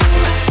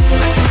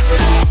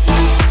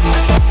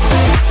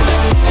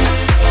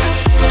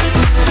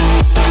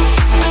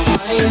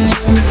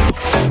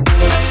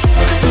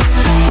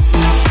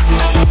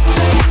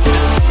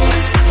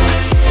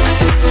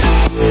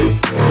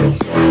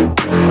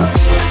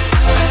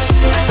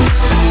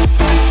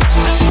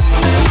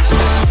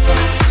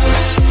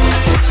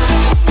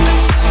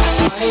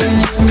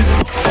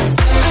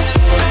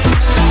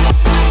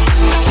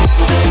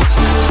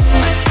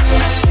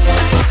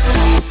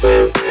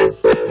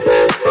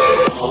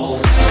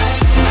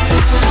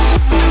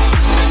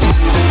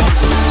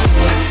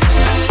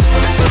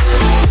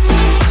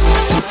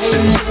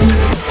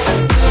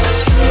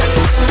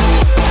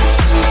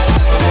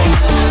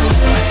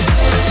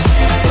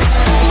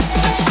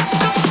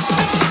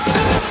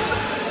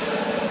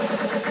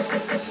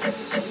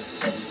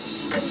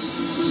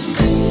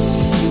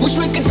 Wish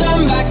we could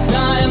turn back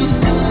time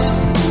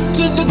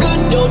to the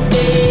good old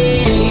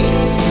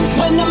days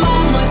when the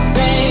mama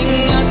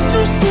sang us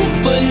to sleep,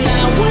 but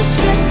now we're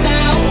stressed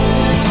out.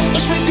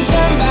 Wish we could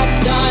turn back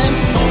time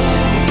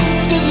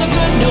to the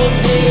good old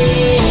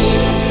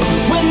days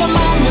when the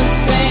mama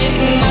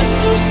sang us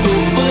to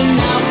sleep, but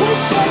now we're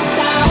stressed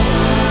out.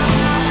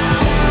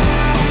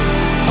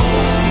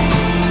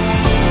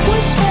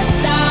 We're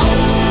stressed out.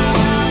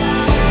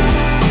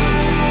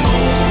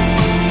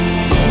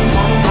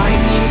 My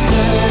name's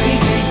Blurry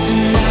Face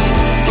and I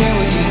care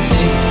what you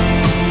think.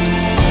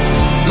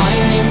 My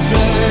name's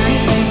Blurry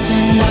Face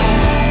and I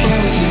care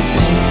what you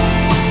think.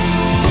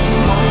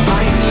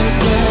 My name's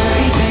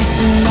Blurry Face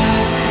and I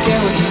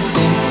care what you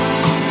think.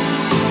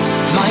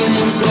 My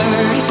name's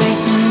Blurry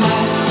Face and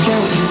I care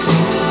what you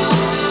think.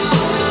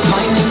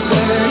 My name's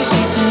Blurry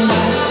Face and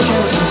I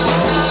care what you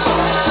think.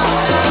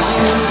 My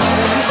name's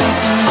Blurry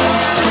Face and I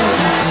care what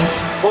you think.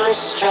 We're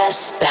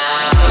stressed out.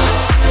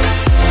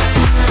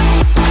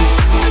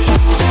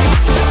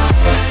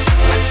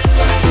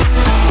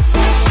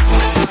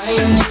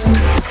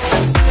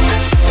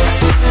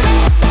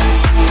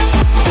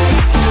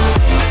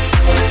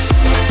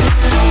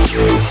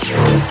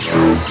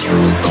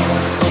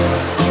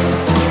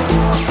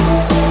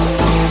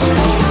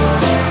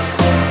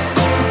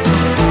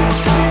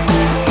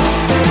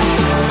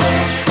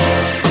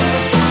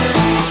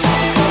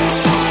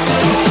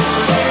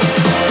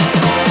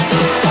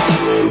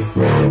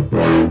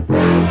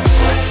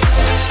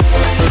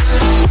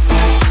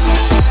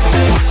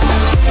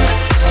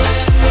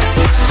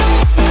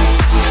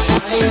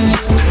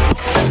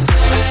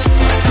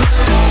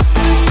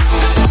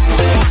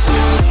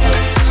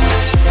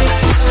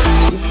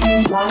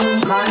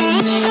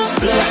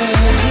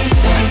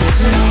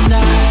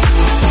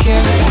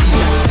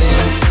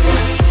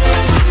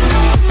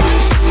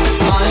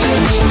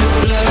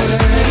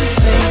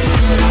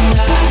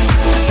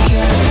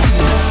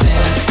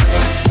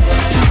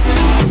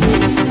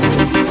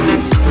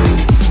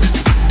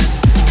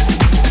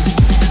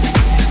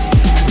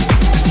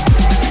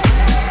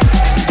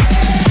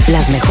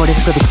 Las mejores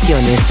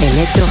producciones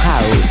Electro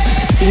House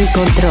sin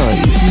control.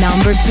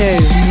 Number 2,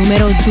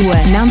 numero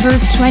 2. Number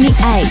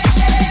 28,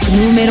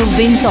 numero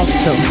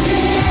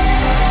 28.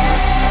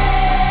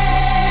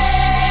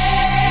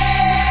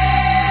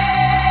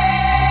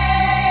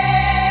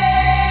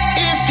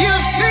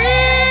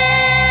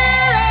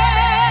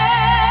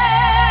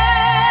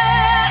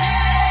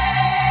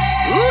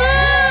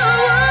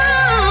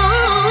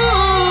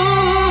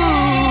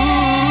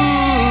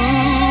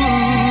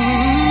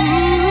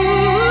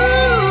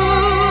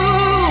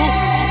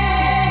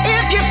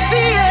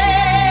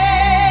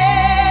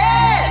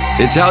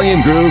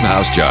 Italian Groove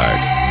House Chart.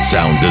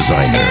 Sound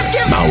designer,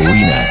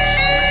 Maurinats.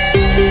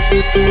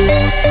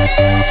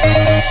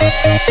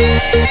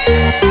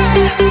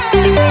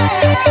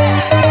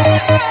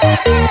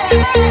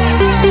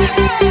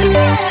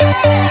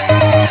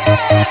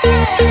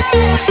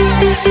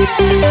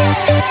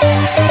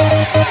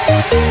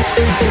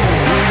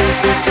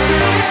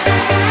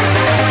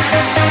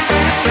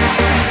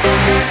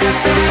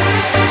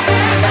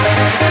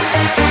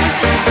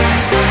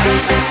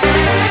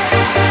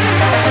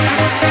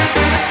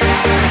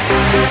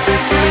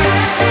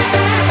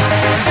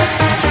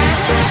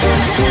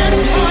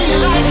 Dance for your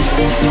life.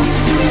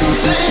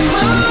 Let it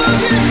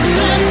move you.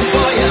 Dance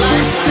for your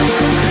life.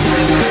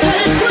 Let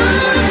it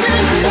groove you.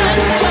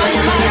 Dance for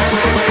your life.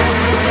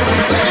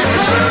 Let it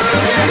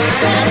move you.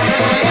 Dance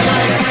for your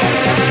life.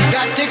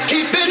 Got to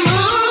keep it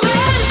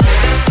moving.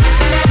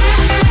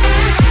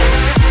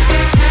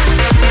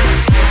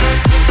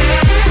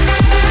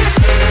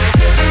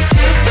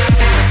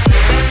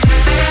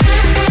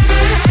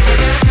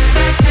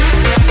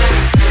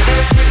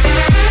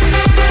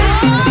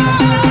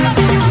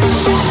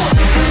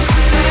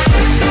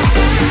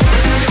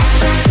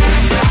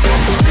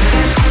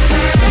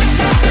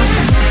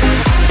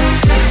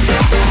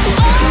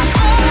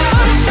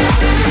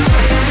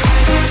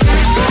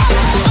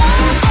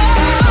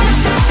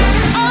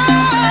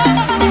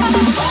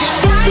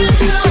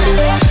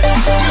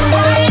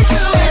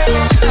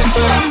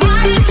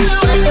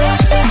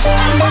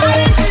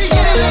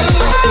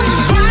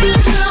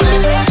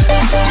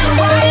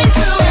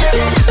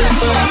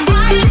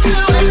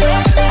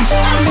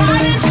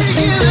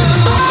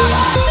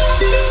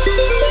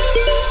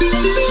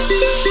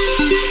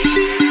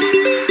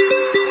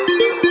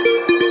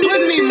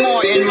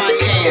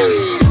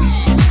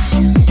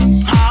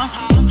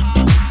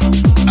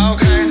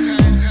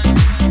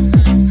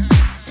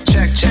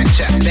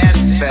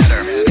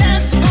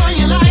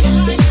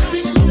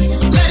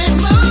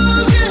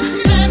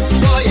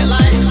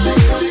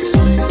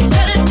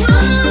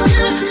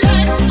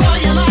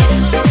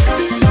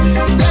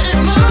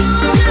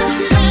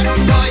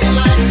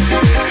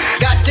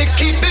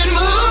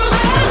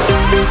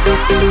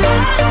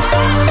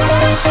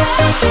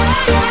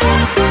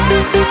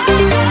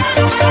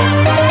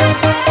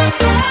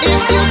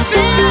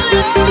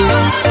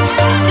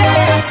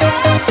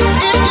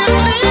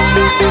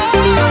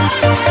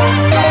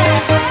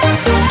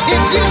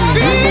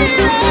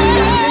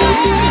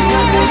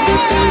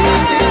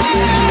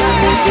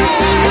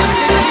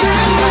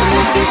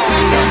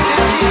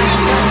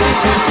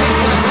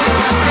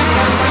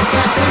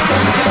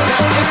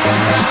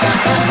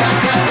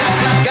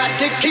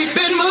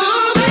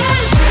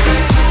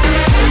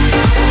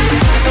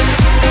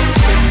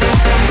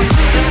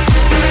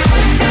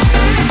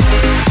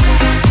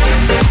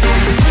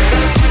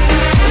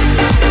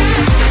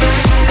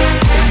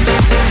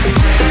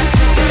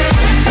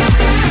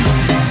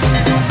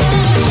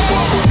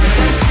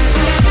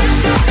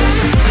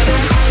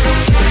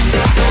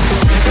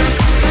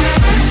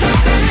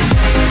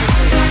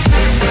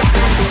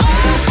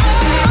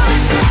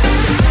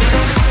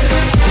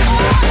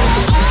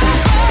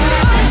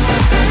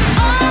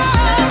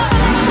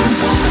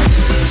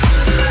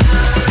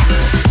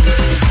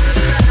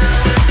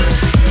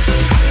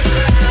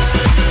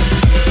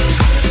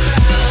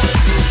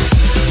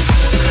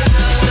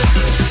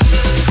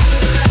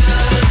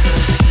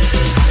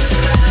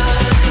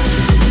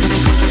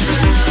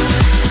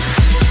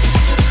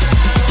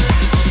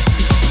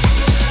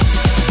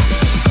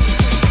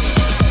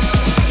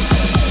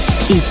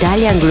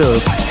 Italian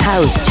Groove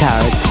House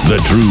Chart.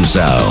 The true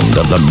sound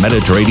of the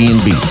Mediterranean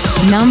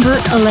beats. Number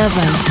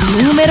 11,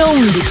 numero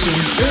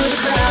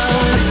 11.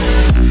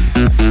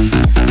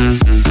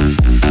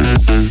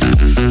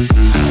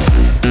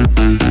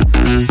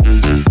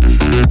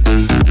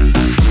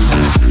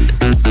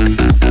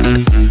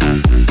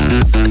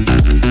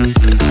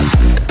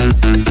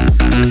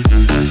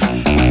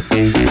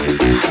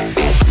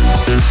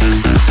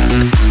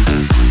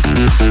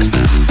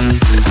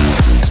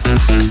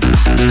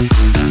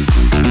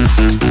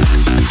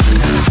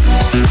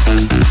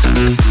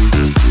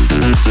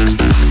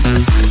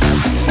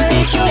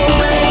 Make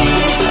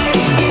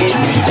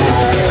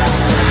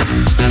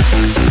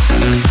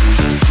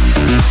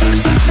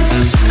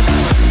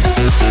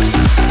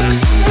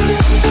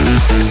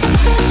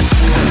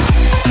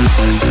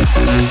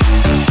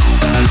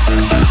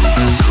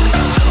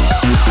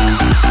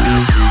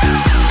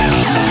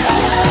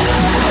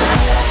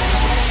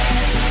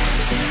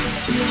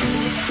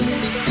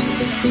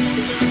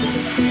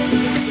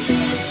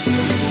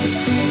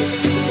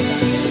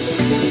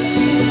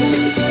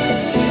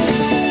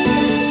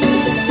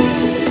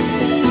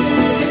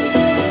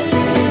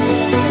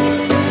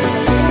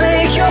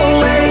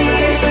your way.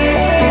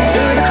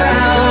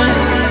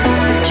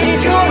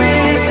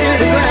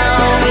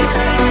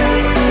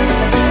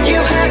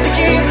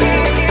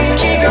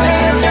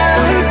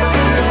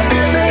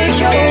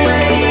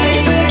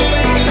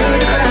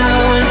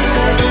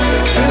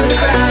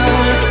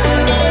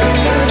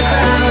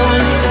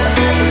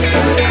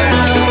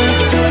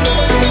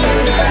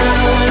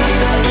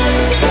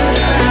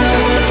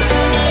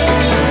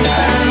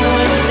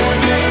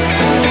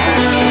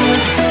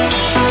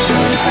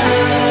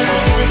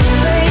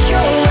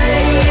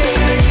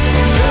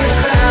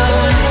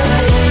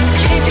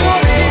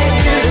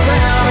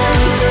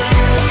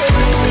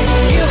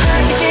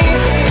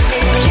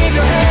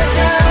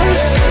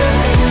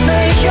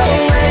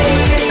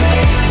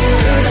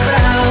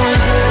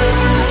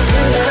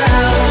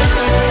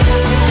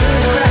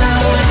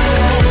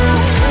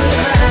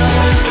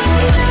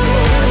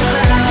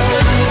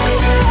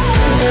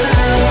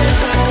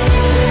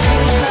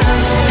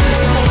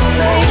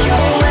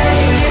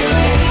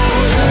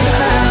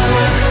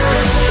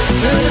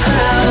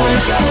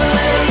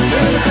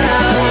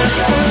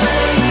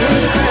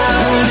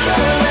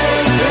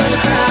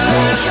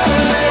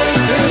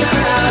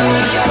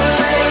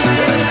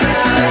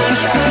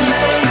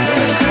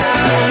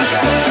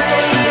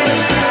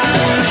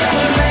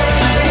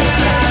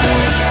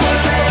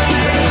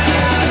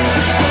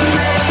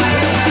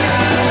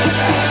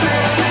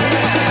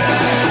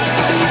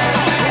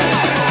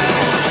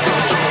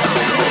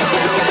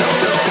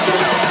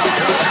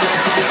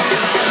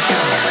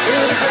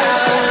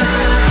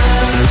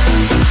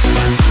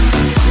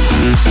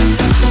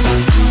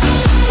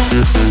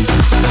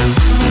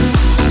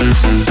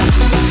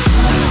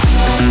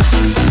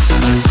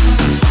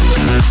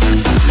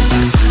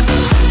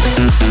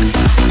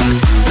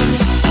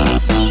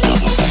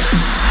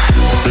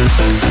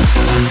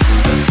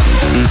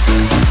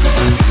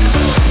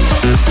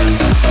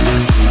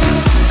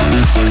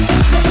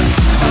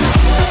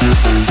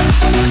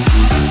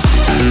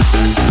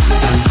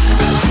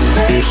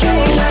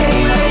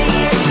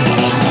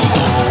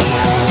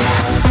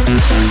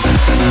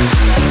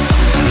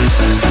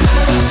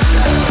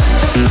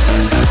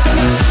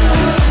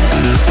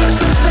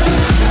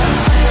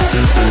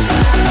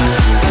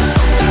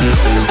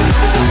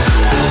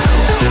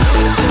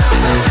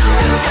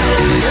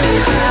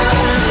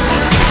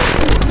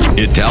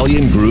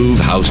 Italian Groove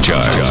House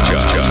Chart.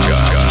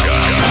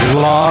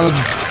 Log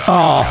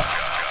off.